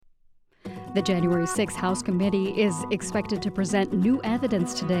The January 6th House Committee is expected to present new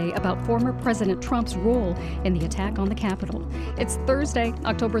evidence today about former President Trump's role in the attack on the Capitol. It's Thursday,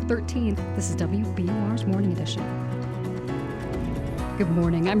 October 13th. This is WBUR's Morning Edition. Good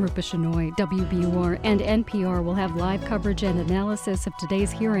morning. I'm Rupa Shenoy. WBUR and NPR will have live coverage and analysis of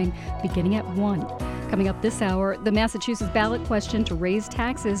today's hearing beginning at 1. Coming up this hour, the Massachusetts ballot question to raise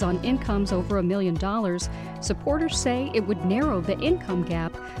taxes on incomes over $1 million. Supporters say it would narrow the income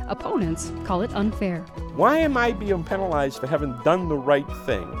gap. Opponents call it unfair. Why am I being penalized for having done the right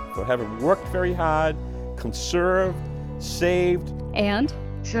thing, for having worked very hard, conserved, saved? And?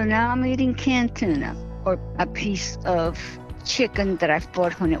 So now I'm eating canned tuna or a piece of chicken that I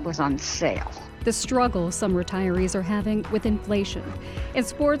bought when it was on sale. The struggle some retirees are having with inflation. In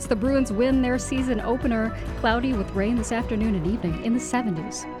sports, the Bruins win their season opener, cloudy with rain this afternoon and evening in the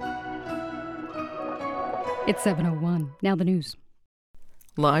 70s. It's 7:01. Now the news.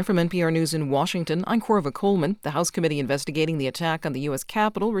 Live from NPR News in Washington, I'm Corva Coleman. The House Committee investigating the attack on the U.S.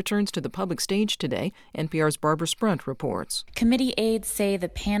 Capitol returns to the public stage today. NPR's Barbara Sprunt reports. Committee aides say the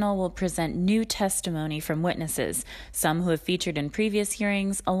panel will present new testimony from witnesses, some who have featured in previous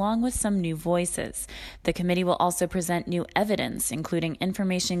hearings, along with some new voices. The committee will also present new evidence, including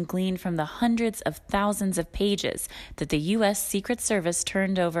information gleaned from the hundreds of thousands of pages that the U.S. Secret Service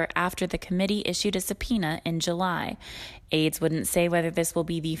turned over after the committee issued a subpoena in July. Aides wouldn't say whether this will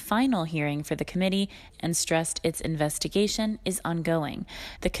be the final hearing for the committee and stressed its investigation is ongoing.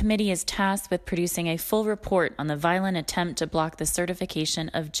 The committee is tasked with producing a full report on the violent attempt to block the certification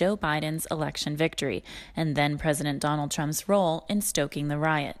of Joe Biden's election victory and then President Donald Trump's role in stoking the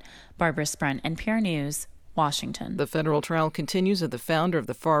riot. Barbara Sprunt, NPR News, Washington. The federal trial continues of the founder of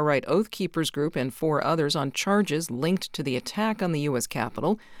the far-right Oath Keepers group and 4 others on charges linked to the attack on the U.S.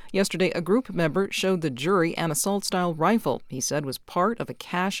 Capitol. Yesterday, a group member showed the jury an assault-style rifle he said was part of a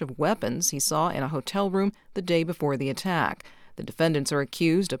cache of weapons he saw in a hotel room the day before the attack. The defendants are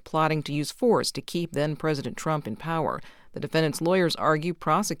accused of plotting to use force to keep then-President Trump in power. The defendants' lawyers argue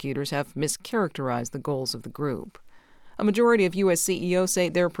prosecutors have mischaracterized the goals of the group. A majority of U.S. CEOs say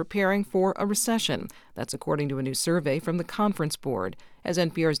they're preparing for a recession. That's according to a new survey from the Conference Board. As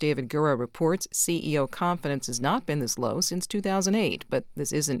NPR's David Gura reports, CEO confidence has not been this low since 2008, but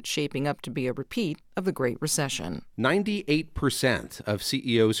this isn't shaping up to be a repeat of the Great Recession. 98% of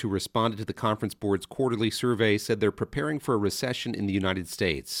CEOs who responded to the Conference Board's quarterly survey said they're preparing for a recession in the United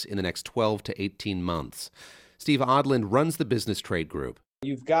States in the next 12 to 18 months. Steve Odland runs the Business Trade Group.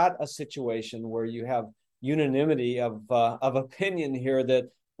 You've got a situation where you have unanimity of opinion here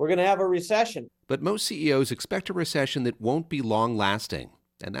that we're going to have a recession. But most CEOs expect a recession that won't be long-lasting,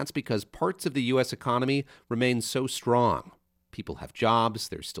 and that's because parts of the U.S. economy remain so strong. People have jobs,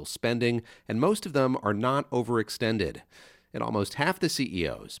 they're still spending, and most of them are not overextended. And almost half the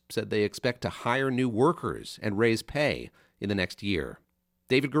CEOs said they expect to hire new workers and raise pay in the next year.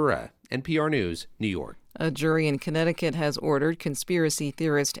 David Gura, NPR News, New York. A jury in Connecticut has ordered conspiracy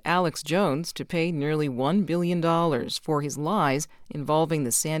theorist Alex Jones to pay nearly $1 billion for his lies involving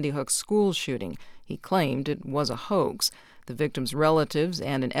the Sandy Hook school shooting. He claimed it was a hoax. The victims' relatives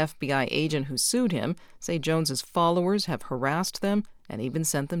and an FBI agent who sued him say Jones's followers have harassed them and even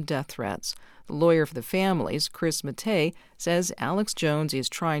sent them death threats. The lawyer for the families, Chris Mattei, says Alex Jones is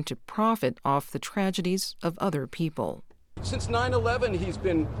trying to profit off the tragedies of other people. Since 9/11,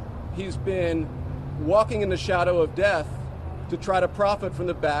 he's been walking in the shadow of death to try to profit from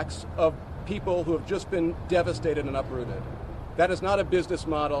the backs of people who have just been devastated and uprooted. That is not a business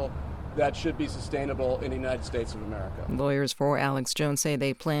model that should be sustainable in the United States of America. Lawyers for Alex Jones say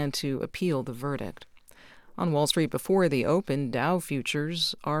they plan to appeal the verdict. On Wall Street before the open, Dow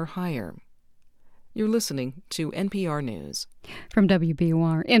futures are higher. You're listening to NPR News. From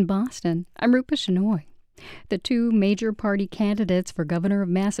WBUR in Boston, I'm Rupa Shenoy. The 2 major party candidates for governor of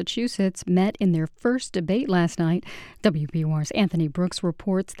Massachusetts met in their first debate last night. WBUR's Anthony Brooks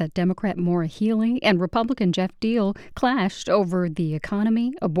reports that Democrat Maura Healey and Republican Jeff Deal clashed over the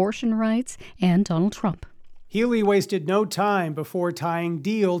economy, abortion rights, and Donald Trump. Healey wasted no time before tying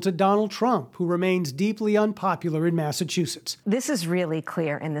Deal to Donald Trump, who remains deeply unpopular in Massachusetts. This is really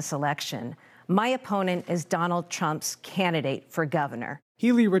clear in this election. My opponent is Donald Trump's candidate for governor.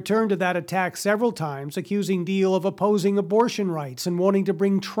 Healey returned to that attack several times, accusing Deal of opposing abortion rights and wanting to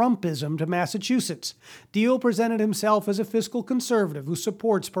bring Trumpism to Massachusetts. Deal presented himself as a fiscal conservative who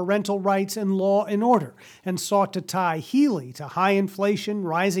supports parental rights and law and order, and sought to tie Healey to high inflation,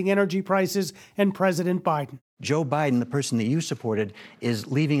 rising energy prices, and President Biden. Joe Biden, the person that you supported, is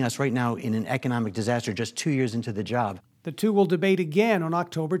leaving us right now in an economic disaster just 2 years into the job. The two will debate again on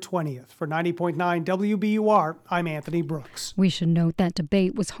October 20th. For 90.9 WBUR, I'm Anthony Brooks. We should note that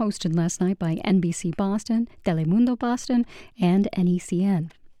debate was hosted last night by NBC Boston, Telemundo Boston, and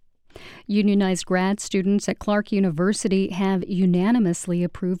NECN. Unionized grad students at Clark University have unanimously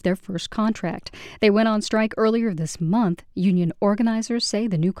approved their first contract. They went on strike earlier this month. Union organizers say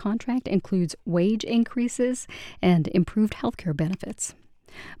the new contract includes wage increases and improved health care benefits.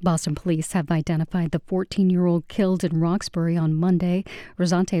 Boston police have identified the 14-year-old killed in Roxbury on Monday.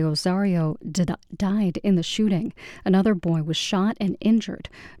 Rosante Osario died in the shooting. Another boy was shot and injured.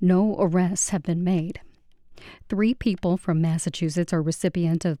 No arrests have been made. 3 people from Massachusetts are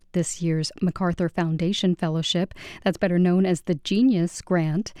recipient of this year's MacArthur Foundation Fellowship. That's better known as the Genius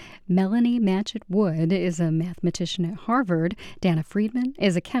Grant. Melanie Matchett Wood is a mathematician at Harvard. Dana Friedman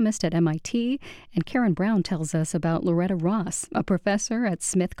is a chemist at MIT. And Karen Brown tells us about Loretta Ross, a professor at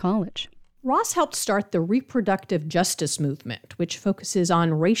Smith College. Ross helped start the reproductive justice movement, which focuses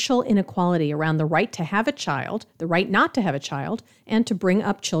on racial inequality around the right to have a child, the right not to have a child, and to bring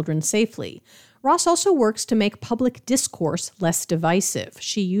up children safely. Ross also works to make public discourse less divisive.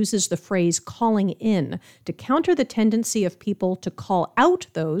 She uses the phrase calling in to counter the tendency of people to call out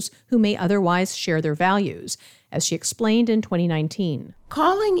those who may otherwise share their values, as she explained in 2019.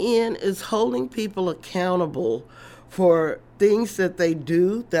 Calling in is holding people accountable for things that they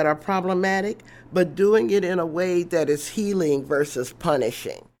do that are problematic, but doing it in a way that is healing versus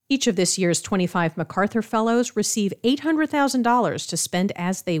punishing. Each of this year's 25 MacArthur Fellows receive $800,000 to spend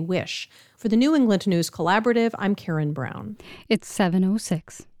as they wish. For the New England News Collaborative, I'm Karen Brown. It's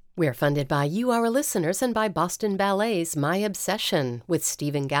 7:06. We're funded by you, our listeners, and by Boston Ballet's My Obsession, with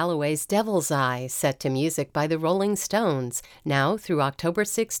Stephen Galloway's Devil's Eye, set to music by the Rolling Stones, now through October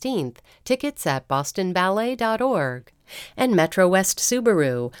 16th. Tickets at bostonballet.org. And Metro West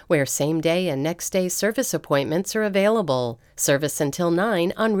Subaru, where same-day and next-day service appointments are available. Service until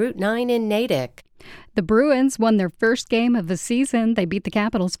 9 on Route 9 in Natick. The Bruins won their first game of the season. They beat the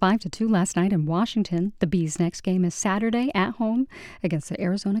Capitals 5-2 last night in Washington. The Bees' next game is Saturday at home against the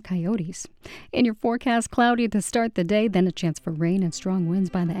Arizona Coyotes. In your forecast, cloudy to start the day, then a chance for rain and strong winds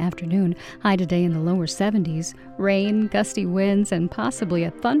by the afternoon. High today in the lower 70s. Rain, gusty winds, and possibly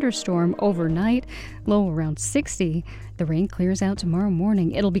a thunderstorm overnight. Low around 60. The rain clears out tomorrow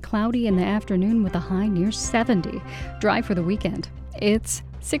morning. It'll be cloudy in the afternoon with a high near 70. Dry for the weekend. It's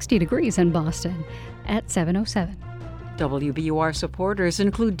 60 degrees in Boston at 7:07. WBUR supporters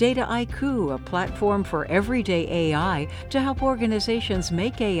include Data IQ, a platform for everyday AI to help organizations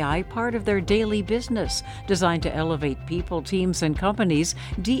make AI part of their daily business, designed to elevate people, teams, and companies.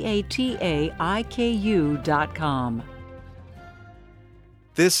 DATAIKU.com.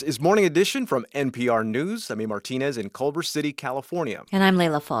 This is Morning Edition from NPR News. I'm A. Martinez in Culver City, California. And I'm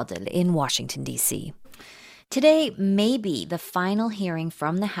Leila Fadel in Washington, D.C. Today may be the final hearing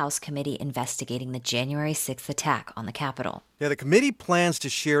from the House committee investigating the January 6th attack on the Capitol. Yeah, the committee plans to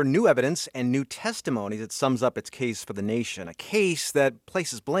share new evidence and new testimony that sums up its case for the nation, a case that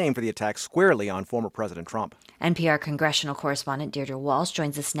places blame for the attack squarely on former President Trump. NPR congressional correspondent Deirdre Walsh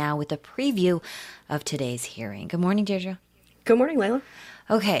joins us now with a preview of today's hearing. Good morning, Deirdre. Good morning, Leila.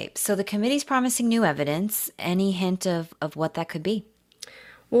 Okay, so the committee's promising new evidence. Any hint of what that could be?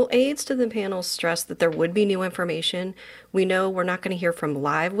 Well, aides to the panel stressed that there would be new information. We know we're not going to hear from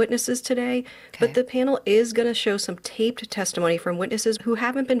live witnesses today, but the panel is going to show some taped testimony from witnesses who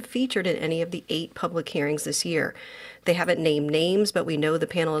haven't been featured in any of the 8 public hearings this year. They haven't named names, but we know the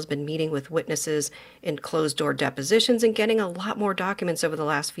panel has been meeting with witnesses in closed-door depositions and getting a lot more documents over the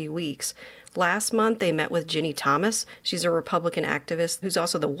last few weeks. Last month, they met with Ginny Thomas. She's a Republican activist who's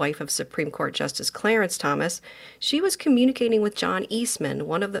also the wife of Supreme Court Justice Clarence Thomas. She was communicating with John Eastman,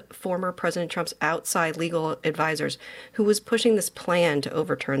 one of the former President Trump's outside legal advisors, who was pushing this plan to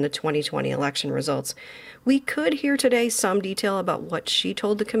overturn the 2020 election results. We could hear today some detail about what she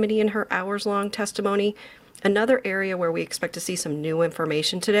told the committee in her hours-long testimony. Another area where we expect to see some new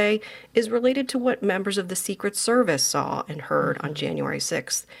information today is related to what members of the Secret Service saw and heard on January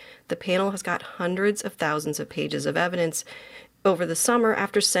 6th. The panel has got hundreds of thousands of pages of evidence over the summer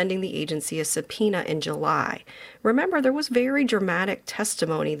after sending the agency a subpoena in July. Remember, there was very dramatic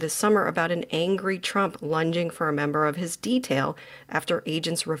testimony this summer about an angry Trump lunging for a member of his detail after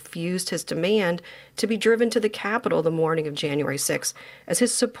agents refused his demand to be driven to the Capitol the morning of January 6th, as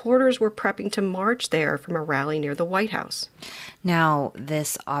his supporters were prepping to march there from a rally near the White House. Now,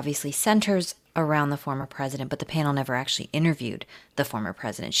 this obviously centers around the former president, but the panel never actually interviewed the former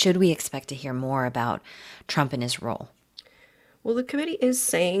president. Should we expect to hear more about Trump and his role? Well, the committee is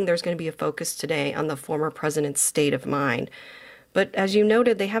saying there's going to be a focus today on the former president's state of mind. But as you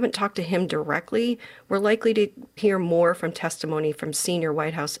noted, they haven't talked to him directly. We're likely to hear more from testimony from senior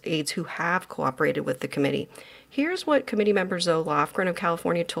White House aides who have cooperated with the committee. Here's what committee member Zoe Lofgren of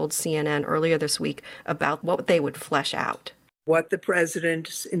California told CNN earlier this week about what they would flesh out. What the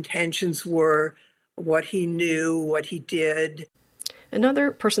president's intentions were, what he knew, what he did.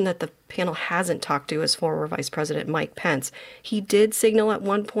 Another person that the panel hasn't talked to is former Vice President Mike Pence. He did signal at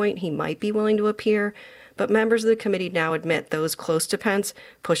one point he might be willing to appear, but members of the committee now admit those close to Pence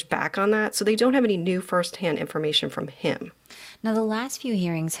pushed back on that, so they don't have any new firsthand information from him. Now, the last few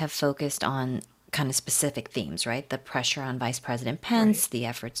hearings have focused on kind of specific themes, right? The pressure on Vice President Pence, the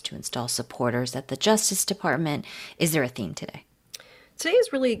efforts to install supporters at the Justice Department. Is there a theme today? Today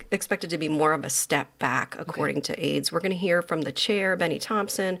is really expected to be more of a step back, according to aides. We're going to hear from the chair, Benny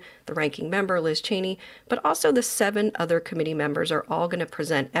Thompson, the ranking member, Liz Cheney, but also the 7 other committee members are all going to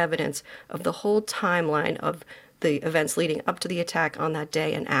present evidence of the whole timeline of the events leading up to the attack on that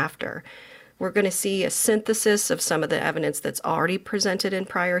day and after. We're going to see a synthesis of some of the evidence that's already presented in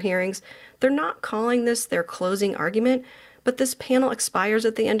prior hearings. They're not calling this their closing argument, but this panel expires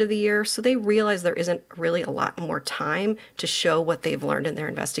at the end of the year, so they realize there isn't really a lot more time to show what they've learned in their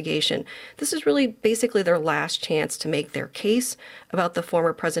investigation. This is really basically their last chance to make their case about the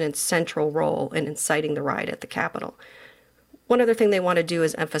former president's central role in inciting the riot at the Capitol. One other thing they want to do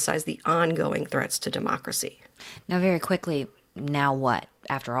is emphasize the ongoing threats to democracy. Now, very quickly, now what?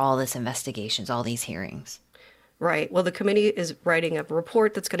 After all this investigations, all these hearings? Right. Well, the committee is writing a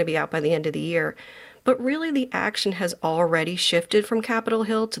report that's going to be out by the end of the year. But really, the action has already shifted from Capitol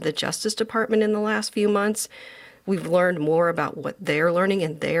Hill to the Justice Department in the last few months. We've learned more about what they're learning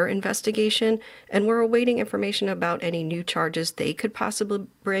in their investigation, and we're awaiting information about any new charges they could possibly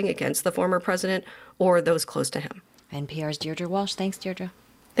bring against the former president or those close to him. NPR's Deirdre Walsh. Thanks, Deirdre.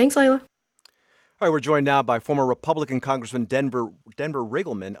 Thanks, Layla. All right, we're joined now by former Republican Congressman Denver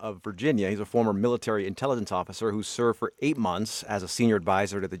Riggleman of Virginia. He's a former military intelligence officer who served for 8 months as a senior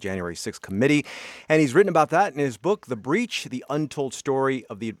advisor to the January 6th committee. And he's written about that in his book, The Breach, The Untold Story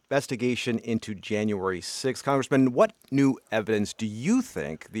of the Investigation into January 6th. Congressman, what new evidence do you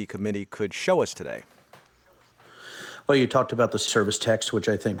think the committee could show us today? Well, you talked about the service texts, which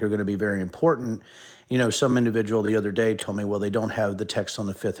I think are going to be very important. You know, some individual the other day told me, well, they don't have the text on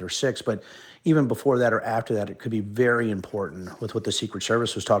the 5th or 6th, but even before that or after that, it could be very important with what the Secret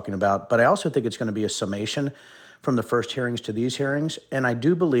Service was talking about. But I also think it's going to be a summation from the first hearings to these hearings. And I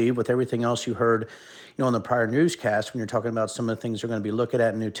do believe with everything else you heard, in the prior newscast, when you're talking about some of the things they're going to be looking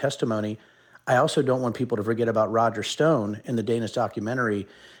at in new testimony, I also don't want people to forget about Roger Stone in the Danish documentary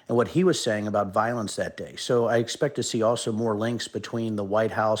and what he was saying about violence that day. So I expect to see also more links between the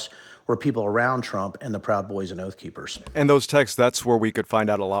White House or people around Trump and the Proud Boys and Oath Keepers. And those texts, that's where we could find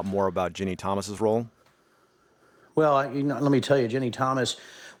out a lot more about Ginny Thomas's role? Well, let me tell you, Ginny Thomas,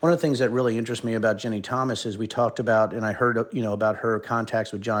 one of the things that really interests me about Ginny Thomas is we talked about, and I heard, about her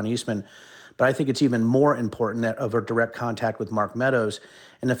contacts with John Eastman, but I think it's even more important that of her direct contact with Mark Meadows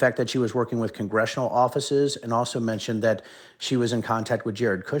and the fact that she was working with congressional offices and also mentioned that she was in contact with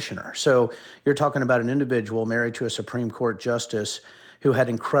Jared Kushner. So you're talking about an individual married to a Supreme Court justice who had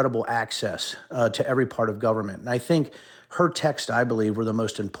incredible access to every part of government. And I think her texts, I believe, were the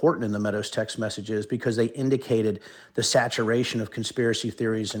most important in the Meadows text messages because they indicated the saturation of conspiracy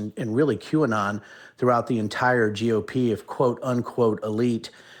theories and really QAnon throughout the entire GOP of quote unquote elite,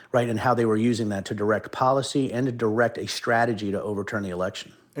 right, and how they were using that to direct policy and to direct a strategy to overturn the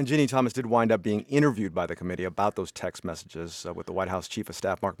election. And Ginny Thomas did wind up being interviewed by the committee about those text messages with the White House Chief of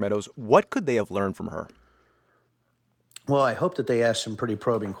Staff, Mark Meadows. What could they have learned from her? Well, I hope that they asked some pretty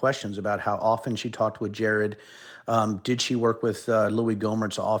probing questions about how often she talked with Jared. Did she work with Louis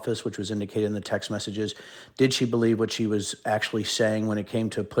Gohmert's office, which was indicated in the text messages? Did she believe what she was actually saying when it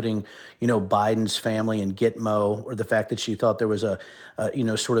came to putting, Biden's family in Gitmo, or the fact that she thought there was a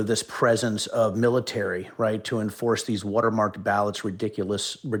sort of this presence of military, right, to enforce these watermarked ballots,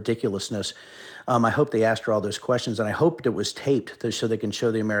 ridiculousness. I hope they asked her all those questions, and I hoped it was taped so they can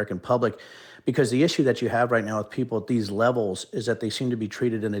show the American public. Because the issue that you have right now with people at these levels is that they seem to be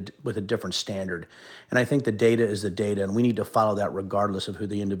treated with a different standard. And I think the data is the data, and we need to follow that regardless of who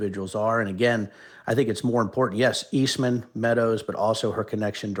the individuals are. And again, I think it's more important, yes, Eastman, Meadows, but also her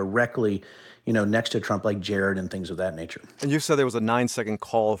connection directly, next to Trump, like Jared and things of that nature. And you said there was a 9-second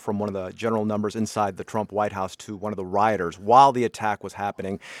call from one of the general numbers inside the Trump White House to one of the rioters while the attack was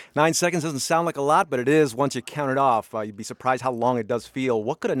happening. 9 seconds doesn't sound like a lot, but it is once you count it off. You'd be surprised how long it does feel.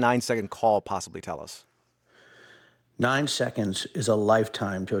 What could a 9-second call possibly tell us? 9 seconds is a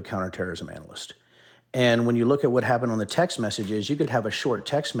lifetime to a counterterrorism analyst. And when you look at what happened on the text messages, you could have a short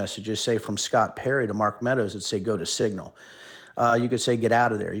text messages, say from Scott Perry to Mark Meadows that say, go to Signal. You could say, get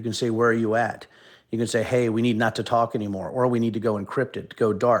out of there. You can say, where are you at? You can say, hey, we need not to talk anymore, or we need to go encrypted,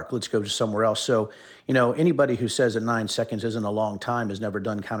 go dark, let's go to somewhere else. So, anybody who says that 9 seconds isn't a long time has never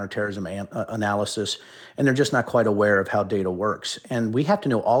done counterterrorism analysis, and they're just not quite aware of how data works. And we have to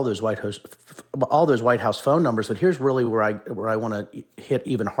know all those White House phone numbers, but here's really where I want to hit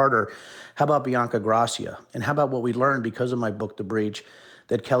even harder. How about Bianca Gracia? And how about what we learned because of my book, The Breach,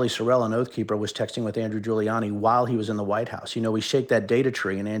 that Kelly Sorrell, an Oath Keeper, was texting with Andrew Giuliani while he was in the White House. We shake that data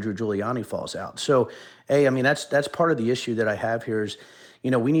tree and Andrew Giuliani falls out. So, that's part of the issue that I have here is,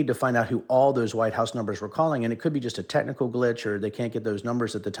 we need to find out who all those White House numbers were calling. And it could be just a technical glitch or they can't get those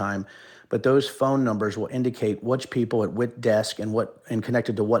numbers at the time. But those phone numbers will indicate which people at which desk and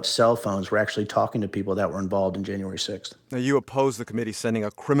connected to what cell phones were actually talking to people that were involved in January 6th. Now, you oppose the committee sending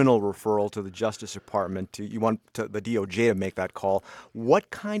a criminal referral to the Justice Department. You want the DOJ to make that call. What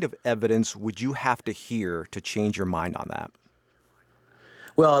kind of evidence would you have to hear to change your mind on that?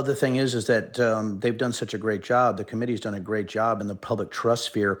 Well, the thing is that they've done such a great job. The committee's done a great job in the public trust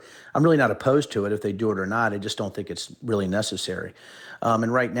sphere. I'm really not opposed to it if they do it or not. I just don't think it's really necessary.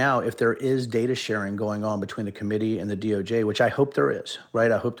 And right now, if there is data sharing going on between the committee and the DOJ, which I hope there is,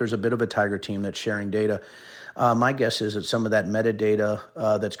 right? I hope there's a bit of a tiger team that's sharing data. My guess is that some of that metadata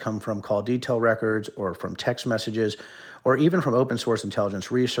that's come from call detail records or from text messages or even from open source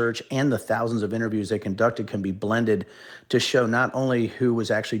intelligence research and the thousands of interviews they conducted can be blended to show not only who was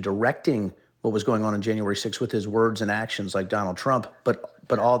actually directing what was going on January 6th with his words and actions like Donald Trump,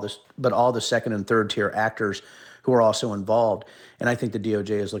 but all the second and third tier actors who are also involved. And I think the DOJ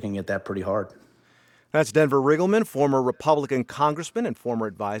is looking at that pretty hard. That's Denver Riggleman, former Republican congressman and former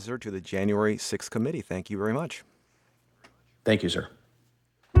advisor to the January 6th committee. Thank you very much. Thank you, sir.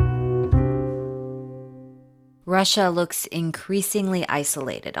 Russia looks increasingly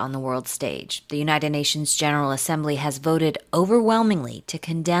isolated on the world stage. The United Nations General Assembly has voted overwhelmingly to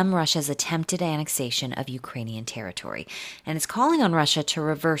condemn Russia's attempted annexation of Ukrainian territory, and is calling on Russia to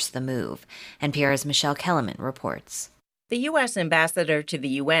reverse the move. NPR's Michelle Kellerman reports. The U.S. ambassador to the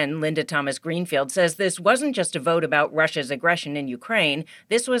UN, Linda Thomas-Greenfield, says this wasn't just a vote about Russia's aggression in Ukraine.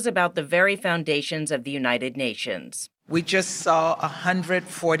 This was about the very foundations of the United Nations. We just saw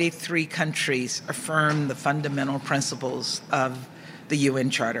 143 countries affirm the fundamental principles of the UN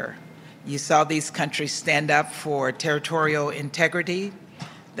Charter. You saw these countries stand up for territorial integrity,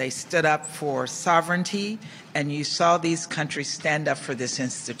 they stood up for sovereignty, and you saw these countries stand up for this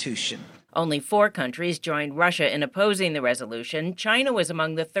institution. Only 4 countries joined Russia in opposing the resolution. China was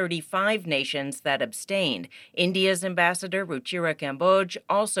among the 35 nations that abstained. India's ambassador, Ruchira Kamboj,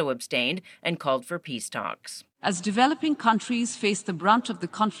 also abstained and called for peace talks. As developing countries face the brunt of the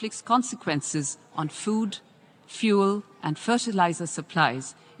conflict's consequences on food, fuel, and fertilizer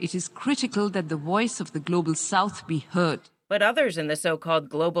supplies, it is critical that the voice of the Global South be heard. But others in the so-called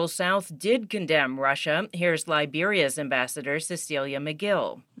Global South did condemn Russia. Here's Liberia's ambassador, Cecilia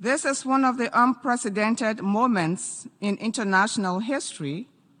McGill. This is one of the unprecedented moments in international history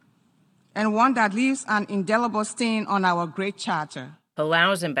and one that leaves an indelible stain on our great charter.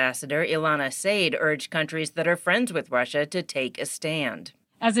 Palau's ambassador, Ilana Said, urged countries that are friends with Russia to take a stand.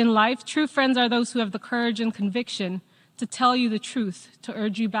 As in life, true friends are those who have the courage and conviction to tell you the truth, to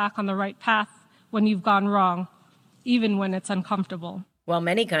urge you back on the right path when you've gone wrong, even when it's uncomfortable. While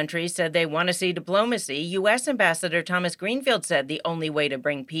many countries said they want to see diplomacy, U.S. Ambassador Thomas-Greenfield said the only way to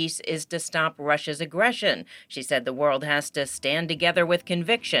bring peace is to stop Russia's aggression. She said the world has to stand together with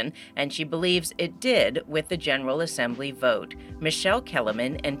conviction, and she believes it did with the General Assembly vote. Michelle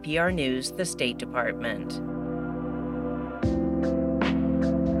Kellerman, NPR News, the State Department.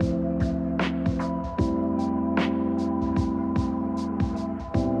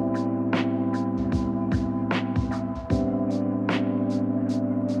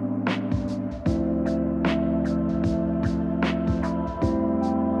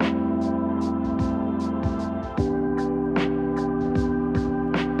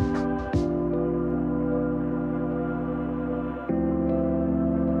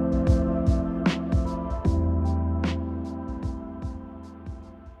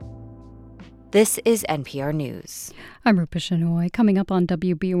 This is NPR News. I'm Rupa Shenoy. Coming up on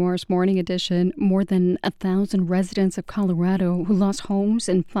WBUR's Morning Edition, more than 1,000 residents of Colorado who lost homes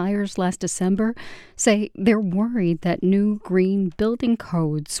in fires last December say they're worried that new green building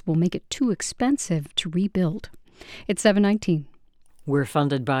codes will make it too expensive to rebuild. It's 7:19. We're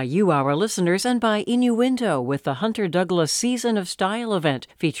funded by you, our listeners, and by Innuendo with the Hunter Douglas Season of Style event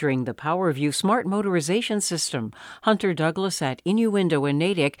featuring the PowerView Smart Motorization System. Hunter Douglas at Innuendo in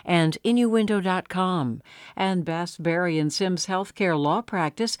Natick and Innuendo.com. And Bass Berry & Sims Healthcare Law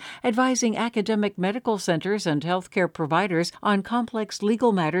Practice, advising academic medical centers and healthcare providers on complex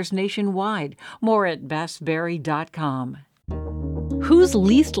legal matters nationwide. More at bassberry.com. Who's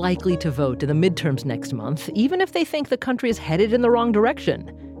least likely to vote in the midterms next month, even if they think the country is headed in the wrong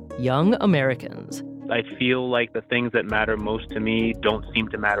direction? Young Americans. I feel like the things that matter most to me don't seem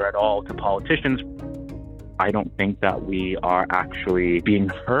to matter at all to politicians. I don't think that we are actually being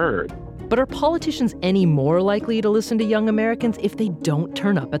heard. But are politicians any more likely to listen to young Americans if they don't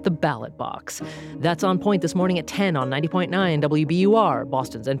turn up at the ballot box? That's On Point this morning at 10 on 90.9 WBUR,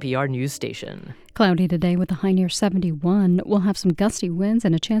 Boston's NPR news station. Cloudy today with a high near 71. We'll have some gusty winds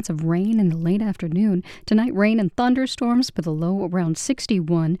and a chance of rain in the late afternoon. Tonight, rain and thunderstorms with a low around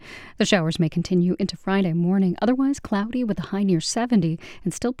 61. The showers may continue into Friday morning. Otherwise, cloudy with a high near 70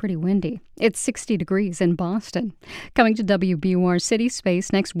 and still pretty windy. It's 60 degrees in Boston. Coming to WBUR City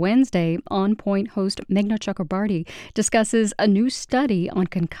Space next Wednesday, On Point host Meghna Chakrabarty discusses a new study on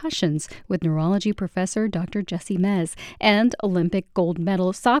concussions with neurology professor Dr. Jessie Mez and Olympic gold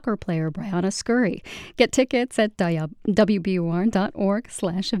medal soccer player Brianna Scurry. Get tickets at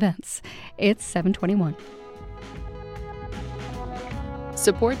wbur.org/events. It's 7:21.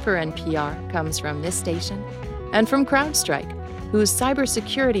 Support for NPR comes from this station and from CrowdStrike, whose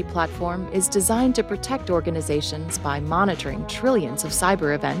cybersecurity platform is designed to protect organizations by monitoring trillions of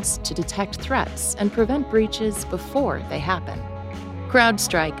cyber events to detect threats and prevent breaches before they happen.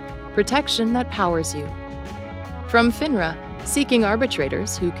 CrowdStrike, protection that powers you. From FINRA, seeking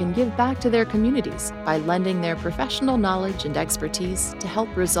arbitrators who can give back to their communities by lending their professional knowledge and expertise to help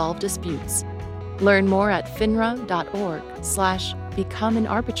resolve disputes. Learn more at finra.org/become an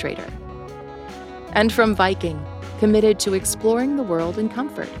arbitrator. And from Viking, committed to exploring the world in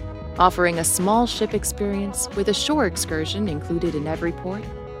comfort, offering a small ship experience with a shore excursion included in every port,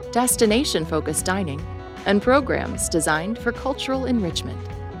 destination-focused dining, and programs designed for cultural enrichment.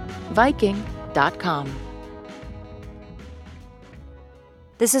 Viking.com.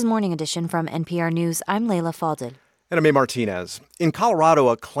 This is Morning Edition from NPR News. I'm Layla Falded. And I'm A. Martinez. In Colorado,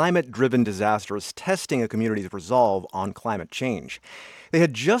 a climate-driven disaster is testing a community's resolve on climate change. They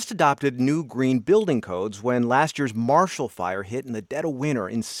had just adopted new green building codes when last year's Marshall Fire hit in the dead of winter,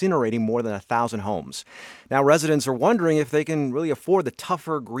 incinerating more than 1,000 homes. Now residents are wondering if they can really afford the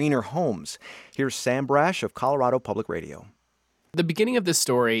tougher, greener homes. Here's Sam Brash of Colorado Public Radio. The beginning of this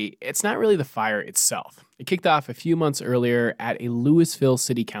story, it's not really the fire itself. It kicked off a few months earlier at a Louisville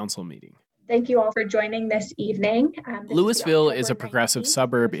City Council meeting. Thank you all for joining this evening. Louisville is a progressive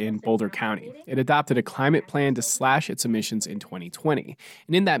suburb in Boulder County. It adopted a climate plan to slash its emissions in 2020.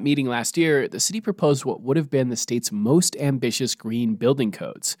 And in that meeting last year, the city proposed what would have been the state's most ambitious green building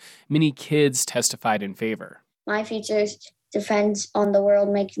codes. Many kids testified in favor. My future depends on the world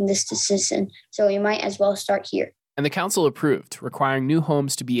making this decision, so we might as well start here. And the council approved, requiring new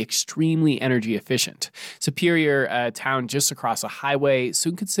homes to be extremely energy efficient. Superior, a town just across a highway,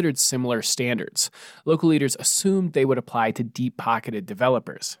 soon considered similar standards. Local leaders assumed they would apply to deep-pocketed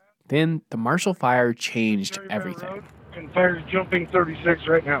developers. Then the Marshall Fire changed everything. And fire's jumping 36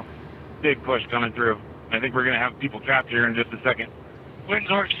 right now. Big push coming through. I think we're going to have people trapped here in just a second.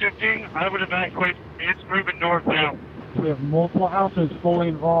 Winds are shifting. I would evacuate. It's moving north now. We have multiple houses fully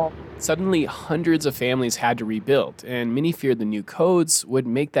involved. Suddenly, hundreds of families had to rebuild, and many feared the new codes would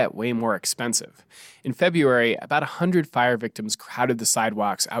make that way more expensive. In February, about 100 fire victims crowded the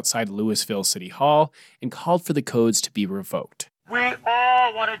sidewalks outside Louisville City Hall and called for the codes to be revoked. We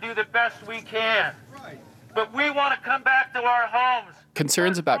all want to do the best we can, but we want to come back to our homes.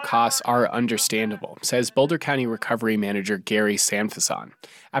 Concerns about costs are understandable, says Boulder County Recovery Manager Gary Sanfason.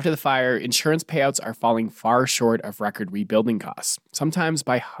 After the fire, insurance payouts are falling far short of record rebuilding costs, sometimes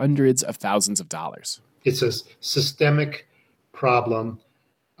by hundreds of thousands of dollars. It's a systemic problem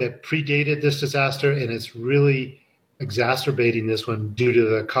that predated this disaster, and it's really exacerbating this one due to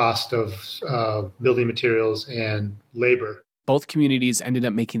the cost of building materials and labor. Both communities ended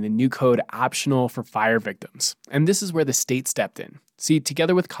up making the new code optional for fire victims. And this is where the state stepped in. See,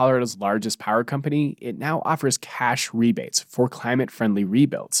 together with Colorado's largest power company, it now offers cash rebates for climate-friendly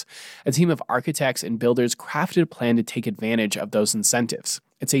rebuilds. A team of architects and builders crafted a plan to take advantage of those incentives.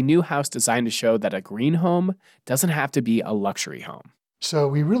 It's a new house designed to show that a green home doesn't have to be a luxury home. So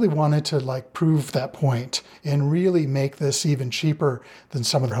we really wanted to prove that point and really make this even cheaper than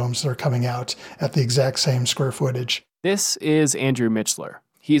some of the homes that are coming out at the exact same square footage. This is Andrew Mitchler.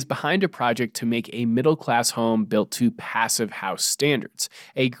 He's behind a project to make a middle-class home built to Passive House standards,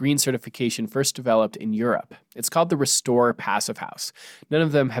 a green certification first developed in Europe. It's called the Restore Passive House. None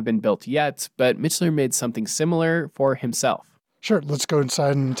of them have been built yet, but Michler made something similar for himself. Sure, let's go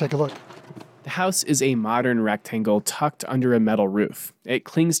inside and take a look. The house is a modern rectangle tucked under a metal roof. It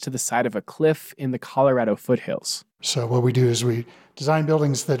clings to the side of a cliff in the Colorado foothills. So what we do is we design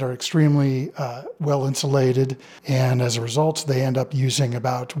buildings that are extremely well insulated, and as a result, they end up using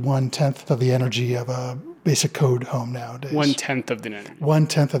about 1/10 of the energy of a basic code home nowadays. 1/10 of the energy.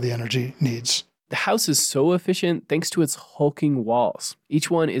 1/10 of the energy needs. The house is so efficient thanks to its hulking walls. Each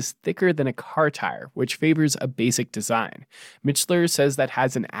one is thicker than a car tire, which favors a basic design. Michler says that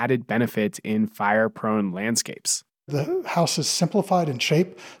has an added benefit in fire-prone landscapes. The house is simplified in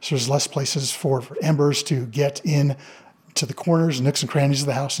shape, so there's less places for embers to get in to the corners, nooks, and crannies of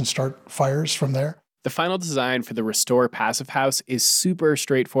the house and start fires from there. The final design for the Restore Passive House is super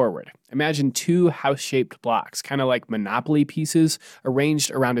straightforward. Imagine two house-shaped blocks, kind of like Monopoly pieces, arranged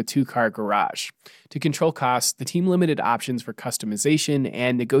around a two-car garage. To control costs, the team limited options for customization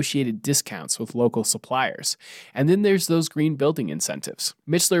and negotiated discounts with local suppliers. And then there's those green building incentives.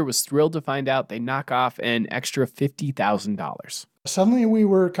 Michler was thrilled to find out they knock off an extra $50,000. Suddenly we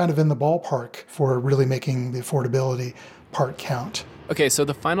were kind of in the ballpark for really making the affordability part count. Okay, so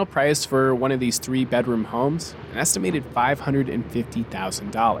the final price for one of these 3-bedroom homes, an estimated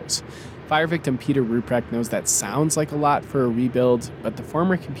 $550,000. Fire victim Peter Ruprecht knows that sounds like a lot for a rebuild, but the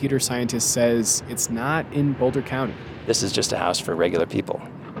former computer scientist says it's not in Boulder County. This is just a house for regular people.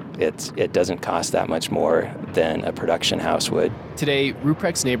 It doesn't cost that much more than a production house would. Today,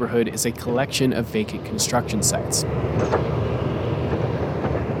 Ruprecht's neighborhood is a collection of vacant construction sites.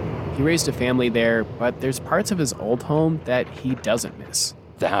 He raised a family there, but there's parts of his old home that he doesn't miss.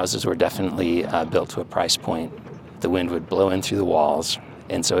 The houses were definitely built to a price point. The wind would blow in through the walls,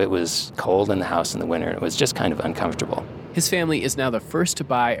 and so it was cold in the house in the winter. It was just kind of uncomfortable. His family is now the first to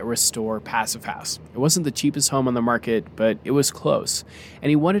buy a Restore Passive House. It wasn't the cheapest home on the market, but it was close. And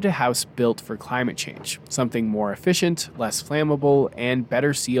he wanted a house built for climate change, something more efficient, less flammable, and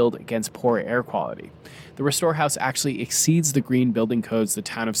better sealed against poor air quality. The Restore House actually exceeds the green building codes the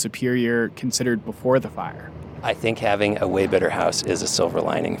town of Superior considered before the fire. I think having a way better house is a silver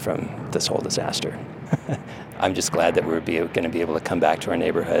lining from this whole disaster. I'm just glad that we're going to be able to come back to our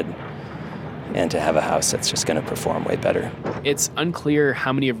neighborhood and to have a house that's just going to perform way better. It's unclear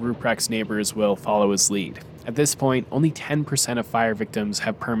how many of Ruprecht's neighbors will follow his lead. At this point, only 10% of fire victims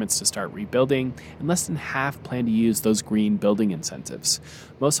have permits to start rebuilding, and less than half plan to use those green building incentives.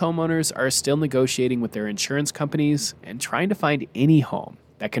 Most homeowners are still negotiating with their insurance companies and trying to find any home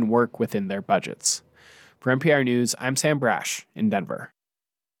that can work within their budgets. For NPR News, I'm Sam Brash in Denver.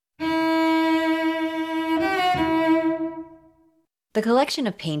 The collection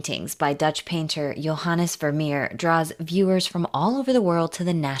of paintings by Dutch painter Johannes Vermeer draws viewers from all over the world to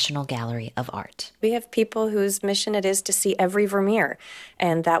the National Gallery of Art. We have people whose mission it is to see every Vermeer,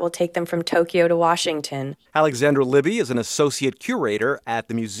 and that will take them from Tokyo to Washington. Alexandra Libby is an associate curator at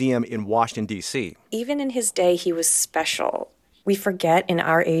the museum in Washington, D.C. Even in his day, he was special. We forget in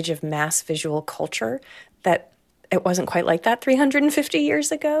our age of mass visual culture that it wasn't quite like that 350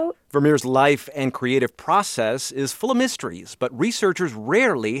 years ago. Vermeer's life and creative process is full of mysteries, but researchers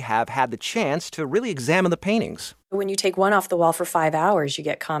rarely have had the chance to really examine the paintings. When you take one off the wall for 5 hours, you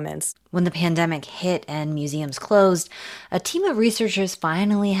get comments. When the pandemic hit and museums closed, a team of researchers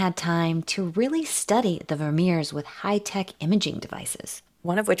finally had time to really study the Vermeers with high-tech imaging devices.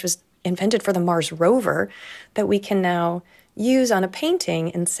 One of which was invented for the Mars rover that we can now use on a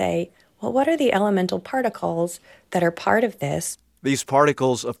painting and say, well, what are the elemental particles that are part of this? These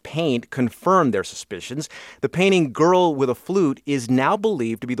particles of paint confirm their suspicions. The painting Girl with a Flute is now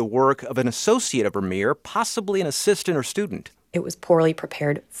believed to be the work of an associate of Vermeer, possibly an assistant or student. It was poorly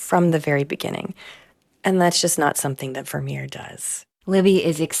prepared from the very beginning. And that's just not something that Vermeer does. Libby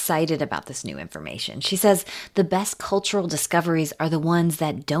is excited about this new information. She says the best cultural discoveries are the ones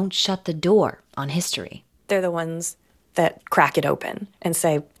that don't shut the door on history. They're the ones that crack it open and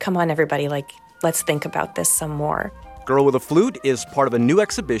say, come on, everybody, let's think about this some more. Girl with a Flute is part of a new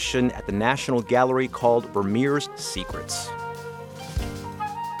exhibition at the National Gallery called Vermeer's Secrets.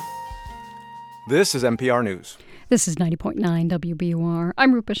 This is NPR News. This is 90.9 WBUR.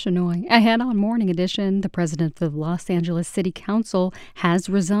 I'm Rupa Shenoy. Ahead on Morning Edition, the president of the Los Angeles City Council has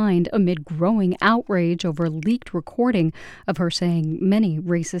resigned amid growing outrage over leaked recording of her saying many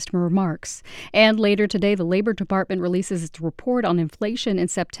racist remarks. And later today, the Labor Department releases its report on inflation in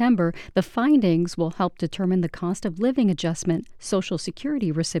September. The findings will help determine the cost of living adjustment Social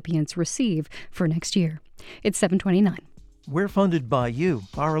Security recipients receive for next year. It's 7:29. We're funded by you,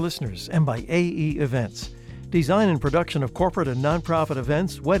 our listeners, and by AE Events. Design and production of corporate and nonprofit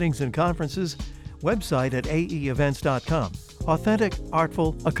events, weddings, and conferences. Website at aeevents.com. Authentic,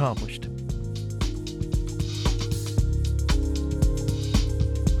 artful, accomplished.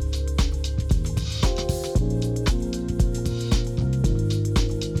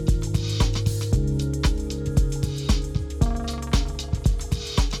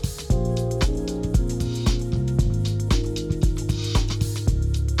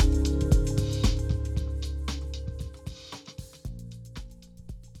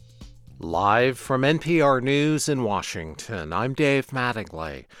 Live from NPR News in Washington, I'm Dave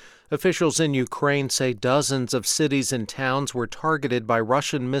Mattingly. Officials in Ukraine say dozens of cities and towns were targeted by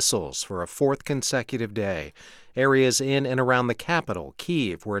Russian missiles for a fourth consecutive day. Areas in and around the capital,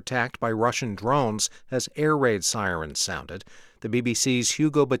 Kyiv, were attacked by Russian drones as air raid sirens sounded. The BBC's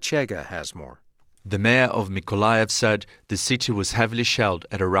Hugo Bachega has more. The mayor of Mykolaiv said the city was heavily shelled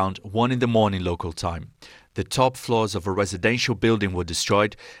at around 1 a.m. local time. The top floors of a residential building were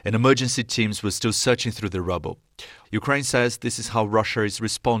destroyed, and emergency teams were still searching through the rubble. Ukraine says this is how Russia is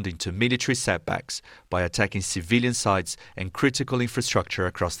responding to military setbacks by attacking civilian sites and critical infrastructure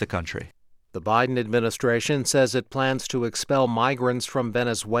across the country. The Biden administration says it plans to expel migrants from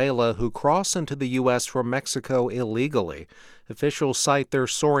Venezuela who cross into the U.S. from Mexico illegally. Officials cite their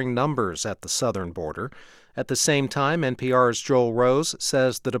soaring numbers at the southern border. At the same time, NPR's Joel Rose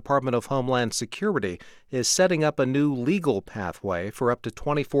says the Department of Homeland Security is setting up a new legal pathway for up to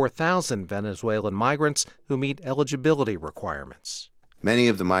 24,000 Venezuelan migrants who meet eligibility requirements. Many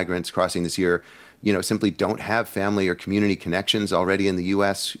of the migrants crossing this year, simply don't have family or community connections already in the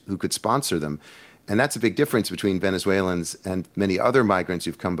U.S. who could sponsor them. And that's a big difference between Venezuelans and many other migrants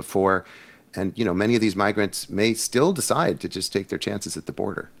who've come before. And, many of these migrants may still decide to just take their chances at the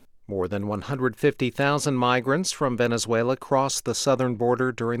border. More than 150,000 migrants from Venezuela crossed the southern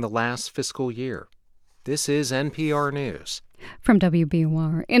border during the last fiscal year. This is NPR News. From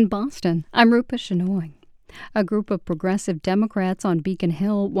WBUR in Boston, I'm Rupa Shenoy. A group of progressive Democrats on Beacon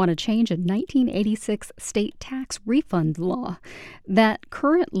Hill want to change a 1986 state tax refund law. That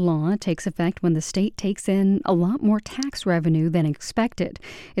current law takes effect when the state takes in a lot more tax revenue than expected.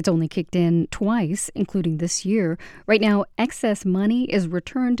 It's only kicked in twice, including this year. Right now, excess money is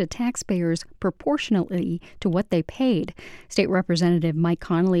returned to taxpayers proportionally to what they paid. State Representative Mike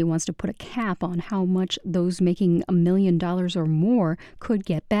Connolly wants to put a cap on how much those making $1 million or more could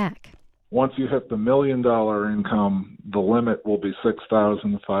get back. Once you hit the $1 million income, the limit will be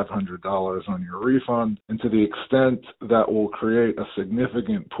 $6,500 on your refund. And to the extent that will create a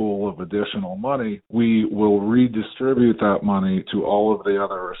significant pool of additional money, we will redistribute that money to all of the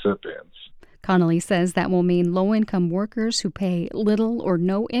other recipients. Connolly says that will mean low-income workers who pay little or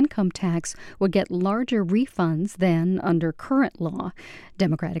no income tax would get larger refunds than under current law.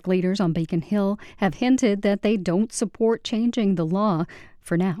 Democratic leaders on Beacon Hill have hinted that they don't support changing the law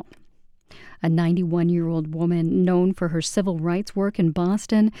for now. A 91-year-old woman known for her civil rights work in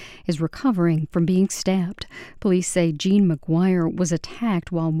Boston is recovering from being stabbed. Police say Jean McGuire was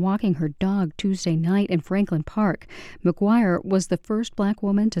attacked while walking her dog Tuesday night in Franklin Park. McGuire was the first black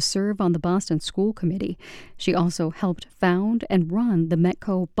woman to serve on the Boston School Committee. She also helped found and run the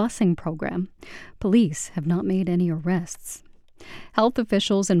Metco busing program. Police have not made any arrests. Health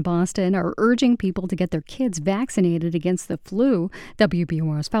officials in Boston are urging people to get their kids vaccinated against the flu.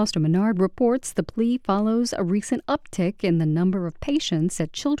 WBUR's Fausto Menard reports the plea follows a recent uptick in the number of patients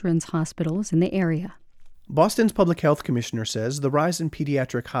at children's hospitals in the area. Boston's public health commissioner says the rise in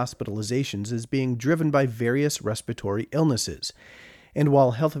pediatric hospitalizations is being driven by various respiratory illnesses. And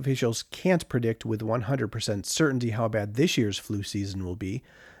while health officials can't predict with 100% certainty how bad this year's flu season will be,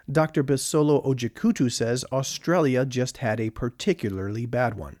 Dr. Bisolo Ojikutu says Australia just had a particularly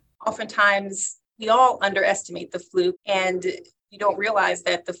bad one. Oftentimes, we all underestimate the flu, and you don't realize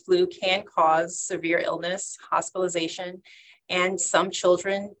that the flu can cause severe illness, hospitalization, and some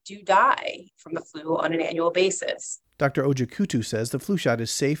children do die from the flu on an annual basis. Dr. Ojikutu says the flu shot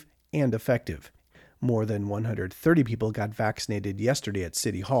is safe and effective. More than 130 people got vaccinated yesterday at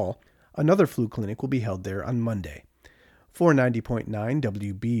City Hall. Another flu clinic will be held there on Monday. For 90.9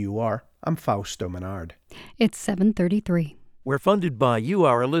 WBUR, I'm Fausto Menard. It's 7:33. We're funded by you,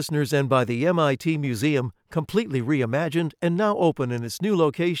 our listeners, and by the MIT Museum, completely reimagined and now open in its new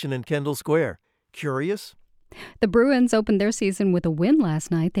location in Kendall Square. Curious? The Bruins opened their season with a win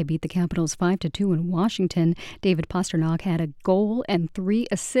last night. They beat the Capitals 5-2 in Washington. David Pastrnak had a goal and 3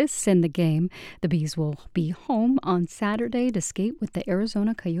 assists in the game. The Bees will be home on Saturday to skate with the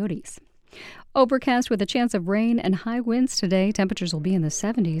Arizona Coyotes. Overcast with a chance of rain and high winds today. Temperatures will be in the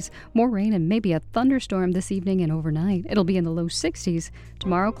 70s. More rain and maybe a thunderstorm this evening and overnight. It'll be in the low 60s.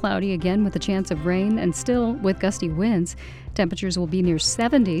 Tomorrow, cloudy again with a chance of rain and still with gusty winds. Temperatures will be near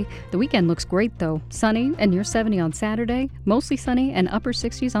 70. The weekend looks great, though. Sunny and near 70 on Saturday. Mostly sunny and upper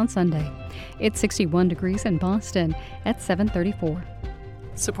 60s on Sunday. It's 61 degrees in Boston at 7:34.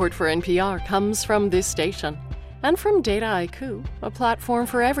 Support for NPR comes from this station and from Dataiku, a platform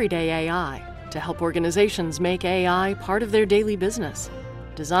for everyday AI to help organizations make AI part of their daily business.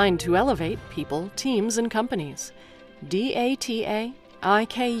 Designed to elevate people, teams, and companies.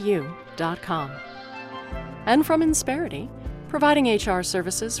 DATAIKU.com. And from Insperity, providing HR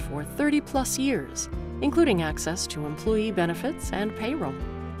services for 30-plus years, including access to employee benefits and payroll.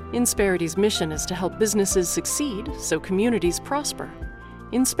 Insperity's mission is to help businesses succeed so communities prosper.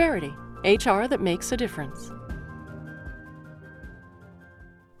 Insperity, HR that makes a difference.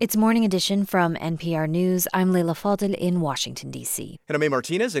 It's Morning Edition from NPR News. I'm Leila Fadel in Washington, D.C. And I'm A.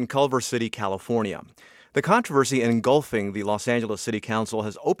 Martinez in Culver City, California. The controversy engulfing the Los Angeles City Council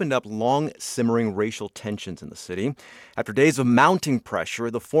has opened up long-simmering racial tensions in the city. After days of mounting pressure,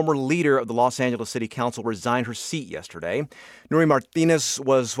 the former leader of the Los Angeles City Council resigned her seat yesterday. Nury Martinez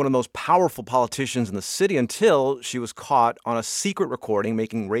was one of the most powerful politicians in the city until she was caught on a secret recording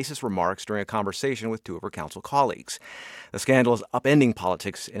making racist remarks during a conversation with two of her council colleagues. The scandal is upending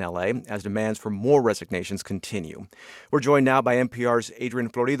politics in L.A. as demands for more resignations continue. We're joined now by NPR's Adrian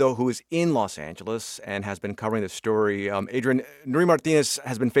Florido, who is in Los Angeles and has been covering the story. Adrian, Nury Martinez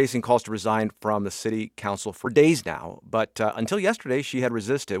has been facing calls to resign from the city council for days now, but until yesterday, she had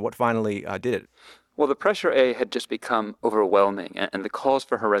resisted. What finally did it? Well, the pressure had just become overwhelming, and the calls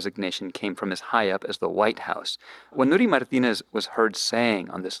for her resignation came from as high up as the White House. What Nury Martinez was heard saying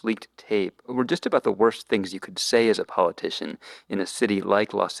on this leaked tape were just about the worst things you could say as a politician in a city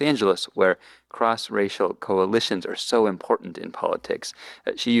like Los Angeles, where cross-racial coalitions are so important in politics.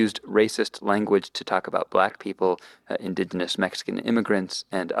 She used racist language to talk about black people, indigenous Mexican immigrants,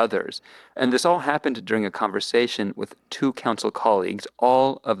 and others. And this all happened during a conversation with two council colleagues,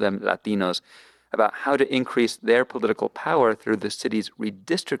 all of them Latinos, about how to increase their political power through the city's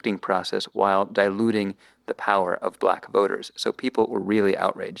redistricting process while diluting the power of black voters. So people were really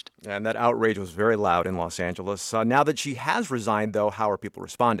outraged. And that outrage was very loud in Los Angeles. Now that she has resigned, though, how are people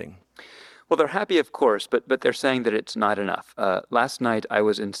responding? Well, they're happy, of course, but they're saying that it's not enough. Last night, I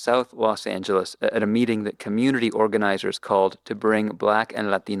was in South Los Angeles at a meeting that community organizers called to bring Black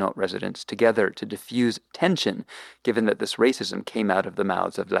and Latino residents together to diffuse tension, given that this racism came out of the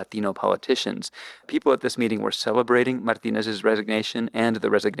mouths of Latino politicians. People at this meeting were celebrating Martinez's resignation and the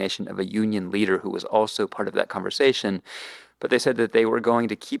resignation of a union leader who was also part of that conversation. But they said that they were going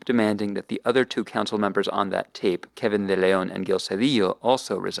to keep demanding that the other two council members on that tape, Kevin De Leon and Gil Cedillo,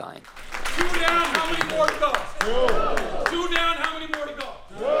 also resign. 2 down, how many more to go? 2 down, how many more to go?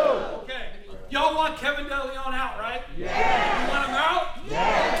 Okay. Y'all want Kevin De Leon out, right? Yeah. You want him out?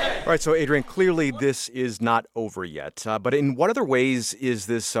 Yeah. Okay. All right, so Adrian, clearly this is not over yet. But in what other ways is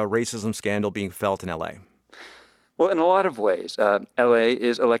this racism scandal being felt in L.A.? Well, in a lot of ways. L.A.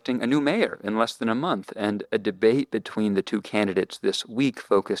 is electing a new mayor in less than a month, and a debate between the two candidates this week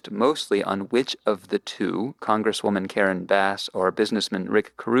focused mostly on which of the two, Congresswoman Karen Bass or businessman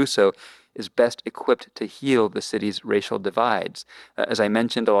Rick Caruso, is best equipped to heal the city's racial divides. As I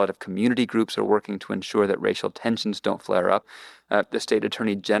mentioned, a lot of community groups are working to ensure that racial tensions don't flare up. The state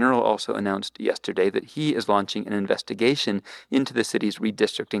attorney general also announced yesterday that he is launching an investigation into the city's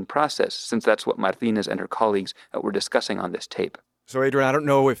redistricting process, since that's what Martinez and her colleagues were discussing on this tape. So, Adrian, I don't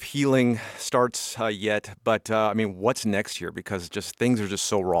know if healing starts yet, but what's next here? Because things are just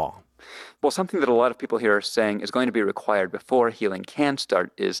so raw. Well, something that a lot of people here are saying is going to be required before healing can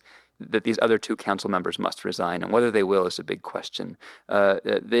start is that these other two council members must resign, and whether they will is a big question.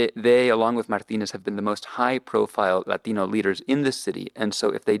 They, along with Martinez, have been the most high-profile Latino leaders in the city, and so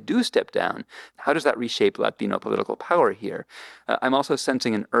if they do step down, how does that reshape Latino political power here? I'm also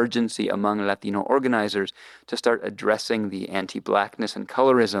sensing an urgency among Latino organizers to start addressing the anti-blackness and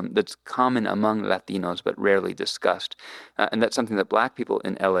colorism that's common among Latinos but rarely discussed, and that's something that black people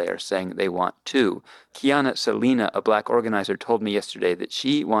in LA are saying they want too. Kiana Salina, a black organizer, told me yesterday that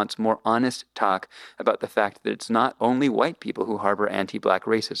she wants more honest talk about the fact that it's not only white people who harbor anti-black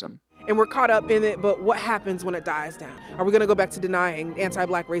racism. And we're caught up in it, but what happens when it dies down? Are we going to go back to denying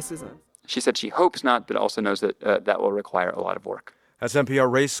anti-black racism? She said she hopes not, but also knows that that will require a lot of work. That's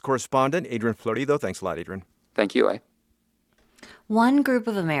NPR race correspondent Adrian Florido. Thanks a lot, Adrian. Thank you, One group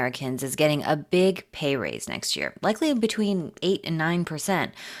of Americans is getting a big pay raise next year, likely between 8 and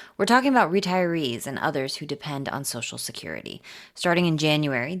 9%. We're talking about retirees and others who depend on Social Security. Starting in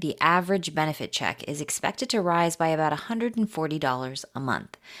January, the average benefit check is expected to rise by about $140 a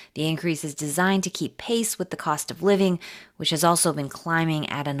month. The increase is designed to keep pace with the cost of living, which has also been climbing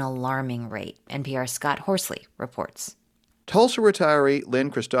at an alarming rate. NPR's Scott Horsley reports. Tulsa retiree Lynn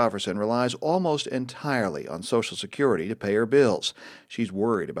Christopherson relies almost entirely on Social Security to pay her bills. She's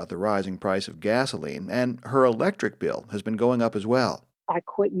worried about the rising price of gasoline, and her electric bill has been going up as well. I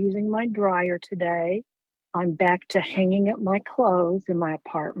quit using my dryer today. I'm back to hanging up my clothes in my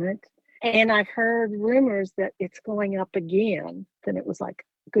apartment. And I've heard rumors that it's going up again. Then it was like,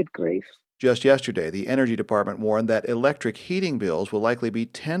 good grief. Just yesterday, the Energy Department warned that electric heating bills will likely be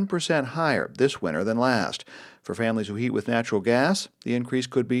 10% higher this winter than last. For families who heat with natural gas, the increase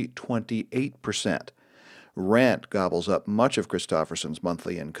could be 28%. Rent gobbles up much of Christopherson's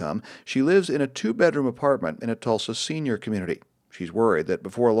monthly income. She lives in a 2-bedroom apartment in a Tulsa senior community. She's worried that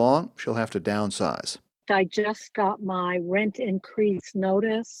before long, she'll have to downsize. I just got my rent increase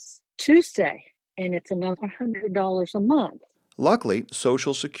notice Tuesday, and it's another $100 a month. Luckily,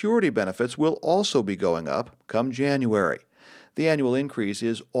 Social Security benefits will also be going up come January. The annual increase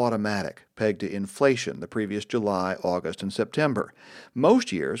is automatic, pegged to inflation the previous July, August, and September.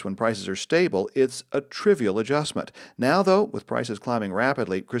 Most years, when prices are stable, it's a trivial adjustment. Now, though, with prices climbing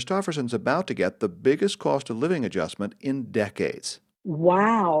rapidly, Christopherson's about to get the biggest cost of living adjustment in decades.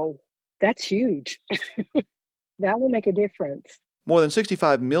 Wow, that's huge. That will make a difference. More than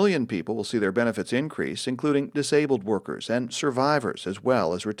 65 million people will see their benefits increase, including disabled workers and survivors, as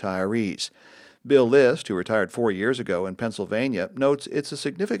well as retirees. Bill List, who retired 4 years ago in Pennsylvania, notes it's a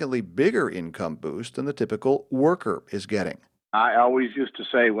significantly bigger income boost than the typical worker is getting. I always used to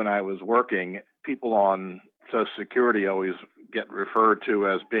say when I was working, people on Social Security always get referred to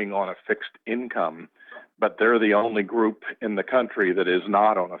as being on a fixed income, but they're the only group in the country that is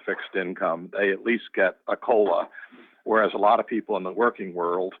not on a fixed income. They at least get a COLA. Whereas a lot of people in the working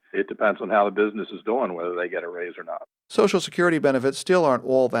world, it depends on how the business is doing, whether they get a raise or not. Social Security benefits still aren't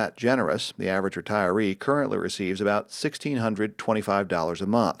all that generous. The average retiree currently receives about $1,625 a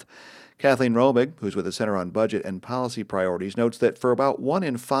month. Kathleen Romig, who's with the Center on Budget and Policy Priorities, notes that for about 1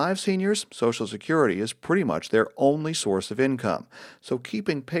 in 5 seniors, Social Security is pretty much their only source of income. So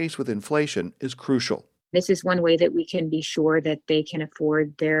keeping pace with inflation is crucial. This is one way that we can be sure that they can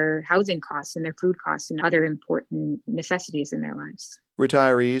afford their housing costs and their food costs and other important necessities in their lives.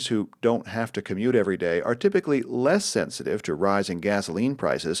 Retirees who don't have to commute every day are typically less sensitive to rising gasoline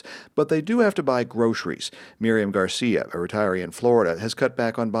prices, but they do have to buy groceries. Miriam Garcia, a retiree in Florida, has cut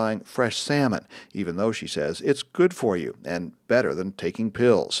back on buying fresh salmon, even though she says it's good for you and better than taking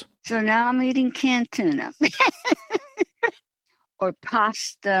pills. So now I'm eating canned tuna or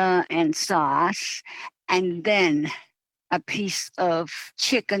pasta and sauce, and then a piece of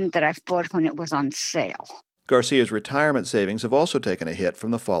chicken that I bought when it was on sale. Garcia's retirement savings have also taken a hit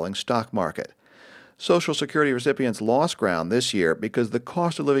from the falling stock market. Social Security recipients lost ground this year because the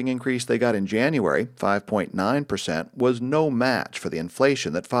cost of living increase they got in January, 5.9%, was no match for the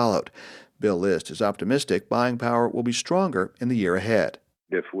inflation that followed. Bill List is optimistic buying power will be stronger in the year ahead.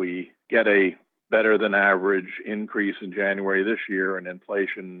 If we get a better than average increase in January this year and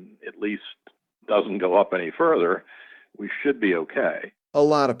inflation at least doesn't go up any further, we should be okay. A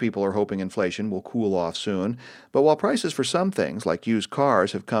lot of people are hoping inflation will cool off soon, but while prices for some things, like used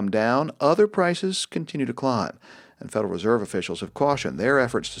cars, have come down, other prices continue to climb. And Federal Reserve officials have cautioned their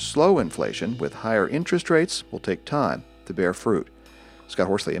efforts to slow inflation with higher interest rates will take time to bear fruit. Scott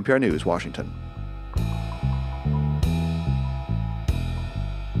Horsley, NPR News, Washington.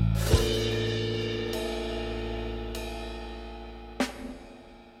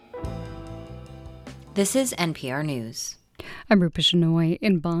 This is NPR News. I'm Rupa Shenoy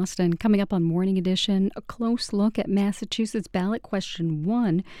in Boston. Coming up on Morning Edition, a close look at Massachusetts ballot question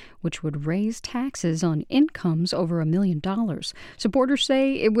 1, which would raise taxes on incomes over $1 million. Supporters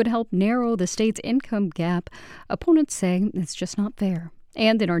say it would help narrow the state's income gap. Opponents say it's just not fair.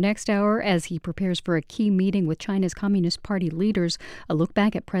 And in our next hour, as he prepares for a key meeting with China's Communist Party leaders, a look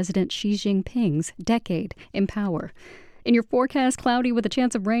back at President Xi Jinping's decade in power. In your forecast, cloudy with a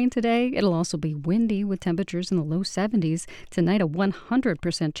chance of rain today. It'll also be windy with temperatures in the low 70s. Tonight, a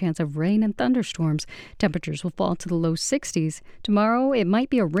 100% chance of rain and thunderstorms. Temperatures will fall to the low 60s. Tomorrow, it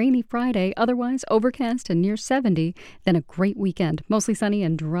might be a rainy Friday, otherwise overcast and near 70. Then a great weekend, mostly sunny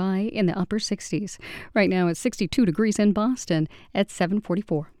and dry in the upper 60s. Right now, it's 62 degrees in Boston at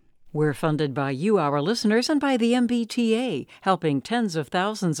 7:44. We're funded by you, our listeners, and by the MBTA, helping tens of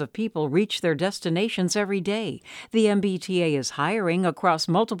thousands of people reach their destinations every day. The MBTA is hiring across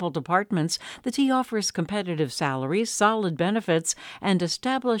multiple departments. The T offers competitive salaries, solid benefits, and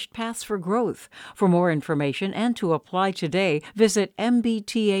established paths for growth. For more information and to apply today, visit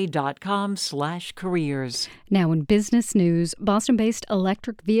mbta.com/careers. Now in business news, Boston-based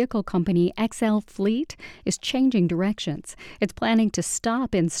electric vehicle company XL Fleet is changing directions. It's planning to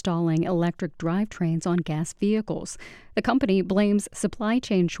stop installing electric drivetrains on gas vehicles. The company blames supply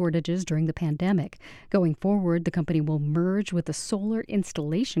chain shortages during the pandemic. Going forward, the company will merge with a solar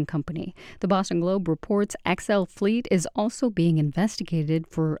installation company. The Boston Globe reports XL Fleet is also being investigated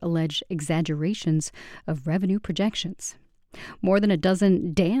for alleged exaggerations of revenue projections. More than a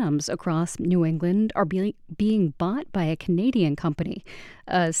dozen dams across New England are being bought by a Canadian company.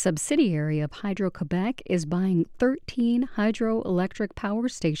 A subsidiary of Hydro-Quebec is buying 13 hydroelectric power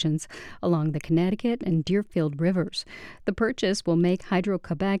stations along the Connecticut and Deerfield rivers. The purchase will make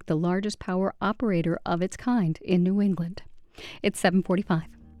Hydro-Quebec the largest power operator of its kind in New England. It's 7:45.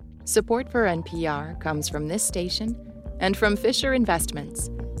 Support for NPR comes from this station and from Fisher Investments.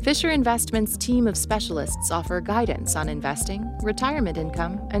 Fisher Investments' team of specialists offer guidance on investing, retirement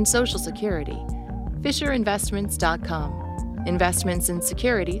income, and Social Security. FisherInvestments.com. Investments in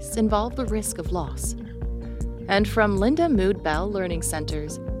securities involve the risk of loss. And from Linda Mood Bell Learning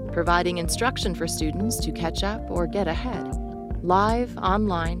Centers, providing instruction for students to catch up or get ahead. Live,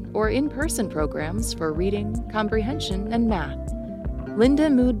 online, or in-person programs for reading, comprehension, and math.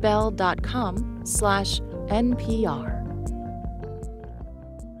 lindamoodbell.com/NPR.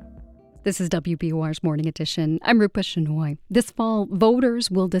 This is WBUR's Morning Edition. I'm Rupa Shenoy. This fall, voters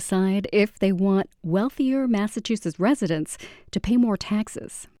will decide if they want wealthier Massachusetts residents to pay more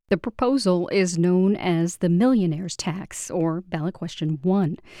taxes. The proposal is known as the Millionaire's Tax, or Ballot Question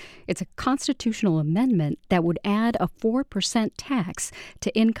 1. It's a constitutional amendment that would add a 4% tax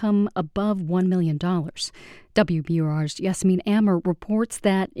to income above $1 million. WBUR's Yasmin Amer reports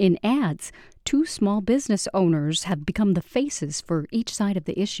that in ads, two small business owners have become the faces for each side of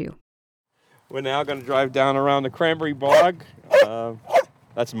the issue. We're now going to drive down around the Cranberry Bog.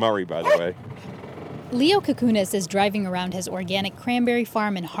 That's Murray, by the way. Leo Kakunis is driving around his organic cranberry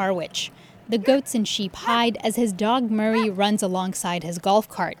farm in Harwich. The goats and sheep hide as his dog Murray runs alongside his golf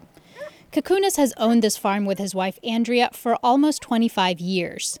cart. Kakunis has owned this farm with his wife Andrea for almost 25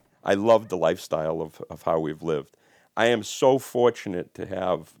 years. I love the lifestyle of how we've lived. I am so fortunate to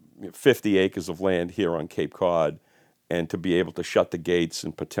have 50 acres of land here on Cape Cod and to be able to shut the gates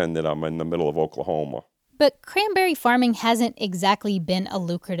and pretend that I'm in the middle of Oklahoma. But cranberry farming hasn't exactly been a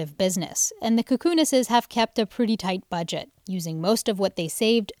lucrative business, and the Kakunises have kept a pretty tight budget, using most of what they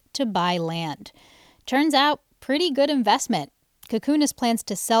saved to buy land. Turns out, pretty good investment. Kakunis plans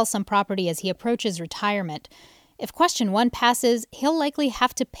to sell some property as he approaches retirement. If Question 1 passes, he'll likely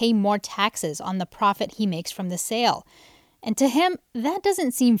have to pay more taxes on the profit he makes from the sale. And to him, that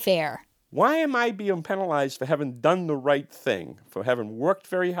doesn't seem fair. Why am I being penalized for having done the right thing, for having worked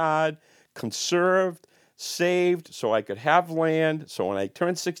very hard, conserved, saved so I could have land, so when I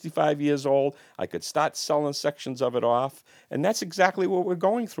turned 65 years old, I could start selling sections of it off? And that's exactly what we're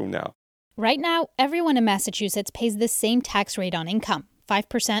going through now. Right now, everyone in Massachusetts pays the same tax rate on income,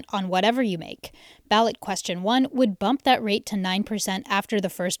 5% on whatever you make. Ballot Question 1 would bump that rate to 9% after the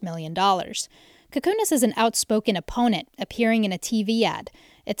first $1 million. Kakunis is an outspoken opponent, appearing in a TV ad.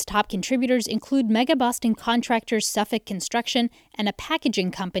 Its top contributors include mega Boston contractors Suffolk Construction and a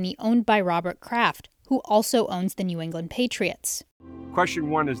packaging company owned by Robert Kraft, who also owns the New England Patriots. Question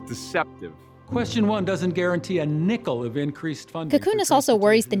 1 is deceptive. Question 1 doesn't guarantee a nickel of increased funding. Kakunis also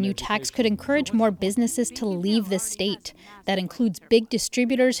worries the new tax could encourage more businesses to leave the state. That includes big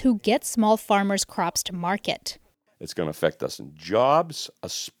distributors who get small farmers' crops to market. It's going to affect us in jobs,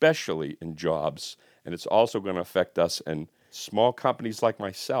 especially in jobs, and it's also going to affect us in small companies like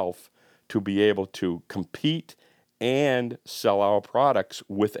myself to be able to compete and sell our products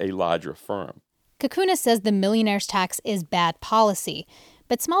with a larger firm. Kakunis says the millionaire's tax is bad policy,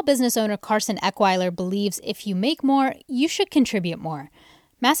 but small business owner Carson Eckweiler believes if you make more, you should contribute more.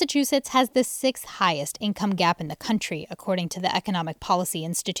 Massachusetts has the 6th highest income gap in the country, according to the Economic Policy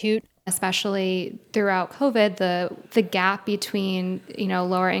Institute. Especially throughout COVID, the gap between,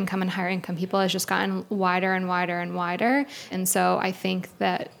 lower income and higher income people has just gotten wider and wider and wider. And so I think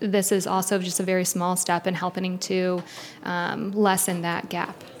that this is also just a very small step in helping to lessen that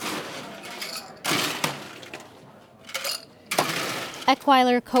gap.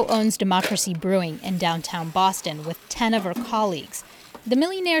 Eckweiler co-owns Democracy Brewing in downtown Boston with 10 of her colleagues. The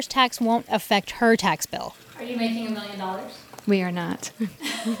millionaire's tax won't affect her tax bill. Are you making $1 million? We are not.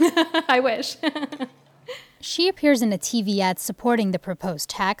 I wish. She appears in a TV ad supporting the proposed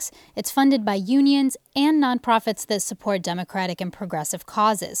tax. It's funded by unions and nonprofits that support democratic and progressive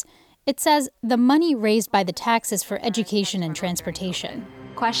causes. It says the money raised by the tax is for education and transportation.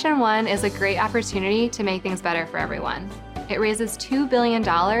 Question 1 is a great opportunity to make things better for everyone. It raises $2 billion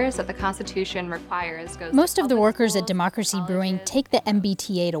that the Constitution requires goes. Most of the workers at Democracy Brewing take the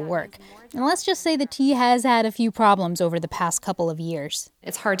MBTA to work. And let's just say the tea has had a few problems over the past couple of years.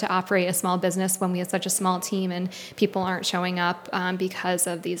 It's hard to operate a small business when we have such a small team and people aren't showing up because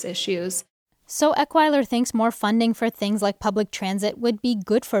of these issues. So Eckweiler thinks more funding for things like public transit would be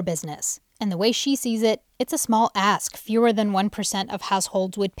good for business. And the way she sees it, it's a small ask. Fewer than 1% of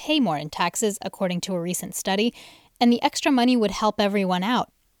households would pay more in taxes, according to a recent study, and the extra money would help everyone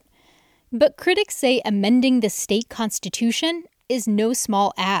out. But critics say amending the state constitution is no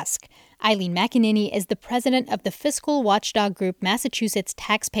small ask. Eileen McEnany is the president of the fiscal watchdog group Massachusetts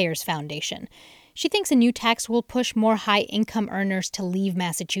Taxpayers Foundation. She thinks a new tax will push more high-income earners to leave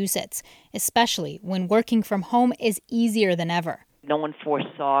Massachusetts, especially when working from home is easier than ever. No one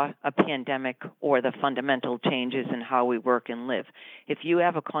foresaw a pandemic or the fundamental changes in how we work and live. If you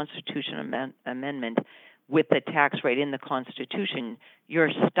have a constitutional amendment with the tax rate in the Constitution,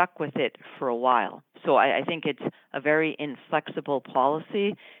 you're stuck with it for a while. So I think it's a very inflexible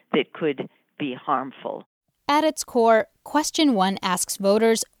policy that could be harmful. At its core, Question 1 asks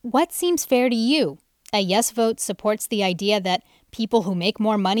voters, what seems fair to you? A yes vote supports the idea that people who make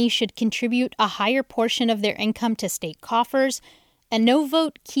more money should contribute a higher portion of their income to state coffers. A no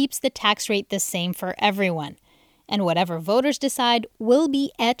vote keeps the tax rate the same for everyone. And whatever voters decide will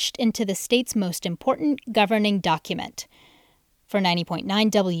be etched into the state's most important governing document. For 90.9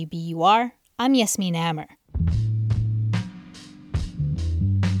 WBUR, I'm Yasmin Amer.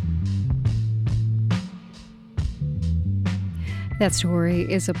 That story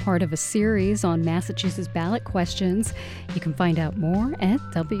is a part of a series on Massachusetts ballot questions. You can find out more at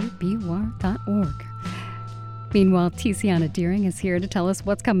WBUR.org. Meanwhile, Tiziana Deering is here to tell us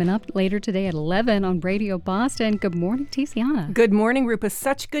what's coming up later today at 11 on Radio Boston. Good morning, Tiziana. Good morning, Rupa.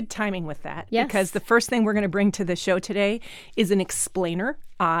 Such good timing with that. Yes. Because the first thing we're going to bring to the show today is an explainer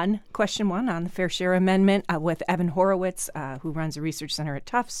on Question 1, on the Fair Share Amendment with Evan Horowitz, who runs a research center at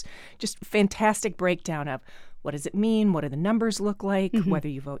Tufts. Just fantastic breakdown of what does it mean? What do the numbers look like? Whether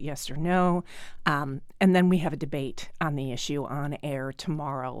you vote yes or no. And then we have a debate on the issue on air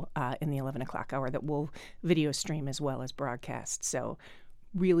tomorrow in the 11 o'clock hour that we'll video stream as well as broadcast. So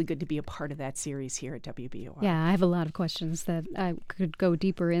really good to be a part of that series here at WBUR. Yeah, I have a lot of questions that I could go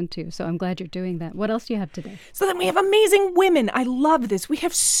deeper into, so I'm glad you're doing that. What else do you have today? So then we have amazing women. I love this. We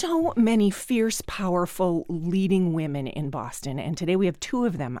have so many fierce, powerful, leading women in Boston, and today we have two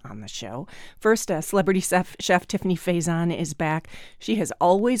of them on the show. First, celebrity chef Tiffany Faison is back. She has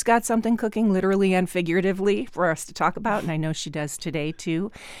always got something cooking, literally and figuratively, for us to talk about, and I know she does today, too.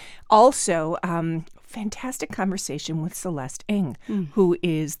 Also, fantastic conversation with Celeste Ng, who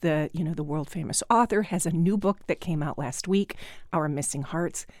is the world famous author, has a new book that came out last week, Our Missing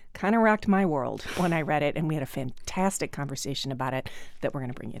Hearts. Kind of rocked my world when I read it, and we had a fantastic conversation about it that we're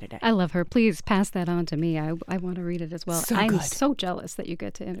going to bring you today. I love her. Please pass that on to me. I want to read it as well. So I'm good. so jealous that you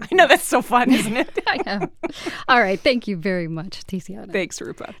get to interview. I know, that's so fun, isn't it? I know. All right. Thank you very much, Tiziana. Thanks,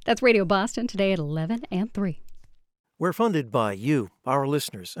 Rupa. That's Radio Boston today at 11 and 3. We're funded by you, our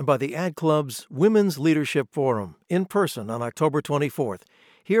listeners, and by the Ad Club's Women's Leadership Forum in person on October 24th.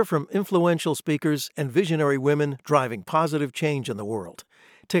 Hear from influential speakers and visionary women driving positive change in the world.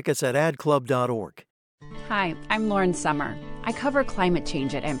 Tickets at adclub.org. Hi, I'm Lauren Summer. I cover climate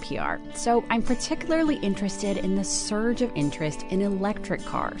change at NPR, so I'm particularly interested in the surge of interest in electric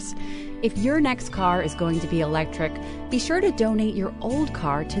cars. If your next car is going to be electric, be sure to donate your old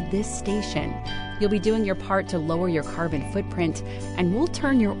car to this station. You'll be doing your part to lower your carbon footprint, and we'll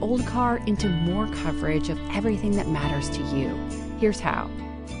turn your old car into more coverage of everything that matters to you. Here's how.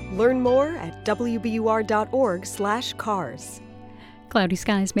 Learn more at wbur.org/cars. Cloudy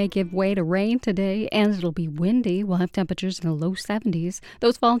skies may give way to rain today, and it'll be windy. We'll have temperatures in the low 70s.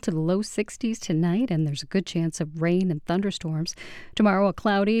 Those fall to the low 60s tonight, and there's a good chance of rain and thunderstorms. Tomorrow, a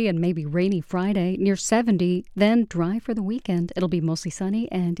cloudy and maybe rainy Friday, near 70, then dry for the weekend. It'll be mostly sunny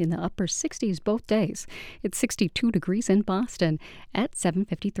and in the upper 60s both days. It's 62 degrees in Boston at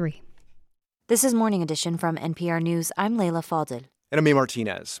 7:53. This is Morning Edition from NPR News. I'm Leila Fadel. And I'm Amy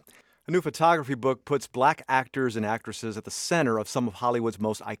Martinez. A new photography book puts black actors and actresses at the center of some of Hollywood's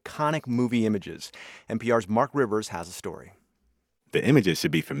most iconic movie images. NPR's Mark Rivers has a story. The images should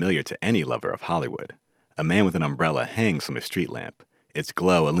be familiar to any lover of Hollywood. A man with an umbrella hangs from a street lamp, its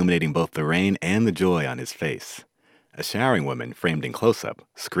glow illuminating both the rain and the joy on his face. A showering woman, framed in close-up,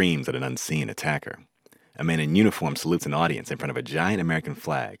 screams at an unseen attacker. A man in uniform salutes an audience in front of a giant American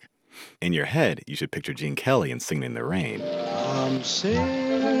flag. In your head, you should picture Gene Kelly and Singing in the Rain. I'm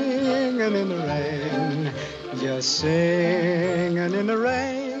singing in the rain, just singing in the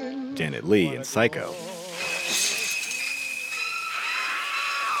rain. Janet Leigh in Psycho.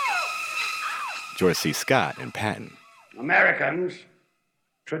 George C. Scott in Patton. Americans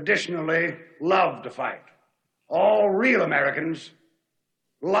traditionally love to fight. All real Americans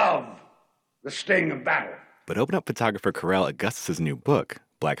love the sting of battle. But open up photographer Carell Augustus' new book,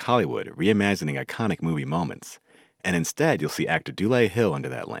 Black Hollywood, Reimagining Iconic Movie Moments. And instead, you'll see actor Dulé Hill under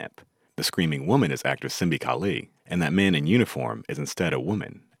that lamp. The screaming woman is actress Simbi Kali, and that man in uniform is instead a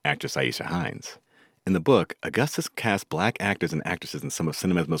woman, actress Aisha Hines. In the book, Augustus casts black actors and actresses in some of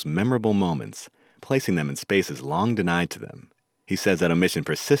cinema's most memorable moments, placing them in spaces long denied to them. He says that omission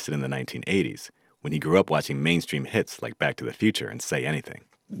persisted in the 1980s, when he grew up watching mainstream hits like Back to the Future and Say Anything.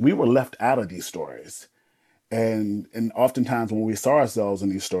 We were left out of these stories. And oftentimes when we saw ourselves in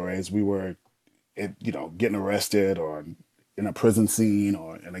these stories, we were, getting arrested or in a prison scene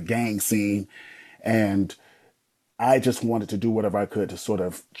or in a gang scene. And I just wanted to do whatever I could to sort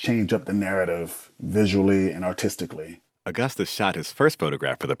of change up the narrative visually and artistically. Augustus shot his first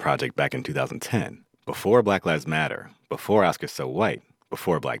photograph for the project back in 2010, before Black Lives Matter, before Oscar's So White,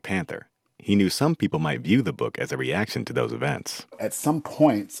 before Black Panther. He knew some people might view the book as a reaction to those events. At some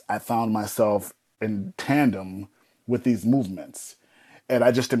points, I found myself in tandem with these movements, and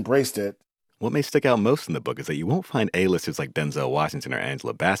I just embraced it. What may stick out most in the book is that you won't find A-listers like Denzel Washington or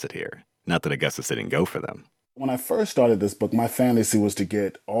Angela Bassett here. Not that Augustus didn't go for them. When I first started this book, my fantasy was to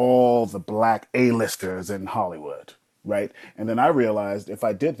get all the black A-listers in Hollywood, right? And then I realized if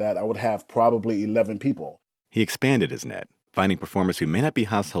I did that, I would have probably 11 people. He expanded his net, finding performers who may not be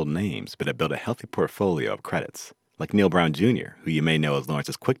household names, but have built a healthy portfolio of credits. Like Neil Brown Jr., who you may know as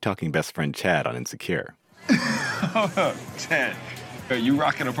Lawrence's quick-talking best friend Chad on Insecure. Hold up, Chad. Are you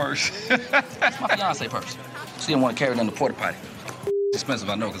rocking a purse? It's my fiancé purse. She didn't want to carry it in the porta potty. Expensive,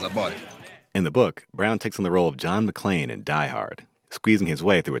 I know, because I bought it. In the book, Brown takes on the role of John McClane in Die Hard, squeezing his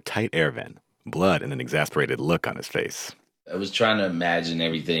way through a tight air vent, blood and an exasperated look on his face. I was trying to imagine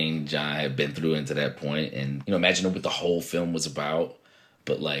everything John had been through into that point and, imagine what the whole film was about,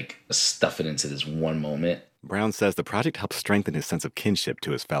 but, stuff it into this one moment. Brown says the project helped strengthen his sense of kinship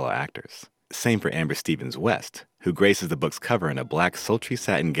to his fellow actors. Same for Amber Stevens West, who graces the book's cover in a black sultry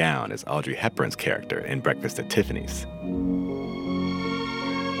satin gown as Audrey Hepburn's character in Breakfast at Tiffany's.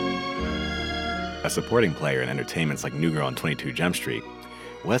 A supporting player in entertainments like New Girl and 22 Jump Street,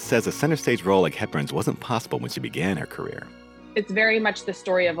 West says a center stage role like Hepburn's wasn't possible when she began her career. It's very much the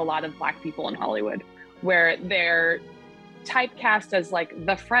story of a lot of black people in Hollywood, where they're typecast as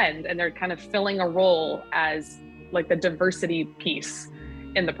the friend, and they're kind of filling a role as the diversity piece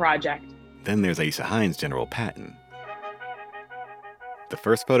in the project. Then there's Aisha Hines' General Patton, the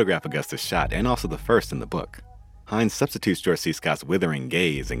first photograph Augustus shot and also the first in the book. Hines substitutes George C. Scott's withering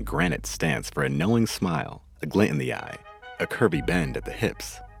gaze and granite stance for a knowing smile, a glint in the eye, a curvy bend at the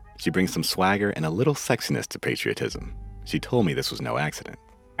hips. She brings some swagger and a little sexiness to patriotism. She told me this was no accident.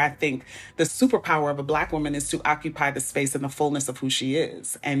 I think the superpower of a black woman is to occupy the space and the fullness of who she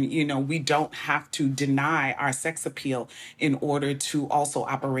is. And, we don't have to deny our sex appeal in order to also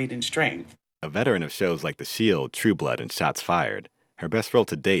operate in strength. A veteran of shows like The Shield, True Blood, and Shots Fired, her best role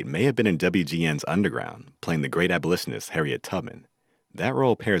to date may have been in WGN's Underground, playing the great abolitionist Harriet Tubman. That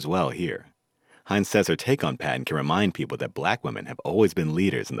role pairs well here. Hines says her take on Patton can remind people that black women have always been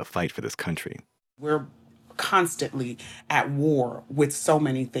leaders in the fight for this country. We're constantly at war with so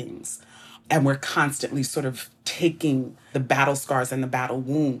many things. And we're constantly sort of taking the battle scars and the battle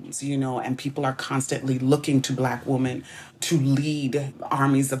wounds, and people are constantly looking to black women to lead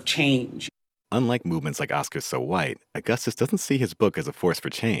armies of change. Unlike movements like Oscar's So White, Augustus doesn't see his book as a force for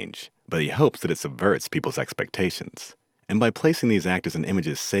change, but he hopes that it subverts people's expectations. And by placing these actors and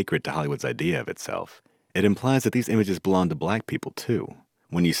images sacred to Hollywood's idea of itself, it implies that these images belong to black people too.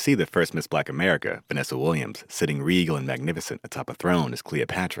 When you see the first Miss Black America, Vanessa Williams, sitting regal and magnificent atop a throne as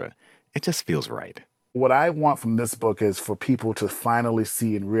Cleopatra, it just feels right. What I want from this book is for people to finally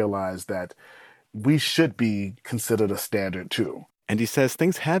see and realize that we should be considered a standard too. And he says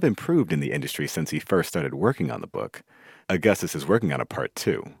things have improved in the industry since he first started working on the book. Augustus is working on a part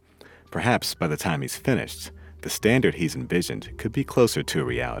 2. Perhaps by the time he's finished, the standard he's envisioned could be closer to a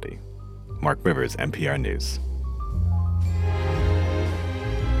reality. Mark Rivers, NPR News.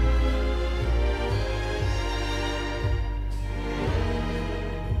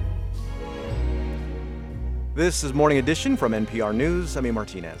 This is Morning Edition from NPR News. I'm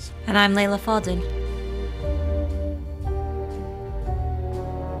Martinez. And I'm Layla Faldin.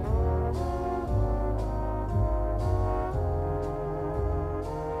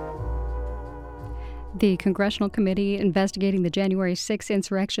 The Congressional Committee investigating the January 6th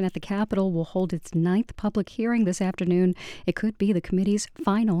insurrection at the Capitol will hold its 9th public hearing this afternoon. It could be the committee's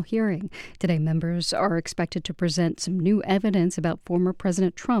final hearing. Today, members are expected to present some new evidence about former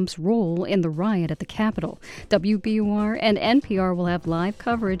President Trump's role in the riot at the Capitol. WBUR and NPR will have live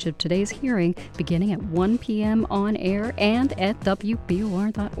coverage of today's hearing beginning at 1 p.m. on air and at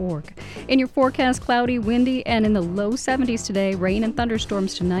WBUR.org. In your forecast, cloudy, windy, and in the low 70s today. Rain and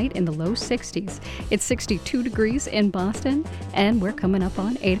thunderstorms tonight in the low 60s. It's 62 degrees in Boston, and we're coming up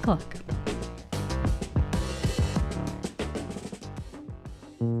on 8 o'clock.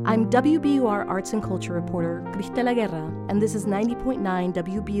 I'm WBUR Arts and Culture reporter Cristela Guerra, and this is 90.9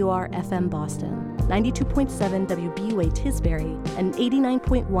 WBUR FM Boston, 92.7 WBUH Tisbury, and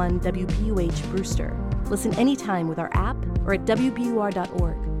 89.1 WBUH Brewster. Listen anytime with our app or at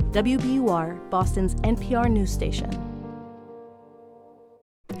WBUR.org. WBUR, Boston's NPR news station.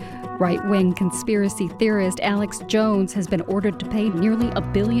 Right-wing conspiracy theorist Alex Jones has been ordered to pay nearly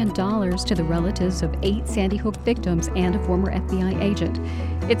 $1 billion to the relatives of 8 Sandy Hook victims and a former FBI agent.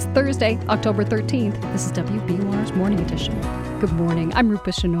 It's Thursday, October 13th. This is WBUR's Morning Edition. Good morning. I'm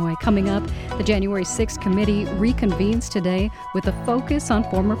Rupa Shenoy. Coming up, the January 6th committee reconvenes today with a focus on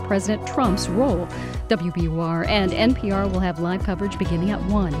former President Trump's role. WBUR and NPR will have live coverage beginning at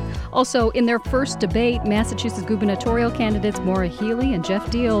 1. Also, in their first debate, Massachusetts gubernatorial candidates Maura Healey and Jeff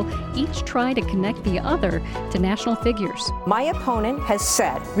Deal each try to connect the other to national figures. My opponent has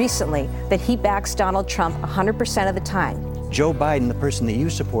said recently that he backs Donald Trump 100% of the time. Joe Biden, the person that you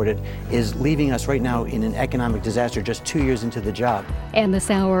supported, is leaving us right now in an economic disaster just 2 years into the job. And this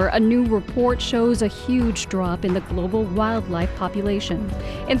hour, a new report shows a huge drop in the global wildlife population.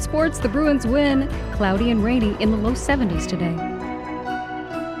 In sports, the Bruins win, cloudy and rainy in the low 70s today.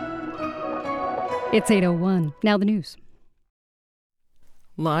 It's 8:01. Now the news.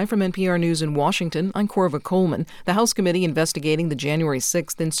 Live from NPR News in Washington, I'm Corva Coleman. The House committee investigating the January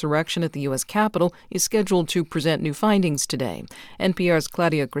 6th insurrection at the U.S. Capitol is scheduled to present new findings today. NPR's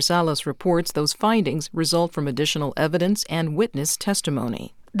Claudia Grisales reports those findings result from additional evidence and witness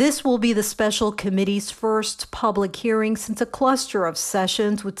testimony. This will be the special committee's first public hearing since a cluster of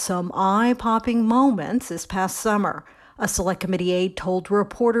sessions with some eye-popping moments this past summer. A select committee aide told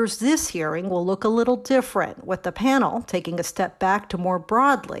reporters this hearing will look a little different, with the panel taking a step back to more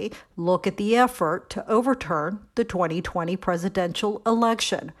broadly look at the effort to overturn the 2020 presidential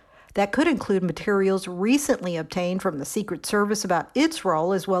election. That could include materials recently obtained from the Secret Service about its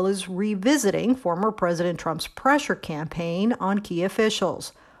role, as well as revisiting former President Trump's pressure campaign on key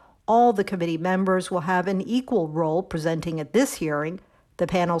officials. All the committee members will have an equal role presenting at this hearing. The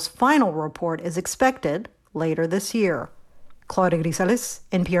panel's final report is expected later this year. Claudia Grisales,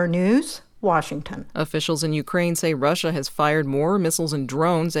 NPR News, Washington. Officials in Ukraine say Russia has fired more missiles and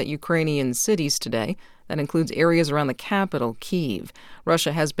drones at Ukrainian cities today. That includes areas around the capital, Kyiv.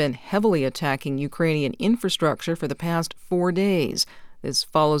 Russia has been heavily attacking Ukrainian infrastructure for the past 4 days. This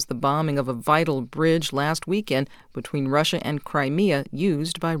follows the bombing of a vital bridge last weekend between Russia and Crimea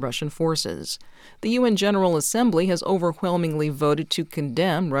used by Russian forces. The UN General Assembly has overwhelmingly voted to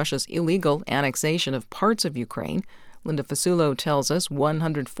condemn Russia's illegal annexation of parts of Ukraine. Linda Fasulo tells us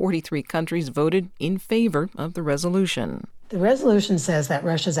 143 countries voted in favor of the resolution. The resolution says that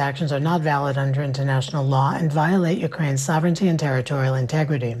Russia's actions are not valid under international law and violate Ukraine's sovereignty and territorial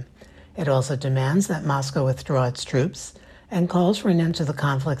integrity. It also demands that Moscow withdraw its troops and calls for an end to the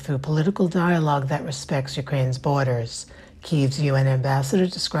conflict through political dialogue that respects Ukraine's borders. Kyiv's UN ambassador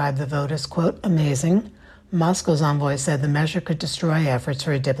described the vote as, quote, amazing. Moscow's envoy said the measure could destroy efforts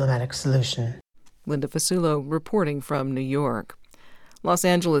for a diplomatic solution. Linda Fasulo reporting from New York. Los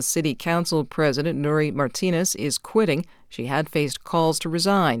Angeles City Council President Nuri Martinez is quitting. She had faced calls to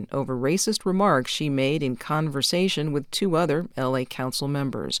resign over racist remarks she made in conversation with 2 other L.A. Council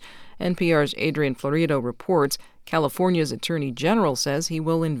members. NPR's Adrian Florido reports California's Attorney General says he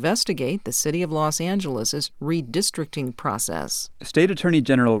will investigate the city of Los Angeles' redistricting process. State Attorney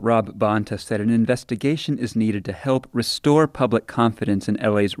General Rob Bonta said an investigation is needed to help restore public confidence in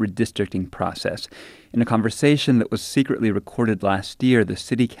LA's redistricting process. In a conversation that was secretly recorded last year, the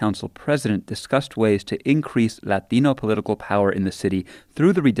city council president discussed ways to increase Latino political power in the city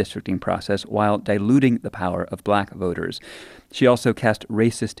through the redistricting process while diluting the power of black voters. She also cast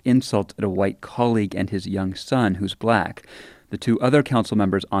racist insults at a white colleague and his young son, who's black. The 2 other council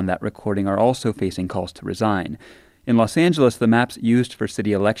members on that recording are also facing calls to resign. In Los Angeles, the maps used for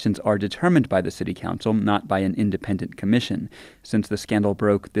city elections are determined by the city council, not by an independent commission. Since the scandal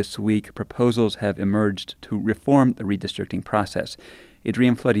broke this week, proposals have emerged to reform the redistricting process.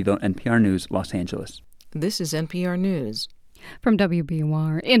 Adrian Florido, NPR News, Los Angeles. This is NPR News. From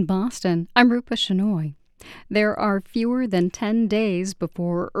WBUR in Boston, I'm Rupa Shenoy. There are fewer than 10 days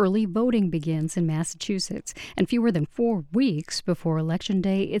before early voting begins in Massachusetts and fewer than 4 weeks before Election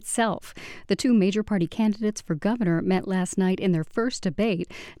Day itself. The two major party candidates for governor met last night in their first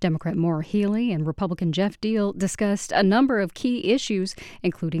debate. Democrat Maura Healey and Republican Jeff Deal discussed a number of key issues,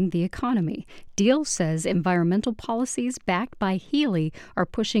 including the economy. Deal says environmental policies backed by Healey are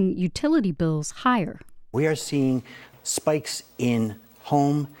pushing utility bills higher. We are seeing spikes in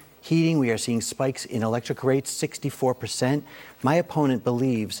home heating. We are seeing spikes in electric rates, 64%. My opponent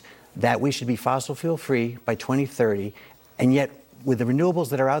believes that we should be fossil fuel free by 2030, and yet with the renewables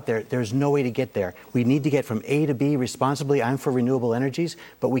that are out there, there's no way to get there. We need to get from A to B responsibly. I'm for renewable energies,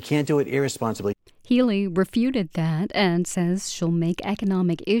 but we can't do it irresponsibly. Healey refuted that and says she'll make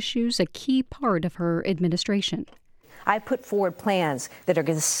economic issues a key part of her administration. I put forward plans that are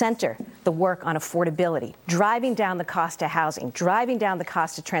going to center the work on affordability, driving down the cost of housing, driving down the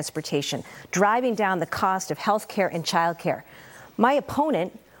cost of transportation, driving down the cost of health care and child care. My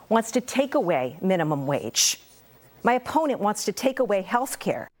opponent wants to take away minimum wage. My opponent wants to take away health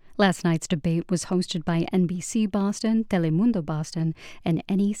care. Last night's debate was hosted by NBC Boston, Telemundo Boston, and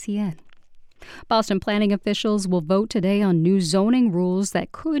NECN. Boston planning officials will vote today on new zoning rules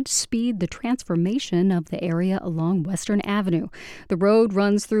that could speed the transformation of the area along Western Avenue. The road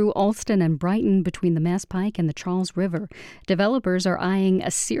runs through Alston and Brighton between the Mass Pike and the Charles River. Developers are eyeing a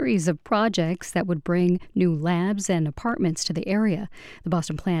series of projects that would bring new labs and apartments to the area. The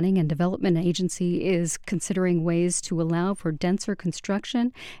Boston Planning and Development Agency is considering ways to allow for denser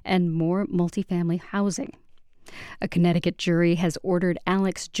construction and more multifamily housing. A Connecticut jury has ordered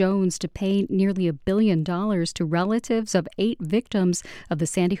Alex Jones to pay nearly $1 billion to relatives of 8 victims of the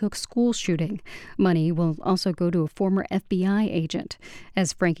Sandy Hook school shooting. Money will also go to a former FBI agent.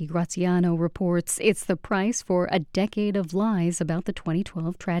 As Frankie Graziano reports, it's the price for a decade of lies about the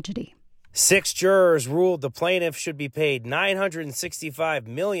 2012 tragedy. 6 jurors ruled the plaintiff should be paid $965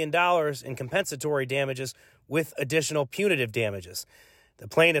 million in compensatory damages with additional punitive damages. The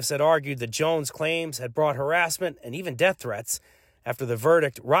plaintiffs had argued that Jones' claims had brought harassment and even death threats. After the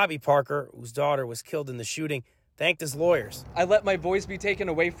verdict, Robbie Parker, whose daughter was killed in the shooting, thanked his lawyers. I let my voice be taken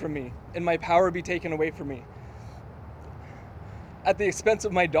away from me and my power be taken away from me at the expense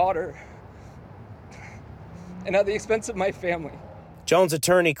of my daughter and at the expense of my family. Jones'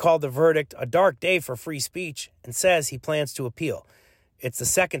 attorney called the verdict a dark day for free speech and says he plans to appeal. It's the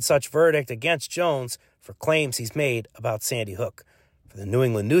second such verdict against Jones for claims he's made about Sandy Hook. For the New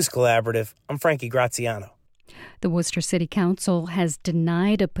England News Collaborative, I'm Frankie Graziano. The Worcester City Council has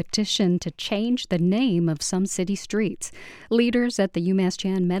denied a petition to change the name of some city streets. Leaders at the UMass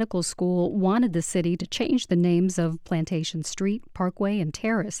Chan Medical School wanted the city to change the names of Plantation Street, Parkway, and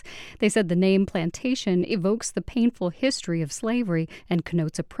Terrace. They said the name Plantation evokes the painful history of slavery and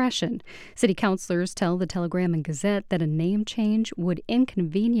connotes oppression. City councilors tell the Telegram and Gazette that a name change would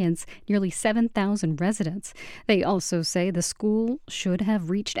inconvenience nearly 7,000 residents. They also say the school should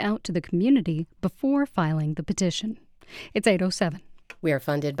have reached out to the community before filing the petition. It's 8:07. We are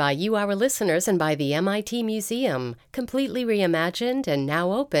funded by you, our listeners, and by the MIT Museum, completely reimagined and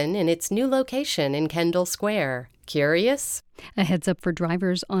now open in its new location in Kendall Square. Curious? A heads up for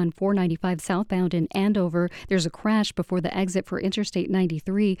drivers on 495 southbound in Andover. There's a crash before the exit for Interstate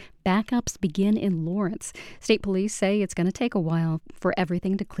 93. Backups begin in Lawrence. State police say it's going to take a while for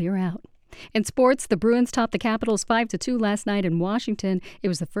everything to clear out. In sports, the Bruins topped the Capitals 5-2 last night in Washington. It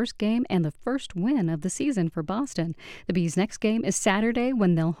was the first game and the first win of the season for Boston. The Bees' next game is Saturday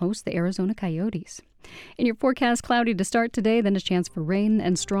when they'll host the Arizona Coyotes. In your forecast, cloudy to start today, then a chance for rain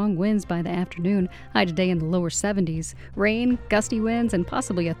and strong winds by the afternoon. High today in the lower 70s. Rain, gusty winds, and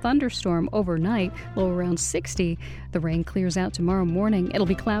possibly a thunderstorm overnight, low around 60. The rain clears out tomorrow morning. It'll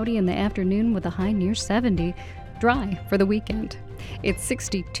be cloudy in the afternoon with a high near 70. Dry for the weekend. It's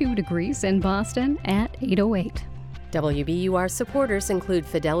 62 degrees in Boston at 8:08. WBUR supporters include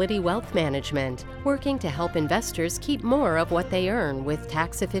Fidelity Wealth Management, working to help investors keep more of what they earn with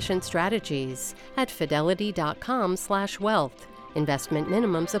tax-efficient strategies at fidelity.com/wealth. Investment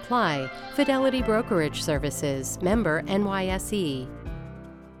minimums apply. Fidelity Brokerage Services, member NYSE.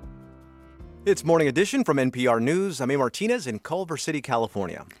 It's Morning Edition from NPR News. I'm A. Martinez in Culver City,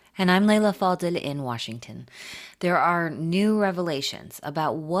 California. And I'm Layla Fadel in Washington. There are new revelations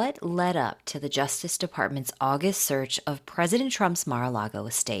about what led up to the Justice Department's August search of President Trump's Mar-a-Lago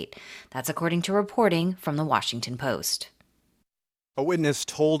estate. That's according to reporting from the Washington Post. A witness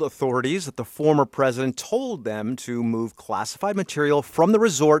told authorities that the former president told them to move classified material from the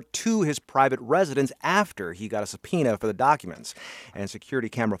resort to his private residence after he got a subpoena for the documents. And security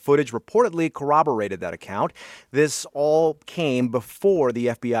camera footage reportedly corroborated that account. This all came before the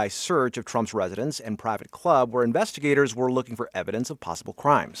FBI search of Trump's residence and private club, where investigators were looking for evidence of possible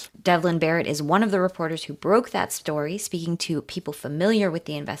crimes. Devlin Barrett is one of the reporters who broke that story, speaking to people familiar with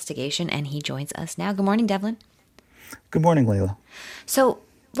the investigation, and he joins us now. Good morning, Devlin. Good morning, Layla. So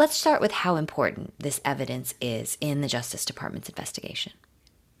let's start with how important this evidence is in the Justice Department's investigation.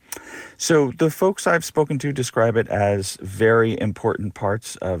 So the folks I've spoken to describe it as very important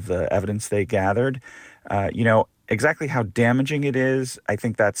parts of the evidence they gathered. Exactly how damaging it is, I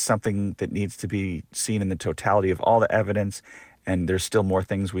think that's something that needs to be seen in the totality of all the evidence, and there's still more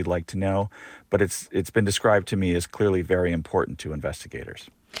things we'd like to know. But it's been described to me as clearly very important to investigators.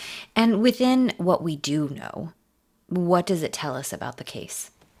 And within what we do know, what does it tell us about the case?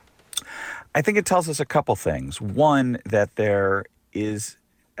 I think it tells us a couple things. One, that there is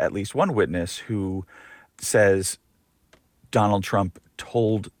at least one witness who says Donald Trump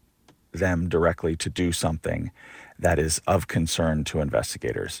told them directly to do something that is of concern to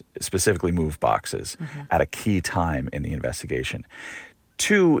investigators, specifically move boxes at a key time in the investigation.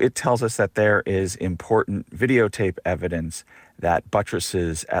 Two, it tells us that there is important videotape evidence that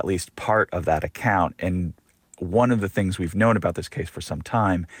buttresses at least part of that account. And one of the things we've known about this case for some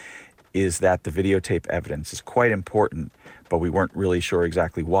time is that the videotape evidence is quite important, but we weren't really sure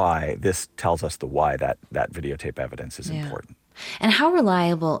exactly why. This tells us the why that videotape evidence is important. And how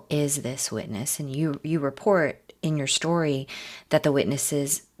reliable is this witness? And you report in your story that the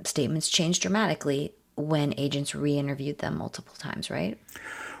witness's statements changed dramatically when agents re-interviewed them multiple times, right?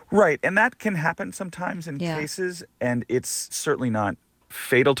 Right, and that can happen sometimes in cases, and it's certainly not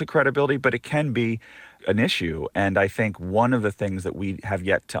fatal to credibility, but it can be an issue. And I think one of the things that we have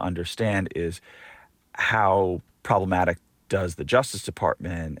yet to understand is how problematic does the Justice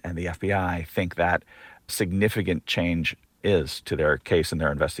Department and the FBI think that significant change is to their case and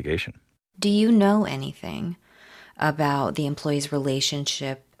their investigation. Do you know anything about the employee's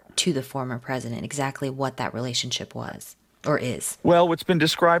relationship to the former president, exactly what that relationship was or is? Well, what's been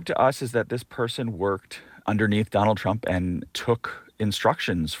described to us is that this person worked underneath Donald Trump and took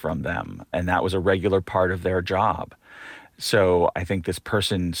instructions from them, and that was a regular part of their job. So I think this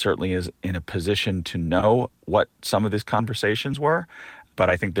person certainly is in a position to know what some of these conversations were, but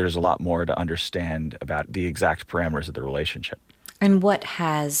I think there's a lot more to understand about the exact parameters of the relationship. And what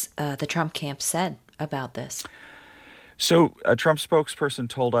has the Trump camp said about this? So a Trump spokesperson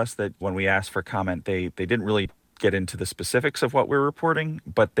told us that when we asked for comment, they didn't really get into the specifics of what we're reporting,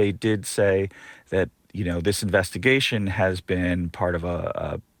 but they did say that this investigation has been part of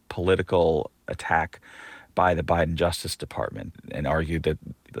a political attack by the Biden Justice Department, and argued that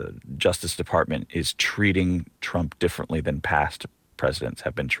the Justice Department is treating Trump differently than past presidents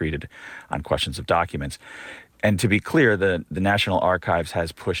have been treated on questions of documents. And to be clear, the National Archives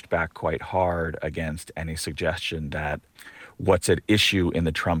has pushed back quite hard against any suggestion that what's at issue in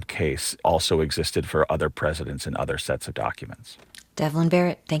the Trump case also existed for other presidents and other sets of documents. Devlin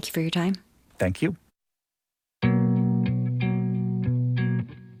Barrett, thank you for your time. Thank you.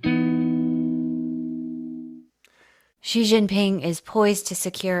 Xi Jinping is poised to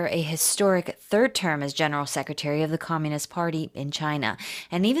secure a historic third term as General Secretary of the Communist Party in China.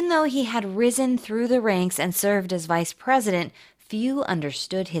 And even though he had risen through the ranks and served as vice president, few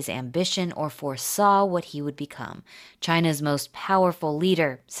understood his ambition or foresaw what he would become, China's most powerful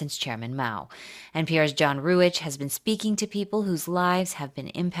leader since Chairman Mao. NPR's John Ruich has been speaking to people whose lives have been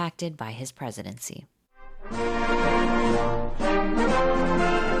impacted by his presidency.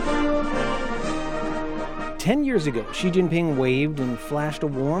 10 years ago, Xi Jinping waved and flashed a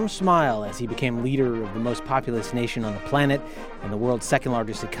warm smile as he became leader of the most populous nation on the planet and the world's second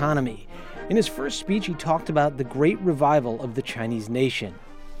largest economy. In his first speech, he talked about the great revival of the Chinese nation.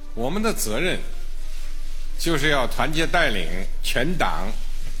 我们的责任就是要团结带领全党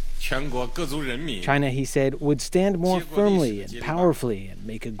China, he said, would stand more firmly and powerfully and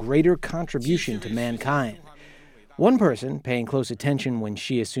make a greater contribution to mankind. One person paying close attention when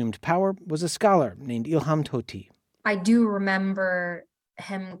Xi assumed power was a scholar named Ilham Tohti. I do remember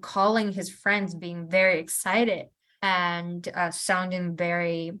him calling his friends, being very excited and sounding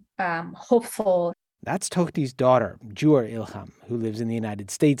very hopeful. That's Tohti's daughter, Jur Ilham, who lives in the United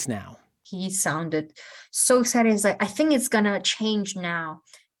States now. He sounded so excited. He's like, I think it's going to change now.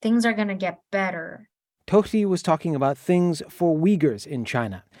 Things are going to get better. Tohti was talking about things for Uyghurs in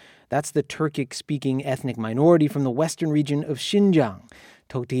China. That's the Turkic-speaking ethnic minority from the western region of Xinjiang.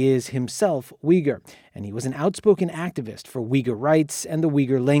 Tohti is himself Uyghur, and he was an outspoken activist for Uyghur rights and the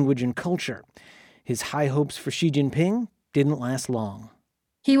Uyghur language and culture. His high hopes for Xi Jinping didn't last long.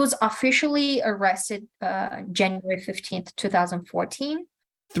 He was officially arrested January 15th, 2014.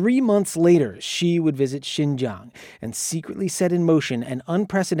 3 months later, Xi would visit Xinjiang and secretly set in motion an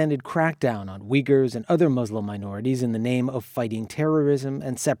unprecedented crackdown on Uyghurs and other Muslim minorities in the name of fighting terrorism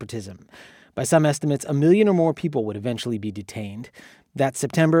and separatism. By some estimates, 1 million or more people would eventually be detained. That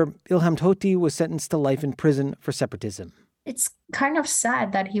September, Ilham Tohti was sentenced to life in prison for separatism. It's kind of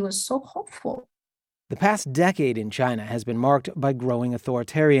sad that he was so hopeful. The past decade in China has been marked by growing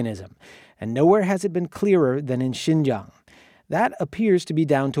authoritarianism, and nowhere has it been clearer than in Xinjiang. That appears to be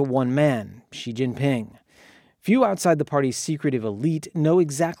down to one man, Xi Jinping. Few outside the party's secretive elite know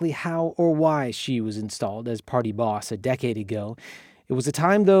exactly how or why Xi was installed as party boss a decade ago. It was a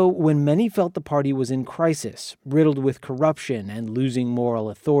time, though, when many felt the party was in crisis, riddled with corruption and losing moral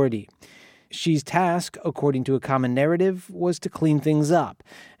authority. Xi's task, according to a common narrative, was to clean things up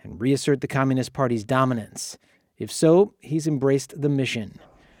and reassert the Communist Party's dominance. If so, he's embraced the mission.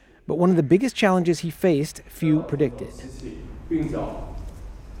 But one of the biggest challenges he faced, few predicted.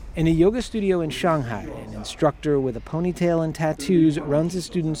 In a yoga studio in Shanghai, an instructor with a ponytail and tattoos runs his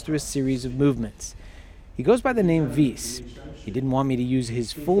students through a series of movements. He goes by the name Vis. He didn't want me to use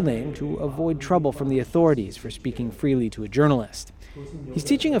his full name to avoid trouble from the authorities for speaking freely to a journalist. He's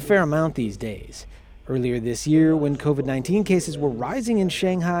teaching a fair amount these days. Earlier this year, when COVID-19 cases were rising in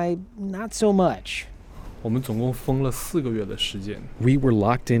Shanghai, not so much. We were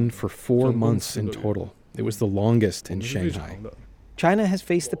locked in for 4 months in total. It was the longest in Shanghai. China has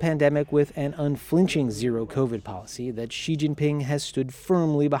faced the pandemic with an unflinching zero-COVID policy that Xi Jinping has stood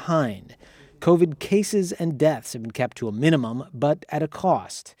firmly behind. COVID cases and deaths have been kept to a minimum, but at a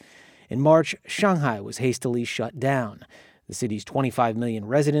cost. In March, Shanghai was hastily shut down. The city's 25 million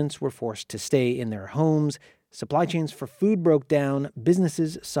residents were forced to stay in their homes. Supply chains for food broke down.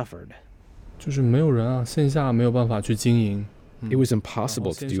 Businesses suffered. It was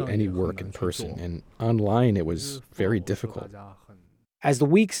impossible to do any work in person, and online it was very difficult. As the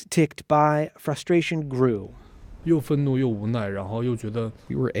weeks ticked by, frustration grew. We were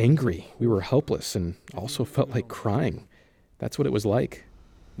angry, we were helpless, and also felt like crying. That's what it was like.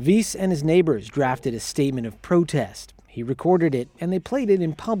 Vis and his neighbors drafted a statement of protest. He recorded it, and they played it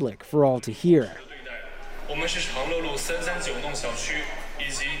in public for all to hear.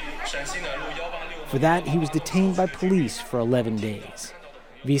 For that, he was detained by police for 11 days.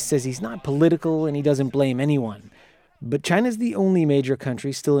 Vis says he's not political and he doesn't blame anyone. But China's the only major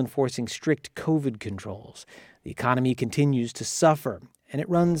country still enforcing strict COVID controls. The economy continues to suffer, and it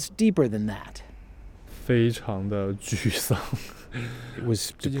runs deeper than that. It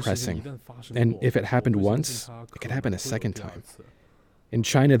was depressing. And if it happened once, it could happen a second time. In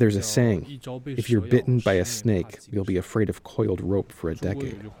China, there's a saying, if you're bitten by a snake, you'll be afraid of coiled rope for a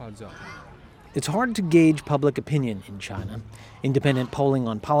decade. It's hard to gauge public opinion in China. Independent polling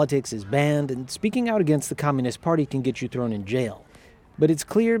on politics is banned, and speaking out against the Communist Party can get you thrown in jail. But it's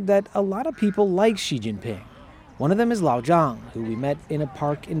clear that a lot of people like Xi Jinping. One of them is Lao Zhang, who we met in a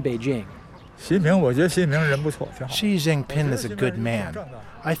park in Beijing. Xi Jinping is a good man.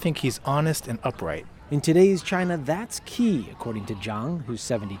 I think he's honest and upright. In today's China, that's key, according to Zhang, who's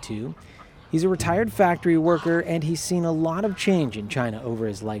 72. He's a retired factory worker, and he's seen a lot of change in China over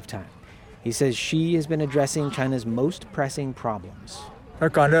his lifetime. He says Xi has been addressing China's most pressing problems.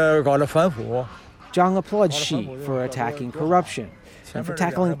 Zhang applauds Xi for attacking corruption and for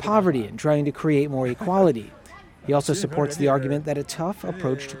tackling poverty and trying to create more equality. He also supports the argument that a tough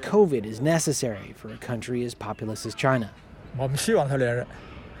approach to COVID is necessary for a country as populous as China.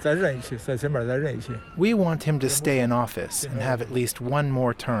 We want him to stay in office and have at least one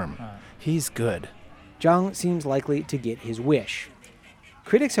more term. He's good. Zhang seems likely to get his wish.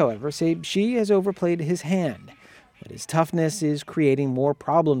 Critics, however, say Xi has overplayed his hand, that his toughness is creating more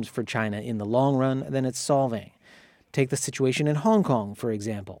problems for China in the long run than it's solving. Take the situation in Hong Kong, for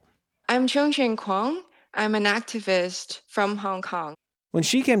example. I'm Chongqing Kwong. I'm an activist from Hong Kong. When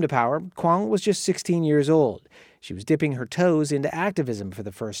Xi came to power, Kwong was just 16 years old. She was dipping her toes into activism for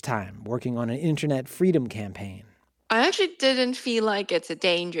the first time, working on an internet freedom campaign. I actually didn't feel like it's a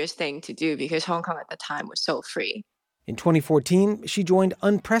dangerous thing to do because Hong Kong at the time was so free. In 2014, she joined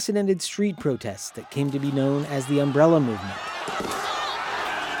unprecedented street protests that came to be known as the Umbrella Movement.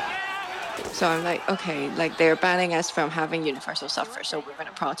 So I'm like, okay, like they're banning us from having universal suffrage, so we're going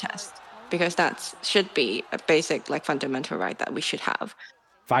to protest. Because that should be a basic, fundamental right that we should have.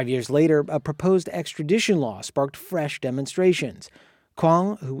 5 years later, a proposed extradition law sparked fresh demonstrations.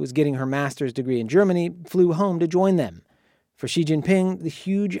 Kwang, who was getting her master's degree in Germany, flew home to join them. For Xi Jinping, the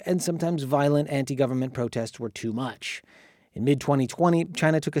huge and sometimes violent anti-government protests were too much. In mid-2020,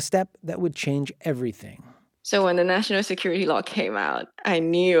 China took a step that would change everything. So when the national security law came out, I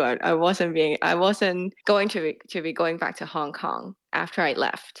knew I wasn't going to be going back to Hong Kong after I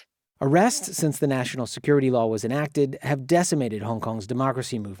left. Arrests since the national security law was enacted have decimated Hong Kong's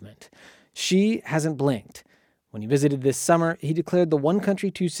democracy movement. Xi hasn't blinked. When he visited this summer, he declared the one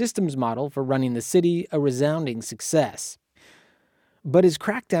country, two systems model for running the city a resounding success. But his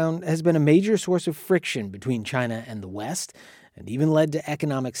crackdown has been a major source of friction between China and the West, and even led to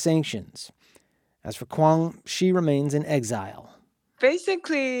economic sanctions. As for Kwang, she remains in exile.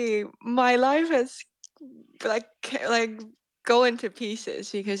 Basically, my life has like going to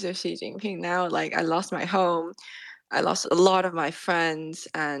pieces because of Xi Jinping. Now, I lost my home, I lost a lot of my friends,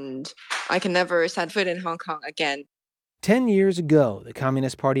 and I can never set foot in Hong Kong again. 10 years ago, the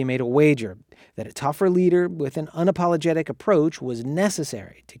Communist Party made a wager that a tougher leader with an unapologetic approach was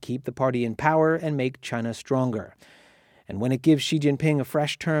necessary to keep the party in power and make China stronger. And when it gives Xi Jinping a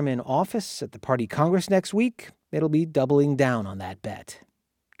fresh term in office at the party Congress next week, it'll be doubling down on that bet.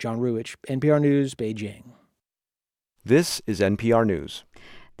 John Ruwich, NPR News, Beijing. This is NPR News.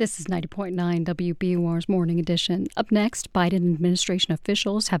 This is 90.9 WBUR's Morning Edition. Up next, Biden administration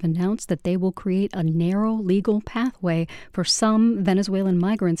officials have announced that they will create a narrow legal pathway for some Venezuelan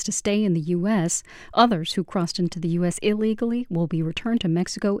migrants to stay in the U.S. Others who crossed into the U.S. illegally will be returned to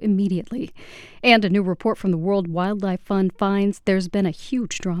Mexico immediately. And a new report from the World Wildlife Fund finds there's been a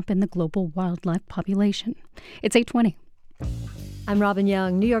huge drop in the global wildlife population. It's 8:20. I'm Robin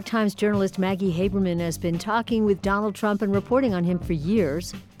Young. New York Times journalist Maggie Haberman has been talking with Donald Trump and reporting on him for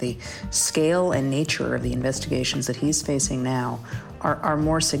years. The scale and nature of the investigations that he's facing now are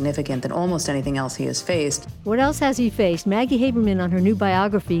more significant than almost anything else he has faced. What else has he faced? Maggie Haberman on her new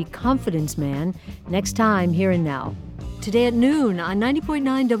biography, Confidence Man, next time, Here and Now. Today at noon on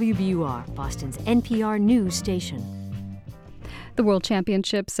 90.9 WBUR, Boston's NPR News station. The World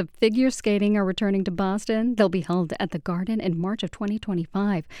Championships of Figure Skating are returning to Boston. They'll be held at the Garden in March of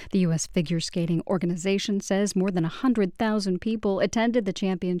 2025. The U.S. Figure Skating Organization says more than 100,000 people attended the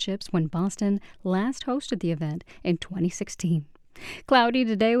championships when Boston last hosted the event in 2016. Cloudy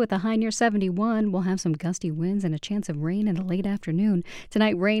today with a high near 71. We'll have some gusty winds and a chance of rain in the late afternoon.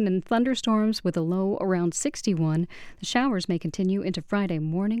 Tonight, rain and thunderstorms with a low around 61. The showers may continue into Friday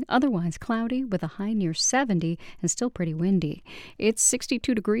morning. Otherwise cloudy with a high near 70 and still pretty windy. It's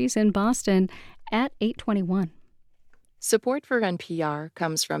 62 degrees in Boston at 8:21. Support for NPR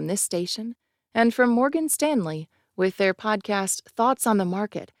comes from this station and from Morgan Stanley with their podcast Thoughts on the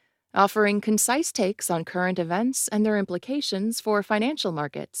Market, offering concise takes on current events and their implications for financial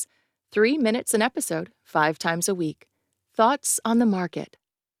markets. 3 minutes an episode, 5 times a week. Thoughts on the Market.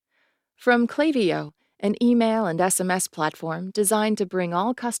 From Klaviyo, an email and SMS platform designed to bring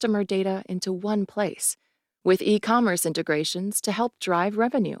all customer data into one place, with e-commerce integrations to help drive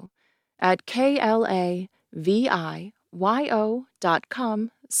revenue. At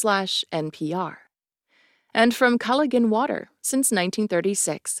klaviyo.com/NPR. And from Culligan Water, since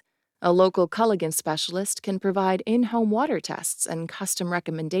 1936. A local Culligan specialist can provide in-home water tests and custom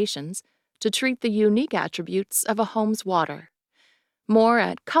recommendations to treat the unique attributes of a home's water. More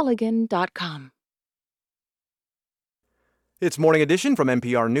at Culligan.com. It's Morning Edition from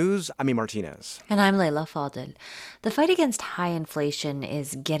NPR News. I'm E. Martinez. And I'm Leila Fadel. The fight against high inflation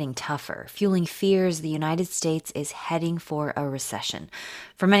is getting tougher, fueling fears the United States is heading for a recession.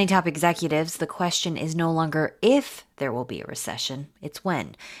 For many top executives, the question is no longer if there will be a recession, it's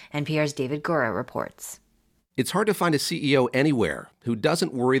when. NPR's David Gura reports. It's hard to find a CEO anywhere who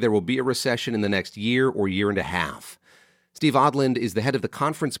doesn't worry there will be a recession in the next year or year and a half. Steve Odland is the head of the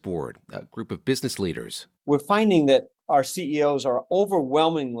Conference Board, a group of business leaders. We're finding that our CEOs are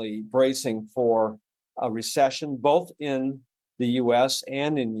overwhelmingly bracing for a recession, both in the U.S.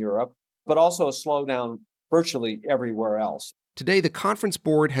 and in Europe, but also a slowdown virtually everywhere else. Today, the Conference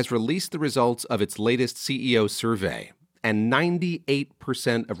Board has released the results of its latest CEO survey, and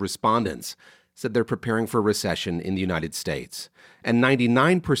 98% of respondents said they're preparing for a recession in the United States, and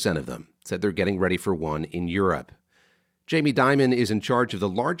 99% of them said they're getting ready for one in Europe. Jamie Dimon is in charge of the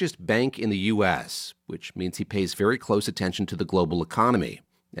largest bank in the U.S., which means he pays very close attention to the global economy.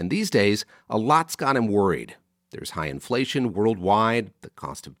 And these days, a lot's got him worried. There's high inflation worldwide, the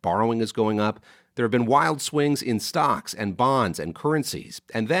cost of borrowing is going up, there have been wild swings in stocks and bonds and currencies,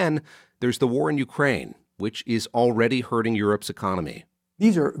 and then there's the war in Ukraine, which is already hurting Europe's economy.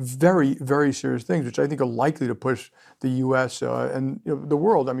 These are very, very serious things, which I think are likely to push the U.S. And the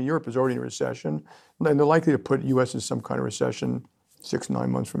world. I mean, Europe is already in a recession, and they're likely to put U.S. in some kind of recession 6-9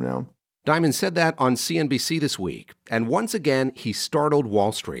 months from now. Dimon said that on CNBC this week, and once again, he startled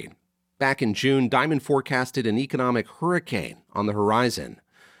Wall Street. Back in June, Dimon forecasted an economic hurricane on the horizon.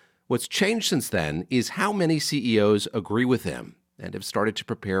 What's changed since then is how many CEOs agree with him and have started to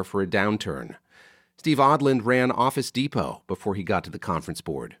prepare for a downturn. Steve Odland ran Office Depot before he got to the conference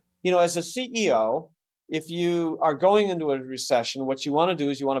board. You know, as a CEO, if you are going into a recession, what you want to do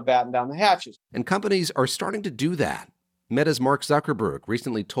is you want to batten down the hatches. And companies are starting to do that. Meta's Mark Zuckerberg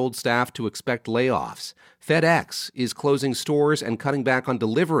recently told staff to expect layoffs. FedEx is closing stores and cutting back on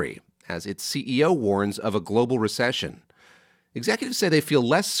delivery as its CEO warns of a global recession. Executives say they feel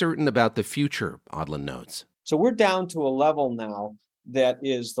less certain about the future, Odland notes. So we're down to a level now that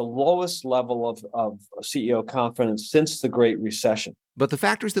is the lowest level of CEO confidence since the Great Recession. But the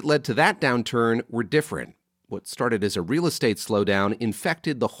factors that led to that downturn were different. What started as a real estate slowdown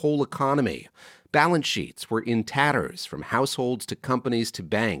infected the whole economy. Balance sheets were in tatters, from households to companies to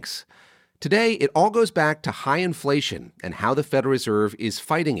banks. Today, it all goes back to high inflation and how the Federal Reserve is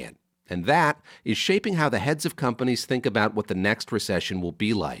fighting it. And that is shaping how the heads of companies think about what the next recession will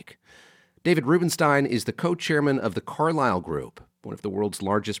be like. David Rubenstein is the co-chairman of the Carlyle Group, one of the world's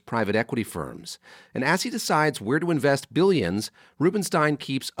largest private equity firms. And as he decides where to invest billions, Rubenstein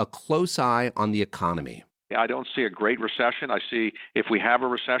keeps a close eye on the economy. I don't see a great recession. I see, if we have a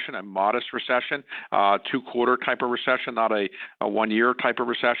recession, a modest recession, two-quarter type of recession, not a one-year type of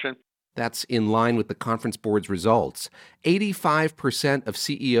recession. That's in line with the conference board's results. 85% of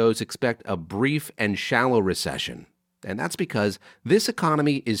CEOs expect a brief and shallow recession. And that's because this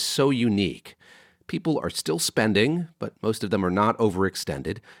economy is so unique. People are still spending, but most of them are not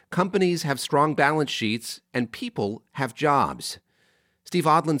overextended. Companies have strong balance sheets, and people have jobs. Steve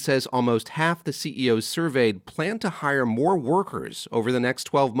Odland says almost half the CEOs surveyed plan to hire more workers over the next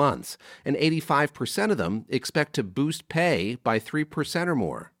 12 months, and 85% of them expect to boost pay by 3% or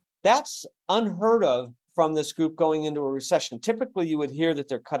more. That's unheard of from this group going into a recession. Typically, you would hear that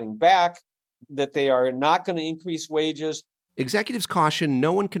they're cutting back, that they are not going to increase wages. Executives caution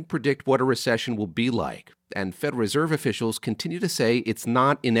no one can predict what a recession will be like, and Federal Reserve officials continue to say it's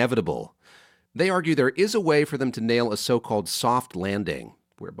not inevitable. They argue there is a way for them to nail a so-called soft landing,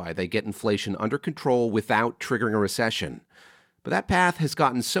 whereby they get inflation under control without triggering a recession. But that path has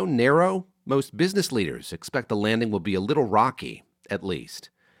gotten so narrow, most business leaders expect the landing will be a little rocky, at least.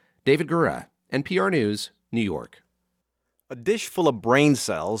 David Gura, NPR News, New York. A dish full of brain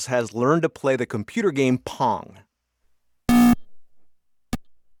cells has learned to play the computer game Pong.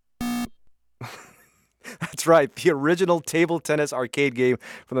 That's right, the original table tennis arcade game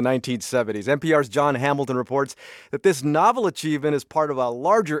from the 1970s. NPR's John Hamilton reports that this novel achievement is part of a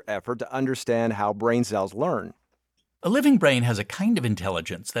larger effort to understand how brain cells learn. A living brain has a kind of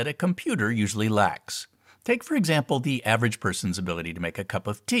intelligence that a computer usually lacks. Take, for example, the average person's ability to make a cup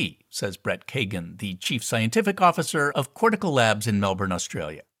of tea, says Brett Kagan, the Chief Scientific Officer of Cortical Labs in Melbourne,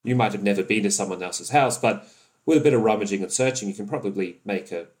 Australia. You might have never been to someone else's house, but with a bit of rummaging and searching, you can probably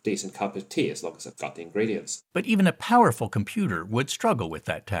make a decent cup of tea as long as I've got the ingredients. But even a powerful computer would struggle with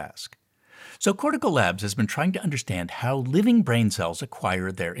that task. So Cortical Labs has been trying to understand how living brain cells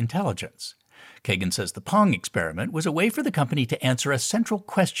acquire their intelligence. Kagan says the Pong experiment was a way for the company to answer a central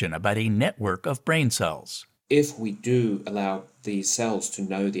question about a network of brain cells. If we do allow these cells to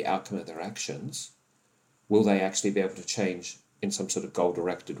know the outcome of their actions, will they actually be able to change in some sort of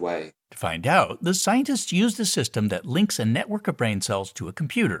goal-directed way? To find out, the scientists used a system that links a network of brain cells to a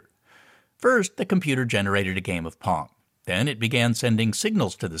computer. First, the computer generated a game of Pong. Then it began sending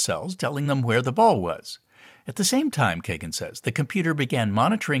signals to the cells, telling them where the ball was. At the same time, Kagan says, the computer began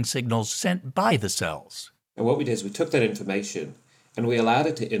monitoring signals sent by the cells. And what we did is we took that information and we allowed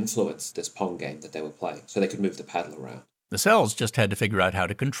it to influence this Pong game that they were playing, so they could move the paddle around. The cells just had to figure out how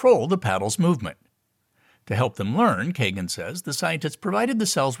to control the paddle's movement. To help them learn, Kagan says, the scientists provided the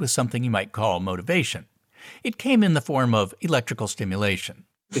cells with something you might call motivation. It came in the form of electrical stimulation.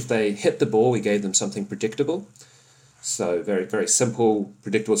 If they hit the ball, we gave them something predictable. So very, very simple,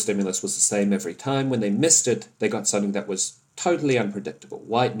 predictable stimulus was the same every time. When they missed it, they got something that was totally unpredictable.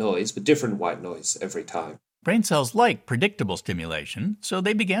 White noise, but different white noise every time. Brain cells like predictable stimulation, so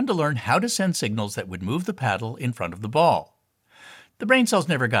they began to learn how to send signals that would move the paddle in front of the ball. The brain cells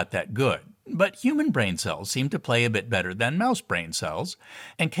never got that good, but human brain cells seemed to play a bit better than mouse brain cells,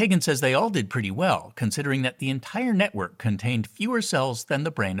 and Kagan says they all did pretty well, considering that the entire network contained fewer cells than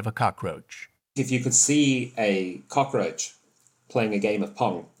the brain of a cockroach. If you could see a cockroach playing a game of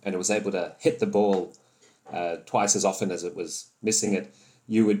Pong and it was able to hit the ball twice as often as it was missing it,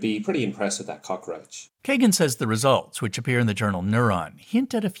 you would be pretty impressed with that cockroach. Kagan says the results, which appear in the journal Neuron,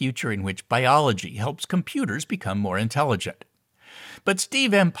 hint at a future in which biology helps computers become more intelligent. But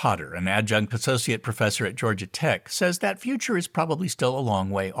Steve M. Potter, an adjunct associate professor at Georgia Tech, says that future is probably still a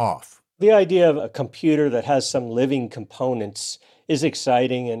long way off. The idea of a computer that has some living components is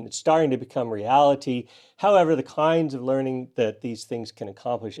exciting and it's starting to become reality. However, the kinds of learning that these things can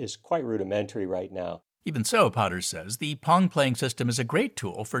accomplish is quite rudimentary right now. Even so, Potter says the Pong playing system is a great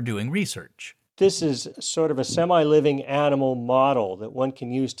tool for doing research. This is sort of a semi-living animal model that one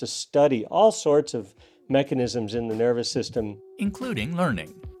can use to study all sorts of mechanisms in the nervous system, including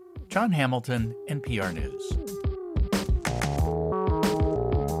learning. John Hamilton, NPR News.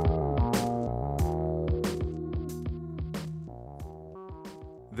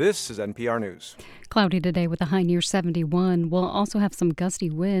 This is NPR News. Cloudy today with a high near 71. We'll also have some gusty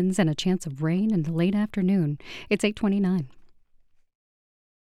winds and a chance of rain in the late afternoon. It's 8:29.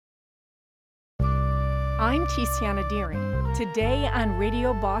 I'm Tiziana Deering. Today on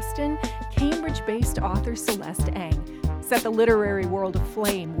Radio Boston, Cambridge-based author Celeste Ng set the literary world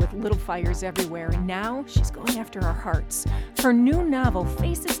aflame with Little Fires Everywhere, and now she's going after our hearts. Her new novel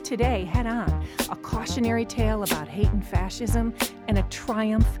faces today head-on, a cautionary tale about hate and fascism and a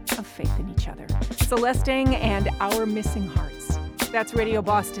triumph of faith in each other. Celeste Ng and Our Missing Hearts. That's Radio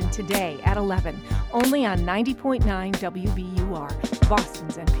Boston today at 11, only on 90.9 WBUR,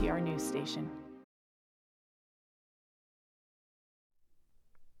 Boston's NPR news station.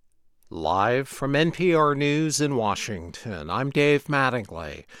 Live from NPR News in Washington, I'm Dave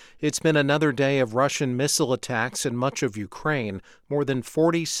Mattingly. It's been another day of Russian missile attacks in much of Ukraine. More than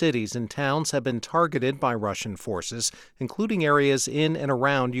 40 cities and towns have been targeted by Russian forces, including areas in and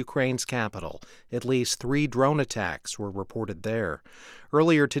around Ukraine's capital. At least 3 drone attacks were reported there.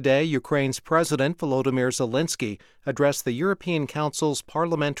 Earlier today, Ukraine's President Volodymyr Zelensky addressed the European Council's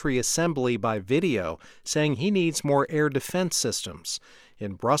Parliamentary Assembly by video, saying he needs more air defense systems.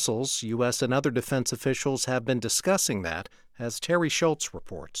 In Brussels, U.S. and other defense officials have been discussing that, as Terry Schultz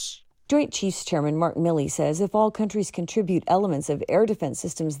reports. Joint Chiefs Chairman Mark Milley says if all countries contribute elements of air defense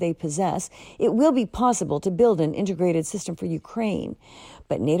systems they possess, it will be possible to build an integrated system for Ukraine.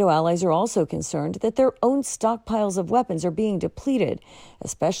 But NATO allies are also concerned that their own stockpiles of weapons are being depleted,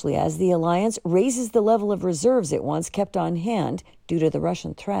 especially as the alliance raises the level of reserves it once kept on hand due to the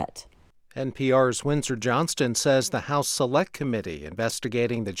Russian threat. NPR's Windsor Johnston says the House Select Committee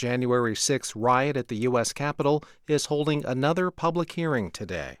investigating the January 6th riot at the U.S. Capitol is holding another public hearing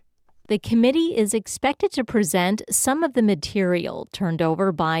today. The committee is expected to present some of the material turned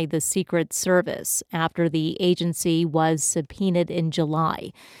over by the Secret Service after the agency was subpoenaed in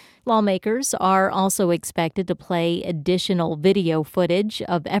July. Lawmakers are also expected to play additional video footage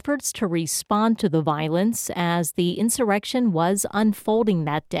of efforts to respond to the violence as the insurrection was unfolding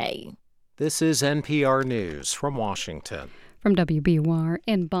that day. This is NPR News from Washington. From WBUR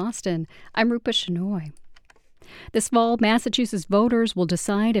in Boston, I'm Rupa Shenoy. This fall, Massachusetts voters will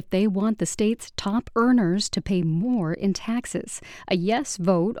decide if they want the state's top earners to pay more in taxes. A yes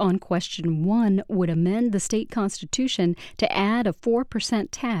vote on question 1 would amend the state constitution to add a 4%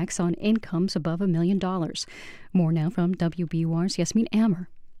 tax on incomes above $1 million. More now from WBUR's Yasmin Ammer.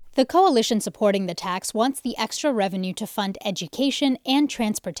 The coalition supporting the tax wants the extra revenue to fund education and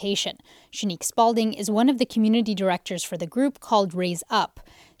transportation. Shanique Spalding is one of the community directors for the group called Raise Up.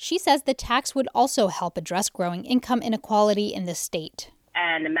 She says the tax would also help address growing income inequality in the state.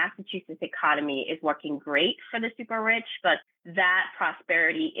 And the Massachusetts economy is working great for the super rich, but that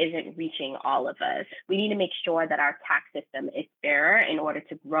prosperity isn't reaching all of us. We need to make sure that our tax system is fairer in order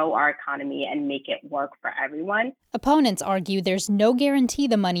to grow our economy and make it work for everyone. Opponents argue there's no guarantee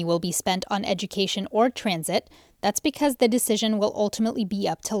the money will be spent on education or transit. That's because the decision will ultimately be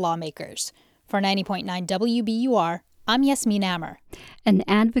up to lawmakers. For 90.9 WBUR, I'm Yasmin Ammer. An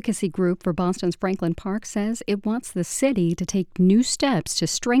advocacy group for Boston's Franklin Park says it wants the city to take new steps to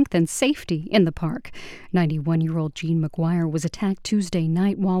strengthen safety in the park. 91-year-old Jean McGuire was attacked Tuesday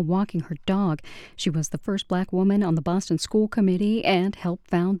night while walking her dog. She was the first black woman on the Boston School Committee and helped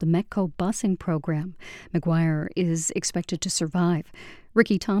found the METCO busing program. McGuire is expected to survive.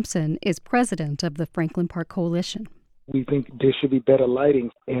 Ricky Thompson is president of the Franklin Park Coalition. We think there should be better lighting,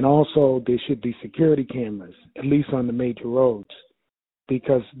 and also there should be security cameras, at least on the major roads,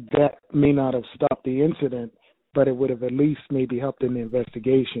 because that may not have stopped the incident, but it would have at least maybe helped in the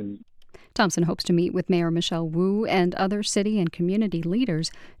investigation. Thompson hopes to meet with Mayor Michelle Wu and other city and community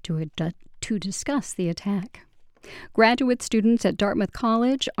leaders to discuss the attack. Graduate students at Dartmouth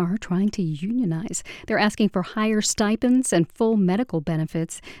College are trying to unionize. They're asking for higher stipends and full medical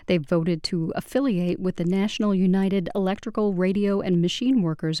benefits. They've voted to affiliate with the National United Electrical, Radio, and Machine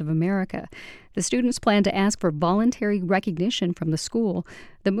Workers of America. The students plan to ask for voluntary recognition from the school.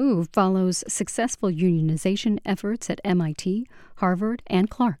 The move follows successful unionization efforts at MIT, Harvard, and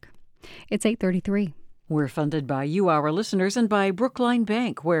Clark. It's 8:33. We're funded by you, our listeners, and by Brookline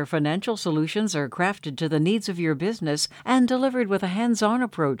Bank, where financial solutions are crafted to the needs of your business and delivered with a hands-on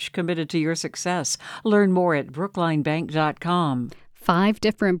approach committed to your success. Learn more at brooklinebank.com. 5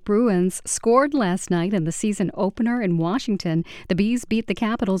 different Bruins scored last night in the season opener in Washington. The Bees beat the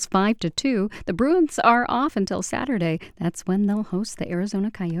Capitals 5-2. The Bruins are off until Saturday. That's when they'll host the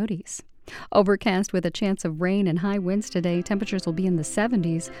Arizona Coyotes. Overcast with a chance of rain and high winds today. Temperatures will be in the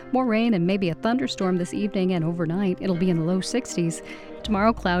 70s. More rain and maybe a thunderstorm this evening and overnight. It'll be in the low 60s.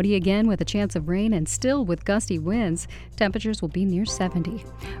 Tomorrow, cloudy again with a chance of rain and still with gusty winds. Temperatures will be near 70.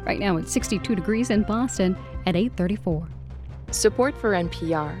 Right now it's 62 degrees in Boston at 8:34. Support for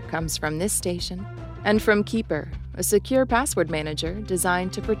NPR comes from this station and from Keeper, a secure password manager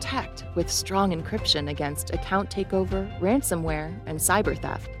designed to protect with strong encryption against account takeover, ransomware, and cyber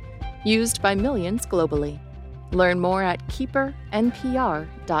theft. Used by millions globally. Learn more at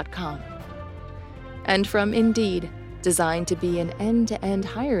keepernpr.com. And from Indeed, designed to be an end-to-end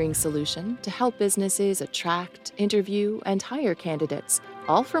hiring solution to help businesses attract, interview, and hire candidates,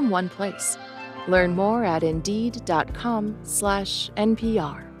 all from one place. Learn more at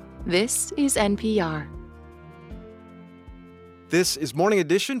indeed.com/NPR. This is NPR. This is Morning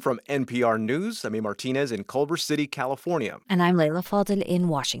Edition from NPR News. I'm A. Martinez in Culver City, California. And I'm Leila Fadel in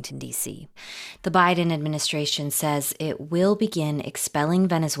Washington, D.C. The Biden administration says it will begin expelling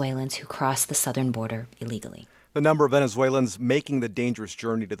Venezuelans who cross the southern border illegally. The number of Venezuelans making the dangerous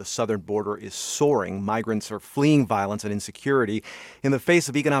journey to the southern border is soaring. Migrants are fleeing violence and insecurity in the face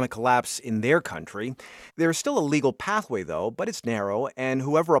of economic collapse in their country. There's still a legal pathway, though, but it's narrow, and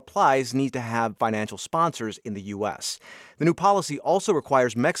whoever applies needs to have financial sponsors in the U.S. The new policy also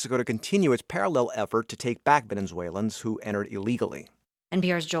requires Mexico to continue its parallel effort to take back Venezuelans who entered illegally.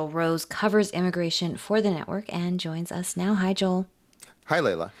 NPR's Joel Rose covers immigration for the network and joins us now. Hi, Joel. Hi,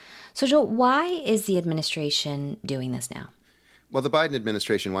 Leila. So, Joel, why is the administration doing this now? Well, the Biden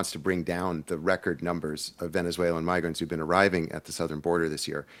administration wants to bring down the record numbers of Venezuelan migrants who've been arriving at the southern border this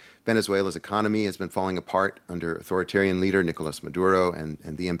year. Venezuela's economy has been falling apart under authoritarian leader Nicolas Maduro and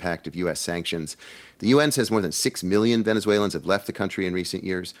the impact of U.S. sanctions. The UN says more than 6 million Venezuelans have left the country in recent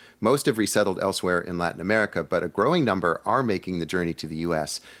years. Most have resettled elsewhere in Latin America, but a growing number are making the journey to the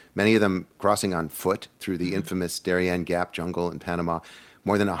U.S., many of them crossing on foot through the infamous Darien Gap jungle in Panama.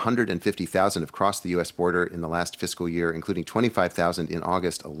 More than 150,000 have crossed the U.S. border in the last fiscal year, including 25,000 in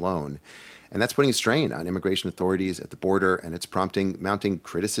August alone. And that's putting a strain on immigration authorities at the border, and it's prompting mounting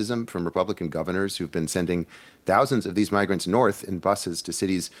criticism from Republican governors who've been sending thousands of these migrants north in buses to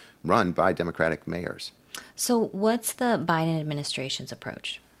cities run by Democratic mayors. So what's the Biden administration's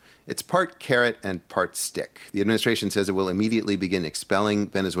approach? It's part carrot and part stick. The administration says it will immediately begin expelling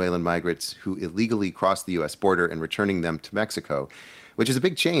Venezuelan migrants who illegally cross the U.S. border and returning them to Mexico, which is a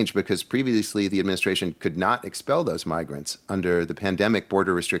big change because previously the administration could not expel those migrants under the pandemic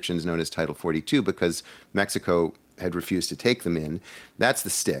border restrictions known as Title 42 because Mexico had refused to take them in. That's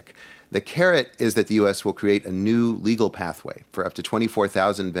the stick. The carrot is that the U.S. will create a new legal pathway for up to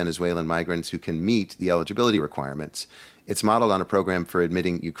 24,000 Venezuelan migrants who can meet the eligibility requirements. It's modeled on a program for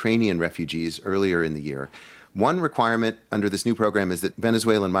admitting Ukrainian refugees earlier in the year. One requirement under this new program is that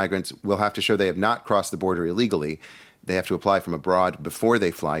Venezuelan migrants will have to show they have not crossed the border illegally. They have to apply from abroad before they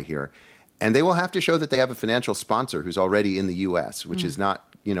fly here. And they will have to show that they have a financial sponsor who's already in the U.S., which is not,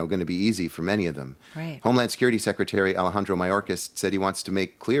 going to be easy for many of them. Right. Homeland Security Secretary Alejandro Mayorkas said he wants to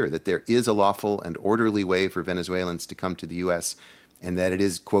make clear that there is a lawful and orderly way for Venezuelans to come to the U.S. and that it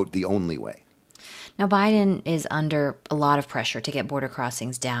is, quote, the only way. Now, Biden is under a lot of pressure to get border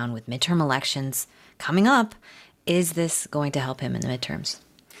crossings down with midterm elections coming up. Is this going to help him in the midterms?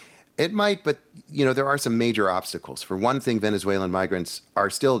 It might, but, there are some major obstacles. For one thing, Venezuelan migrants are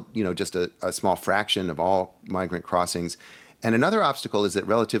still, just a small fraction of all migrant crossings. And another obstacle is that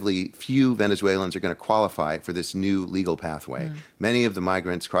relatively few Venezuelans are going to qualify for this new legal pathway. Many of the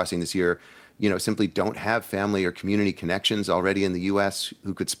migrants crossing this year, simply don't have family or community connections already in the U.S.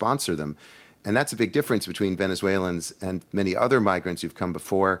 who could sponsor them. And that's a big difference between Venezuelans and many other migrants who've come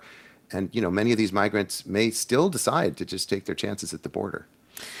before. And, many of these migrants may still decide to just take their chances at the border.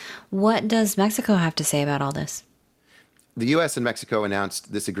 What does Mexico have to say about all this? The U.S. and Mexico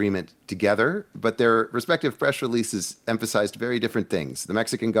announced this agreement together, but their respective press releases emphasized very different things. The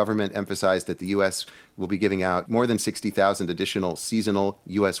Mexican government emphasized that the U.S. will be giving out more than 60,000 additional seasonal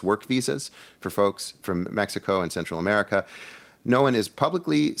U.S. work visas for folks from Mexico and Central America. No one is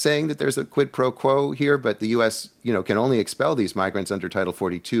publicly saying that there's a quid pro quo here, but the U.S., can only expel these migrants under Title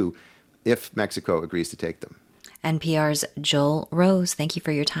 42 if Mexico agrees to take them. NPR's Joel Rose, thank you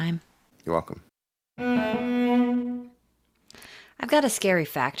for your time. You're welcome. I've got a scary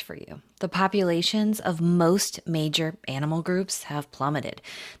fact for you. The populations of most major animal groups have plummeted.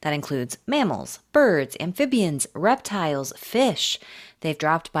 That includes mammals, birds, amphibians, reptiles, fish. They've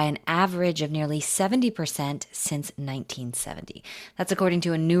dropped by an average of nearly 70% since 1970. That's according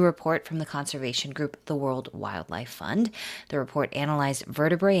to a new report from the conservation group, the World Wildlife Fund. The report analyzed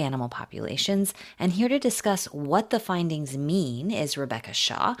vertebrate animal populations, and here to discuss what the findings mean is Rebecca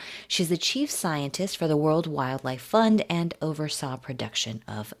Shaw. She's the chief scientist for the World Wildlife Fund and oversaw production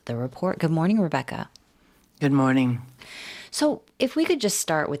of the report. Good morning, Rebecca. Good morning. So if we could just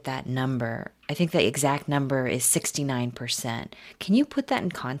start with that number, I think the exact number is 69%. Can you put that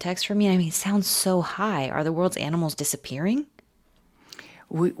in context for me? I mean, it sounds so high. Are the world's animals disappearing?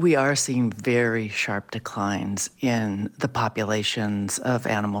 We are seeing very sharp declines in the populations of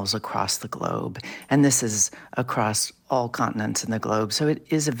animals across the globe. And this is across all continents in the globe. So it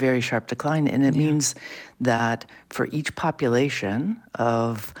is a very sharp decline. And it means that for each population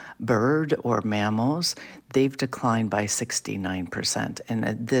of bird or mammals, they've declined by 69%.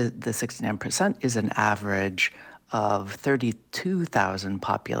 And the 69% is an average of 32,000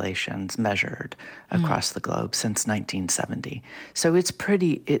 populations measured across the globe since 1970. So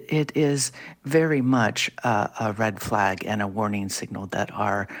it is very much a red flag and a warning signal that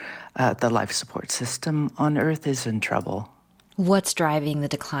the life support system on Earth is in trouble. What's driving the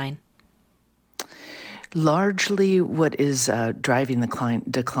decline? Largely what is driving the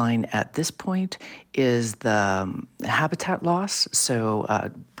decline at this point is the habitat loss.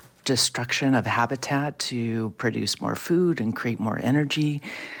 So destruction of habitat to produce more food and create more energy,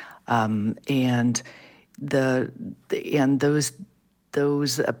 and those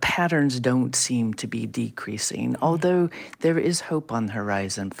patterns don't seem to be decreasing. Although there is hope on the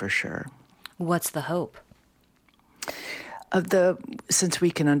horizon for sure. What's the hope? Since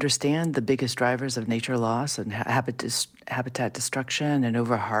we can understand the biggest drivers of nature loss and habitat destruction and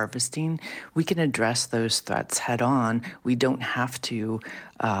overharvesting, we can address those threats head on. We don't have to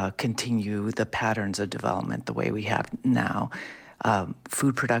continue the patterns of development the way we have now.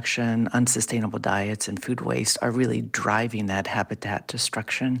 Food production, unsustainable diets, and food waste are really driving that habitat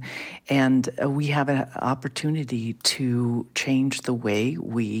destruction. And we have an opportunity to change the way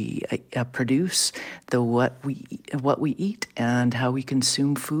we produce, what we eat, and how we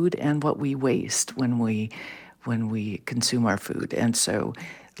consume food, and what we waste when we consume our food. And so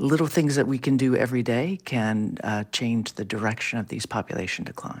little things that we can do every day can change the direction of these population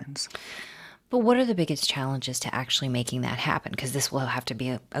declines. But what are the biggest challenges to actually making that happen? Because this will have to be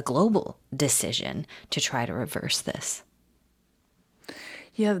a global decision to try to reverse this.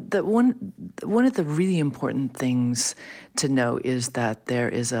 Yeah, one of the really important things to know is that there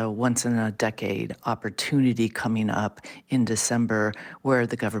is a once-in-a-decade opportunity coming up in December where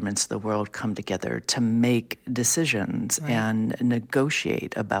the governments of the world come together to make decisions and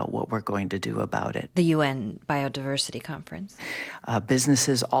negotiate about what we're going to do about it. The UN Biodiversity Conference.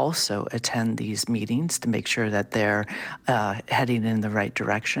 Businesses also attend these meetings to make sure that they're heading in the right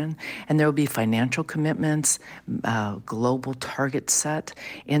direction. And there will be financial commitments, global targets set.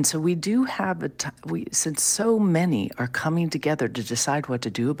 And so we do have, since so many are coming together to decide what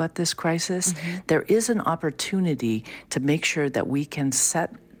to do about this crisis, there is an opportunity to make sure that we can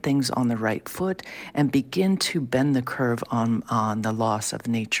set things on the right foot and begin to bend the curve on the loss of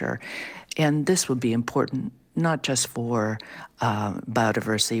nature. And this would be important not just for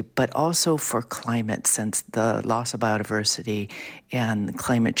biodiversity, but also for climate, since the loss of biodiversity and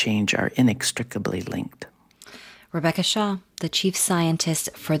climate change are inextricably linked. Rebecca Shaw, the chief scientist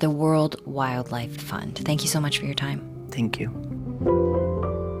for the World Wildlife Fund. Thank you so much for your time. Thank you.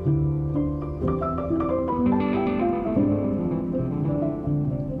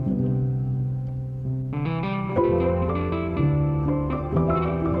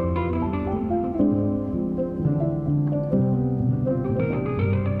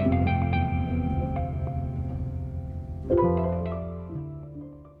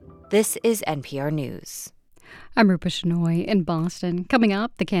 This is NPR News. I'm Rupa Shenoy in Boston. Coming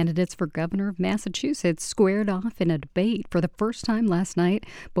up, the candidates for governor of Massachusetts squared off in a debate for the first time last night.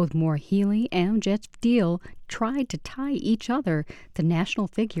 Both Maura Healey and Jeff Deal tried to tie each other to national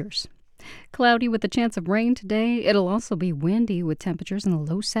figures. Cloudy with a chance of rain today. It'll also be windy with temperatures in the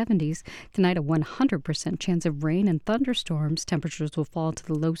low 70s. Tonight, a 100% chance of rain and thunderstorms. Temperatures will fall to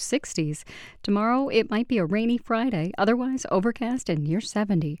the low 60s. Tomorrow, it might be a rainy Friday. Otherwise, overcast and near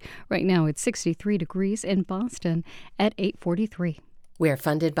 70. Right now, it's 63 degrees in Boston at 8:43. We're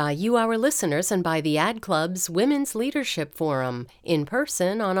funded by you, our listeners, and by the Ad Club's Women's Leadership Forum, in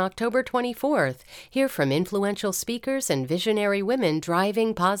person on October 24th. Hear from influential speakers and visionary women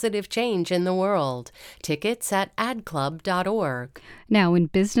driving positive change in the world. Tickets at adclub.org. Now, in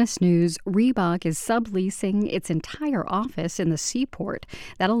business news, Reebok is subleasing its entire office in the Seaport.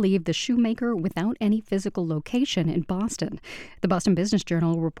 That'll leave the shoemaker without any physical location in Boston. The Boston Business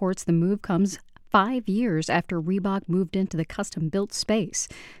Journal reports the move comes 5 years after Reebok moved into the custom-built space.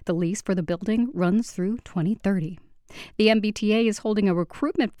 The lease for the building runs through 2030. The MBTA is holding a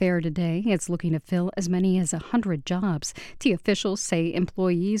recruitment fair today. It's looking to fill as many as 100 jobs. T officials say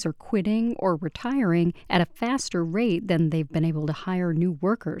employees are quitting or retiring at a faster rate than they've been able to hire new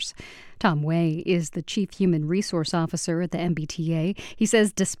workers. Tom Way is the Chief Human Resource Officer at the MBTA. He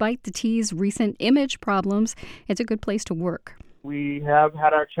says despite the T's recent image problems, it's a good place to work. We have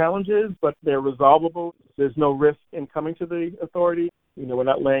had our challenges, but they're resolvable. There's no risk in coming to the authority. We're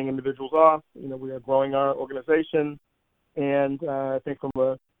not laying individuals off. We are growing our organization. And I think from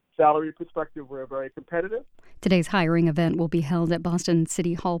a salary perspective, we're very competitive. Today's hiring event will be held at Boston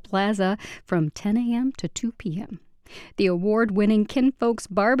City Hall Plaza from 10 a.m. to 2 p.m. The award-winning Kinfolk's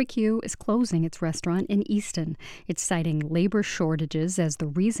Barbecue is closing its restaurant in Easton. It's citing labor shortages as the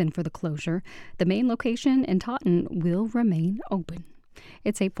reason for the closure. The main location in Taunton will remain open.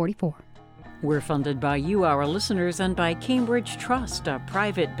 It's 8:44. We're funded by you, our listeners, and by Cambridge Trust, a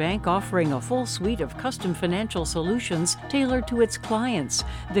private bank offering a full suite of custom financial solutions tailored to its clients.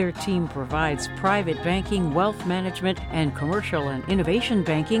 Their team provides private banking, wealth management, and commercial and innovation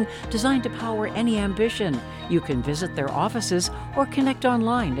banking designed to power any ambition. You can visit their offices or connect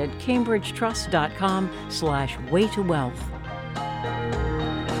online at cambridgetrust.com/waytowealth.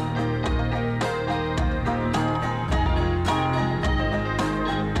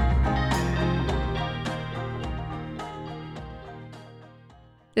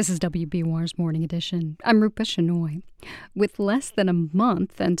 This is WBUR's Morning Edition. I'm Rupa Shenoy. With less than a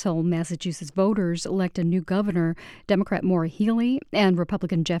month until Massachusetts voters elect a new governor, Democrat Maura Healey and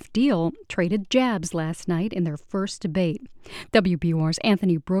Republican Jeff Deal traded jabs last night in their first debate. WBUR's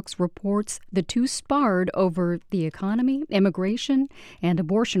Anthony Brooks reports the two sparred over the economy, immigration, and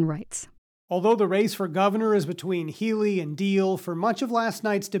abortion rights. Although the race for governor is between Healey and Deal, for much of last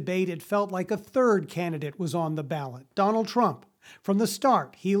night's debate it felt like a third candidate was on the ballot, Donald Trump. From the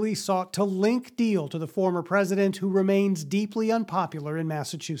start, Healey sought to link Deal to the former president who remains deeply unpopular in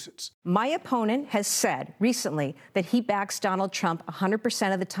Massachusetts. My opponent has said recently that he backs Donald Trump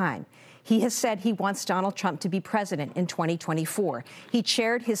 100% of the time. He has said he wants Donald Trump to be president in 2024. He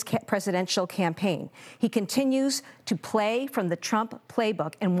chaired his presidential campaign. He continues to play from the Trump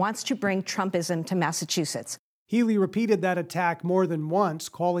playbook and wants to bring Trumpism to Massachusetts. Healey repeated that attack more than once,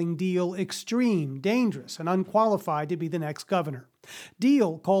 calling Deal extreme, dangerous, and unqualified to be the next governor.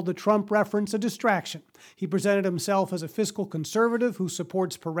 Deal called the Trump reference a distraction. He presented himself as a fiscal conservative who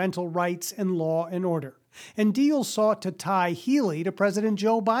supports parental rights and law and order. And Deal sought to tie Healey to President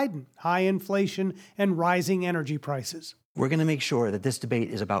Joe Biden, high inflation and rising energy prices. We're going to make sure that this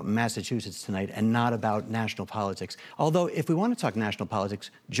debate is about Massachusetts tonight and not about national politics. Although, if we want to talk national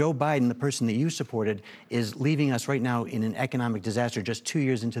politics, Joe Biden, the person that you supported, is leaving us right now in an economic disaster just 2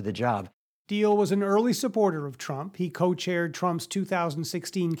 years into the job. Deal was an early supporter of Trump. He co-chaired Trump's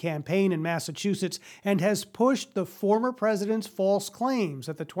 2016 campaign in Massachusetts and has pushed the former president's false claims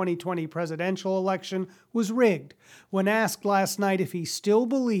that the 2020 presidential election was rigged. When asked last night if he still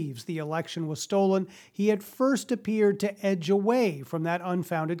believes the election was stolen, he at first appeared to edge away from that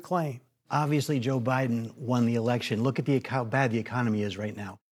unfounded claim. Obviously, Joe Biden won the election. Look at how bad the economy is right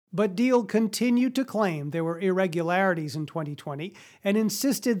now. But Deal continued to claim there were irregularities in 2020 and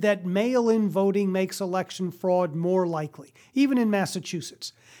insisted that mail-in voting makes election fraud more likely, even in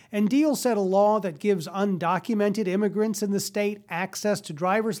Massachusetts. And Deal said a law that gives undocumented immigrants in the state access to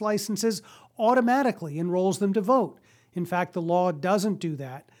driver's licenses automatically enrolls them to vote. In fact, the law doesn't do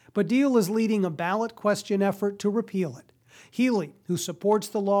that, but Deal is leading a ballot question effort to repeal it. Healey, who supports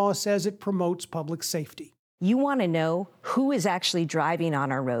the law, says it promotes public safety. You want to know who is actually driving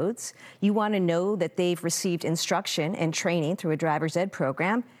on our roads. You want to know that they've received instruction and training through a driver's ed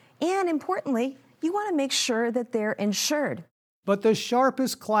program. And importantly, you want to make sure that they're insured. But the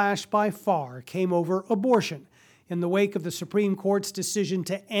sharpest clash by far came over abortion. In the wake of the Supreme Court's decision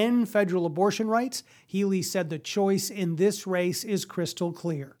to end federal abortion rights, Healey said the choice in this race is crystal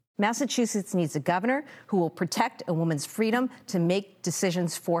clear. Massachusetts needs a governor who will protect a woman's freedom to make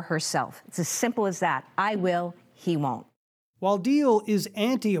decisions for herself. It's as simple as that. I will, he won't. While Deal is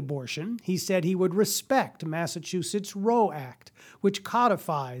anti-abortion, he said he would respect Massachusetts' Roe Act, which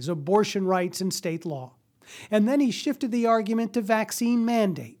codifies abortion rights in state law. And then he shifted the argument to vaccine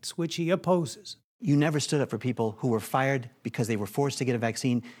mandates, which he opposes. You never stood up for people who were fired because they were forced to get a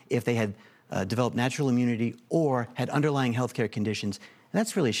vaccine if they had developed natural immunity or had underlying healthcare conditions. And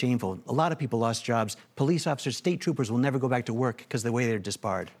that's really shameful. A lot of people lost jobs. Police officers, state troopers will never go back to work because of the way they're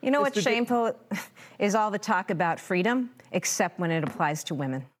disbarred. You know what's shameful is all the talk about freedom, except when it applies to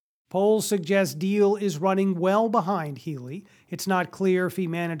women. Polls suggest Deal is running well behind Healey. It's not clear if he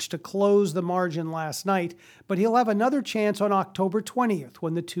managed to close the margin last night, but he'll have another chance on October 20th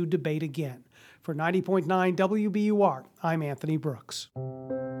when the two debate again. For 90.9 WBUR, I'm Anthony Brooks.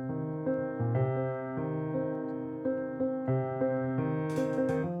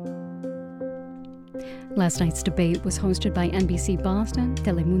 Last night's debate was hosted by NBC Boston,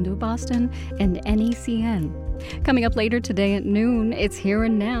 Telemundo Boston, and NECN. Coming up later today at noon, it's Here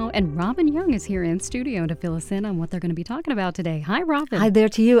and Now, and Robin Young is here in studio to fill us in on what they're going to be talking about today. Hi, Robin. Hi there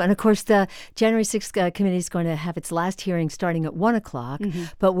to you. And of course, the January 6th committee is going to have its last hearing starting at 1 o'clock,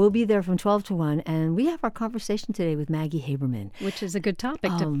 but we'll be there from 12 to 1, and we have our conversation today with Maggie Haberman. Which is a good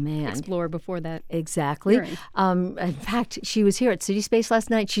topic to explore before that. Exactly. Hearing. In fact, she was here at City Space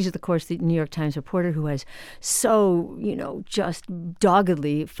last night. She's, of course, the New York Times reporter who has so, just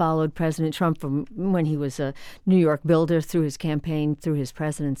doggedly followed President Trump from when he was a New York builder through his campaign, through his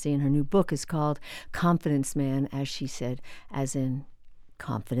presidency. And her new book is called Confidence Man, as she said, as in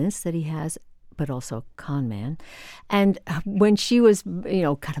confidence that he has, but also con man. And when she was,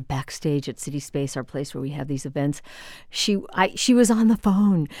 kind of backstage at City Space, our place where we have these events, she was on the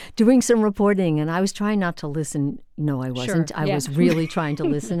phone doing some reporting, and I was trying not to listen. No, I wasn't. Sure. I was really trying to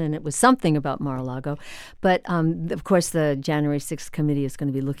listen, and it was something about Mar-a-Lago. But, of course, the January 6th committee is going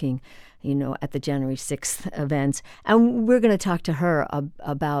to be looking at the January 6th events. And we're going to talk to her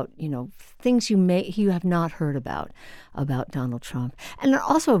about, things you have not heard about Donald Trump. And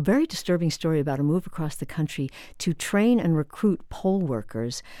also a very disturbing story about a move across the country to train and recruit poll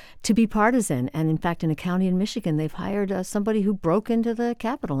workers to be partisan. And in fact, in a county in Michigan, they've hired somebody who broke into the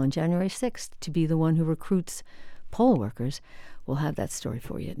Capitol on January 6th to be the one who recruits poll workers. We'll have that story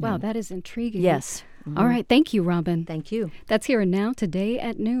for you at noon. Wow, that is intriguing. Yes. All right. Thank you, Robin. Thank you. That's Here and Now today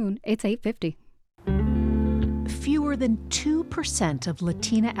at noon. It's 8:50. Fewer than 2% of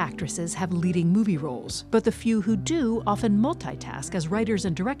Latina actresses have leading movie roles, but the few who do often multitask as writers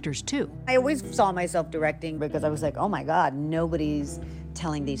and directors, too. I always saw myself directing because I was like, oh my God, nobody's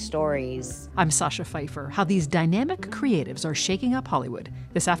telling these stories. I'm Sasha Pfeiffer. How these dynamic creatives are shaking up Hollywood.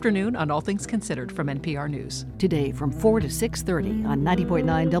 This afternoon on All Things Considered from NPR News. Today from 4 to 6:30 on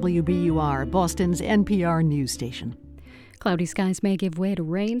 90.9 WBUR, Boston's NPR news station. Cloudy skies may give way to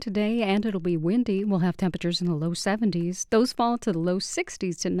rain today, and it'll be windy. We'll have temperatures in the low 70s. Those fall to the low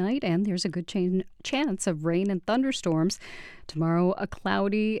 60s tonight, and there's a good chance of rain and thunderstorms. Tomorrow, a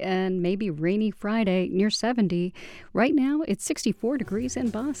cloudy and maybe rainy Friday near 70. Right now, it's 64 degrees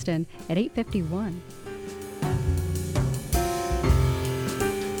in Boston at 8:51.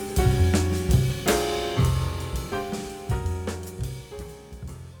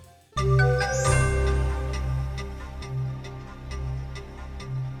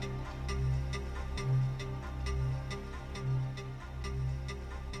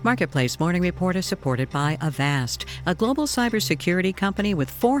 Marketplace Morning Report is supported by Avast, a global cybersecurity company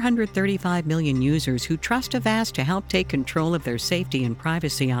with 435 million users who trust Avast to help take control of their safety and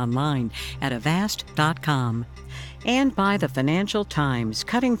privacy online at avast.com. And by the Financial Times,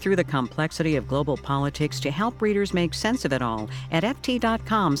 cutting through the complexity of global politics to help readers make sense of it all at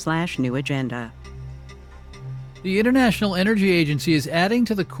ft.com/new agenda. The International Energy Agency is adding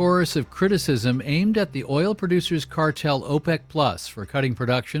to the chorus of criticism aimed at the oil producers' cartel OPEC Plus for cutting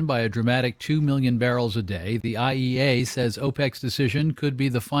production by a dramatic 2 million barrels a day. The IEA says OPEC's decision could be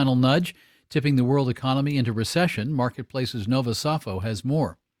the final nudge, tipping the world economy into recession. Marketplace's Nova Safo has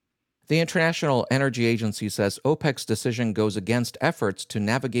more. The International Energy Agency says OPEC's decision goes against efforts to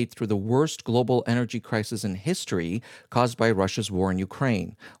navigate through the worst global energy crisis in history caused by Russia's war in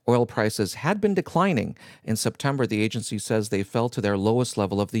Ukraine. Oil prices had been declining. In September, the agency says they fell to their lowest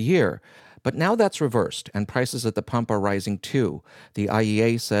level of the year. But now that's reversed, and prices at the pump are rising too. The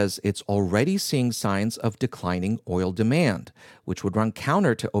IEA says it's already seeing signs of declining oil demand, which would run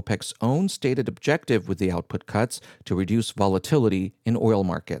counter to OPEC's own stated objective with the output cuts to reduce volatility in oil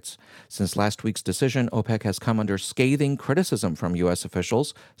markets. Since last week's decision, OPEC has come under scathing criticism from U.S.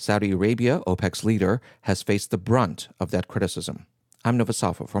 officials. Saudi Arabia, OPEC's leader, has faced the brunt of that criticism. I'm Nova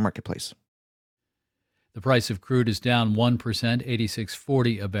Salvo for Marketplace. The price of crude is down 1%,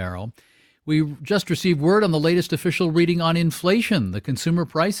 $86.40 a barrel. We just received word on the latest official reading on inflation. The Consumer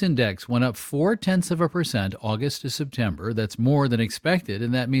Price Index went up 0.4% August to September. That's more than expected,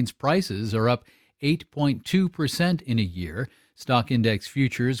 and that means prices are up 8.2% in a year. Stock index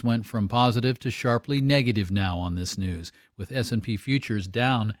futures went from positive to sharply negative now on this news, with S&P futures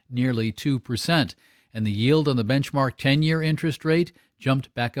down nearly 2%, and the yield on the benchmark 10-year interest rate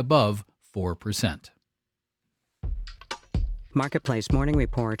jumped back above 4%. Marketplace Morning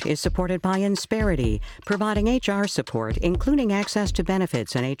Report is supported by Insperity, providing HR support, including access to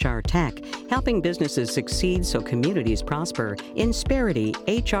benefits and HR tech, helping businesses succeed so communities prosper. Insperity,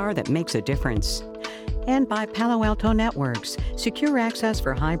 HR that makes a difference. And by Palo Alto Networks, secure access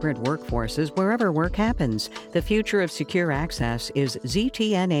for hybrid workforces wherever work happens. The future of secure access is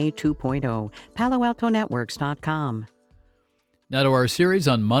ZTNA 2.0. PaloAltoNetworks.com. Now to our series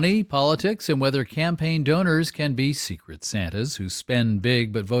on money, politics, and whether campaign donors can be secret Santas who spend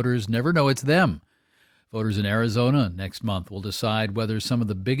big but voters never know it's them. Voters in Arizona next month will decide whether some of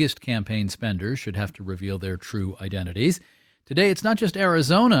the biggest campaign spenders should have to reveal their true identities. Today, it's not just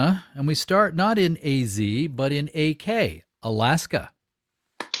Arizona, and we start not in AZ, but in AK, Alaska.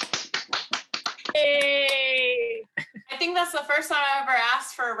 Yay! I think that's the first time I've ever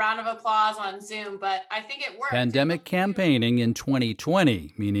asked for a round of applause on Zoom, but I think it worked. Pandemic campaigning in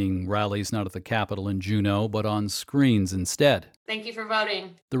 2020, meaning rallies not at the Capitol in Juneau, but on screens instead. Thank you for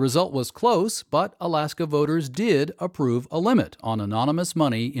voting. The result was close, but Alaska voters did approve a limit on anonymous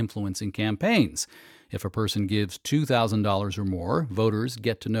money influencing campaigns. If a person gives $2,000 or more, voters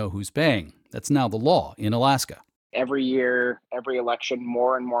get to know who's paying. That's now the law in Alaska. Every year, every election,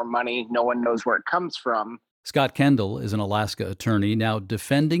 more and more money. No one knows where it comes from. Scott Kendall is an Alaska attorney now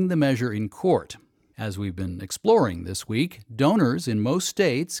defending the measure in court. As we've been exploring this week, donors in most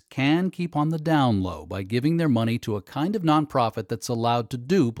states can keep on the down low by giving their money to a kind of nonprofit that's allowed to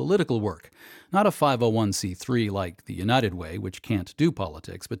do political work. Not a 501c3 like the United Way, which can't do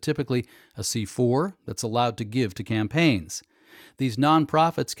politics, but typically a C4 that's allowed to give to campaigns. These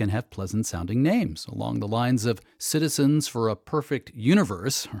nonprofits can have pleasant-sounding names along the lines of Citizens for a Perfect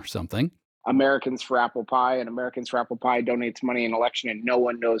Universe or something. Americans for Apple Pie, and Americans for Apple Pie donates money in election, and no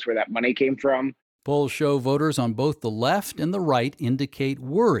one knows where that money came from. Polls show voters on both the left and the right indicate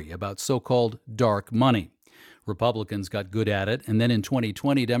worry about so-called dark money. Republicans got good at it, and then in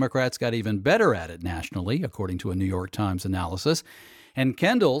 2020, Democrats got even better at it nationally, according to a New York Times analysis. And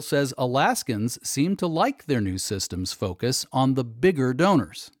Kendall says Alaskans seem to like their new system's focus on the bigger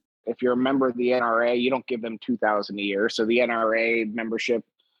donors. If you're a member of the NRA, you don't give them $2,000 a year. So the NRA membership,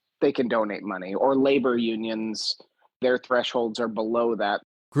 they can donate money. Or labor unions, their thresholds are below that.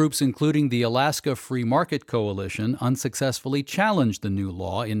 Groups including the Alaska Free Market Coalition unsuccessfully challenged the new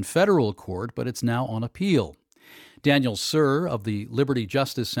law in federal court, but it's now on appeal. Daniel Sir of the Liberty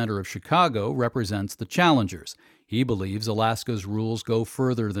Justice Center of Chicago represents the challengers. He believes Alaska's rules go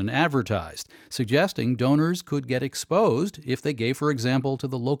further than advertised, suggesting donors could get exposed if they gave, for example, to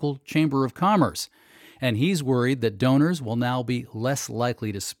the local Chamber of Commerce. And he's worried that donors will now be less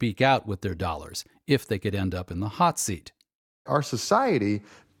likely to speak out with their dollars if they could end up in the hot seat. Our society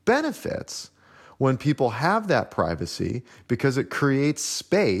benefits when people have that privacy because it creates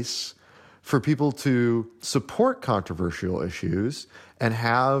space for people to support controversial issues and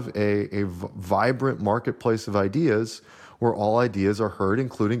have a vibrant marketplace of ideas where all ideas are heard,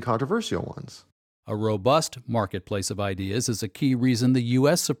 including controversial ones. A robust marketplace of ideas is a key reason the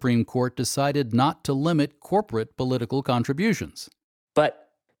U.S. Supreme Court decided not to limit corporate political contributions. But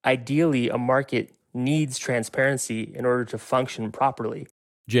ideally, a market needs transparency in order to function properly.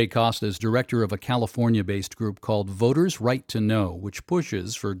 Jay Costa is director of a California-based group called Voters' Right to Know, which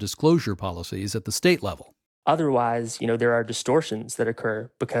pushes for disclosure policies at the state level. Otherwise, there are distortions that occur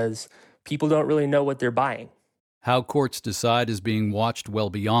because people don't really know what they're buying. How courts decide is being watched well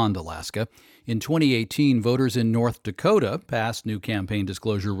beyond Alaska. In 2018, voters in North Dakota passed new campaign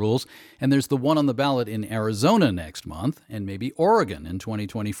disclosure rules, and there's the one on the ballot in Arizona next month, and maybe Oregon in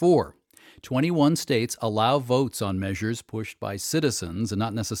 2024. 21 states allow votes on measures pushed by citizens and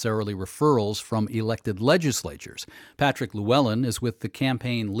not necessarily referrals from elected legislatures. Patrick Llewellyn is with the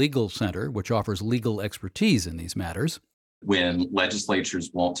Campaign Legal Center, which offers legal expertise in these matters. When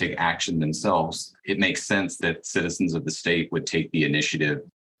legislatures won't take action themselves, it makes sense that citizens of the state would take the initiative.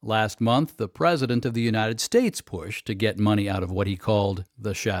 Last month, the President of the United States pushed to get money out of what he called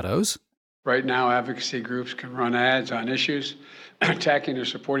the shadows. Right now, advocacy groups can run ads on issues, attacking or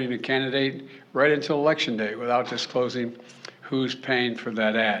supporting a candidate right until Election Day without disclosing who's paying for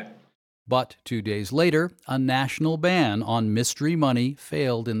that ad. But 2 days later, a national ban on mystery money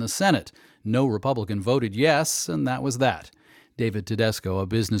failed in the Senate. No Republican voted yes, and that was that. David Tedesco, a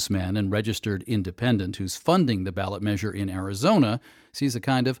businessman and registered independent who's funding the ballot measure in Arizona, sees a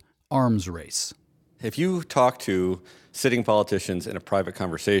kind of arms race. If you talk to sitting politicians in a private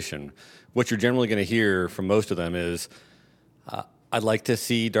conversation, what you're generally going to hear from most of them is, I'd like to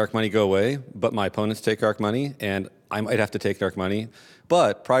see dark money go away, but my opponents take dark money, and I might have to take dark money.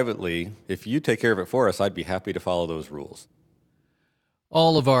 But privately, if you take care of it for us, I'd be happy to follow those rules.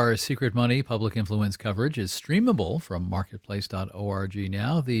 All of our Secret Money public influence coverage is streamable from marketplace.org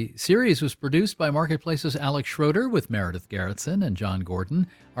now. The series was produced by Marketplace's Alex Schroeder with Meredith Garrettson and John Gordon.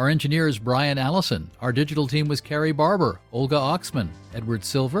 Our engineer is Brian Allison. Our digital team was Carrie Barber, Olga Oxman, Edward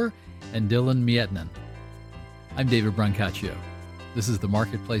Silver, and Dylan Mietnan. I'm David Brancaccio. This is the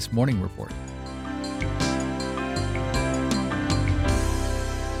Marketplace Morning Report.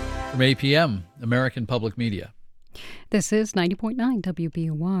 From APM, American Public Media. This is 90.9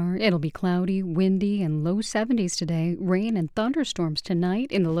 WBUR. It'll be cloudy, windy, and low 70s today. Rain and thunderstorms tonight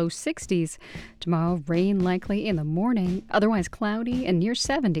in the low 60s. Tomorrow, rain likely in the morning, otherwise cloudy and near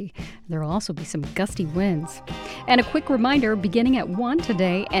 70. There will also be some gusty winds. And a quick reminder, beginning at 1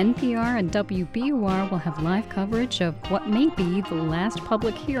 today, NPR and WBUR will have live coverage of what may be the last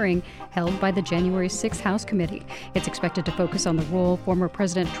public hearing held by the January 6th House Committee. It's expected to focus on the role former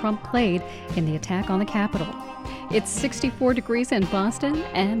President Trump played in the attack on the Capitol. It's 64 degrees in Boston,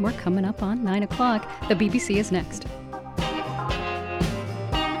 and we're coming up on 9 o'clock. The BBC is next.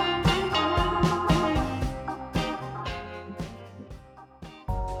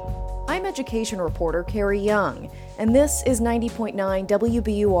 I'm education reporter Carrie Young, and this is 90.9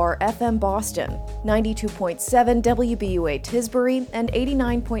 WBUR FM Boston, 92.7 WBUA Tisbury, and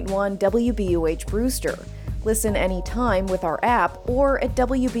 89.1 WBUH Brewster. Listen anytime with our app or at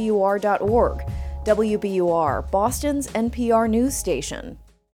WBUR.org. WBUR, Boston's NPR news station.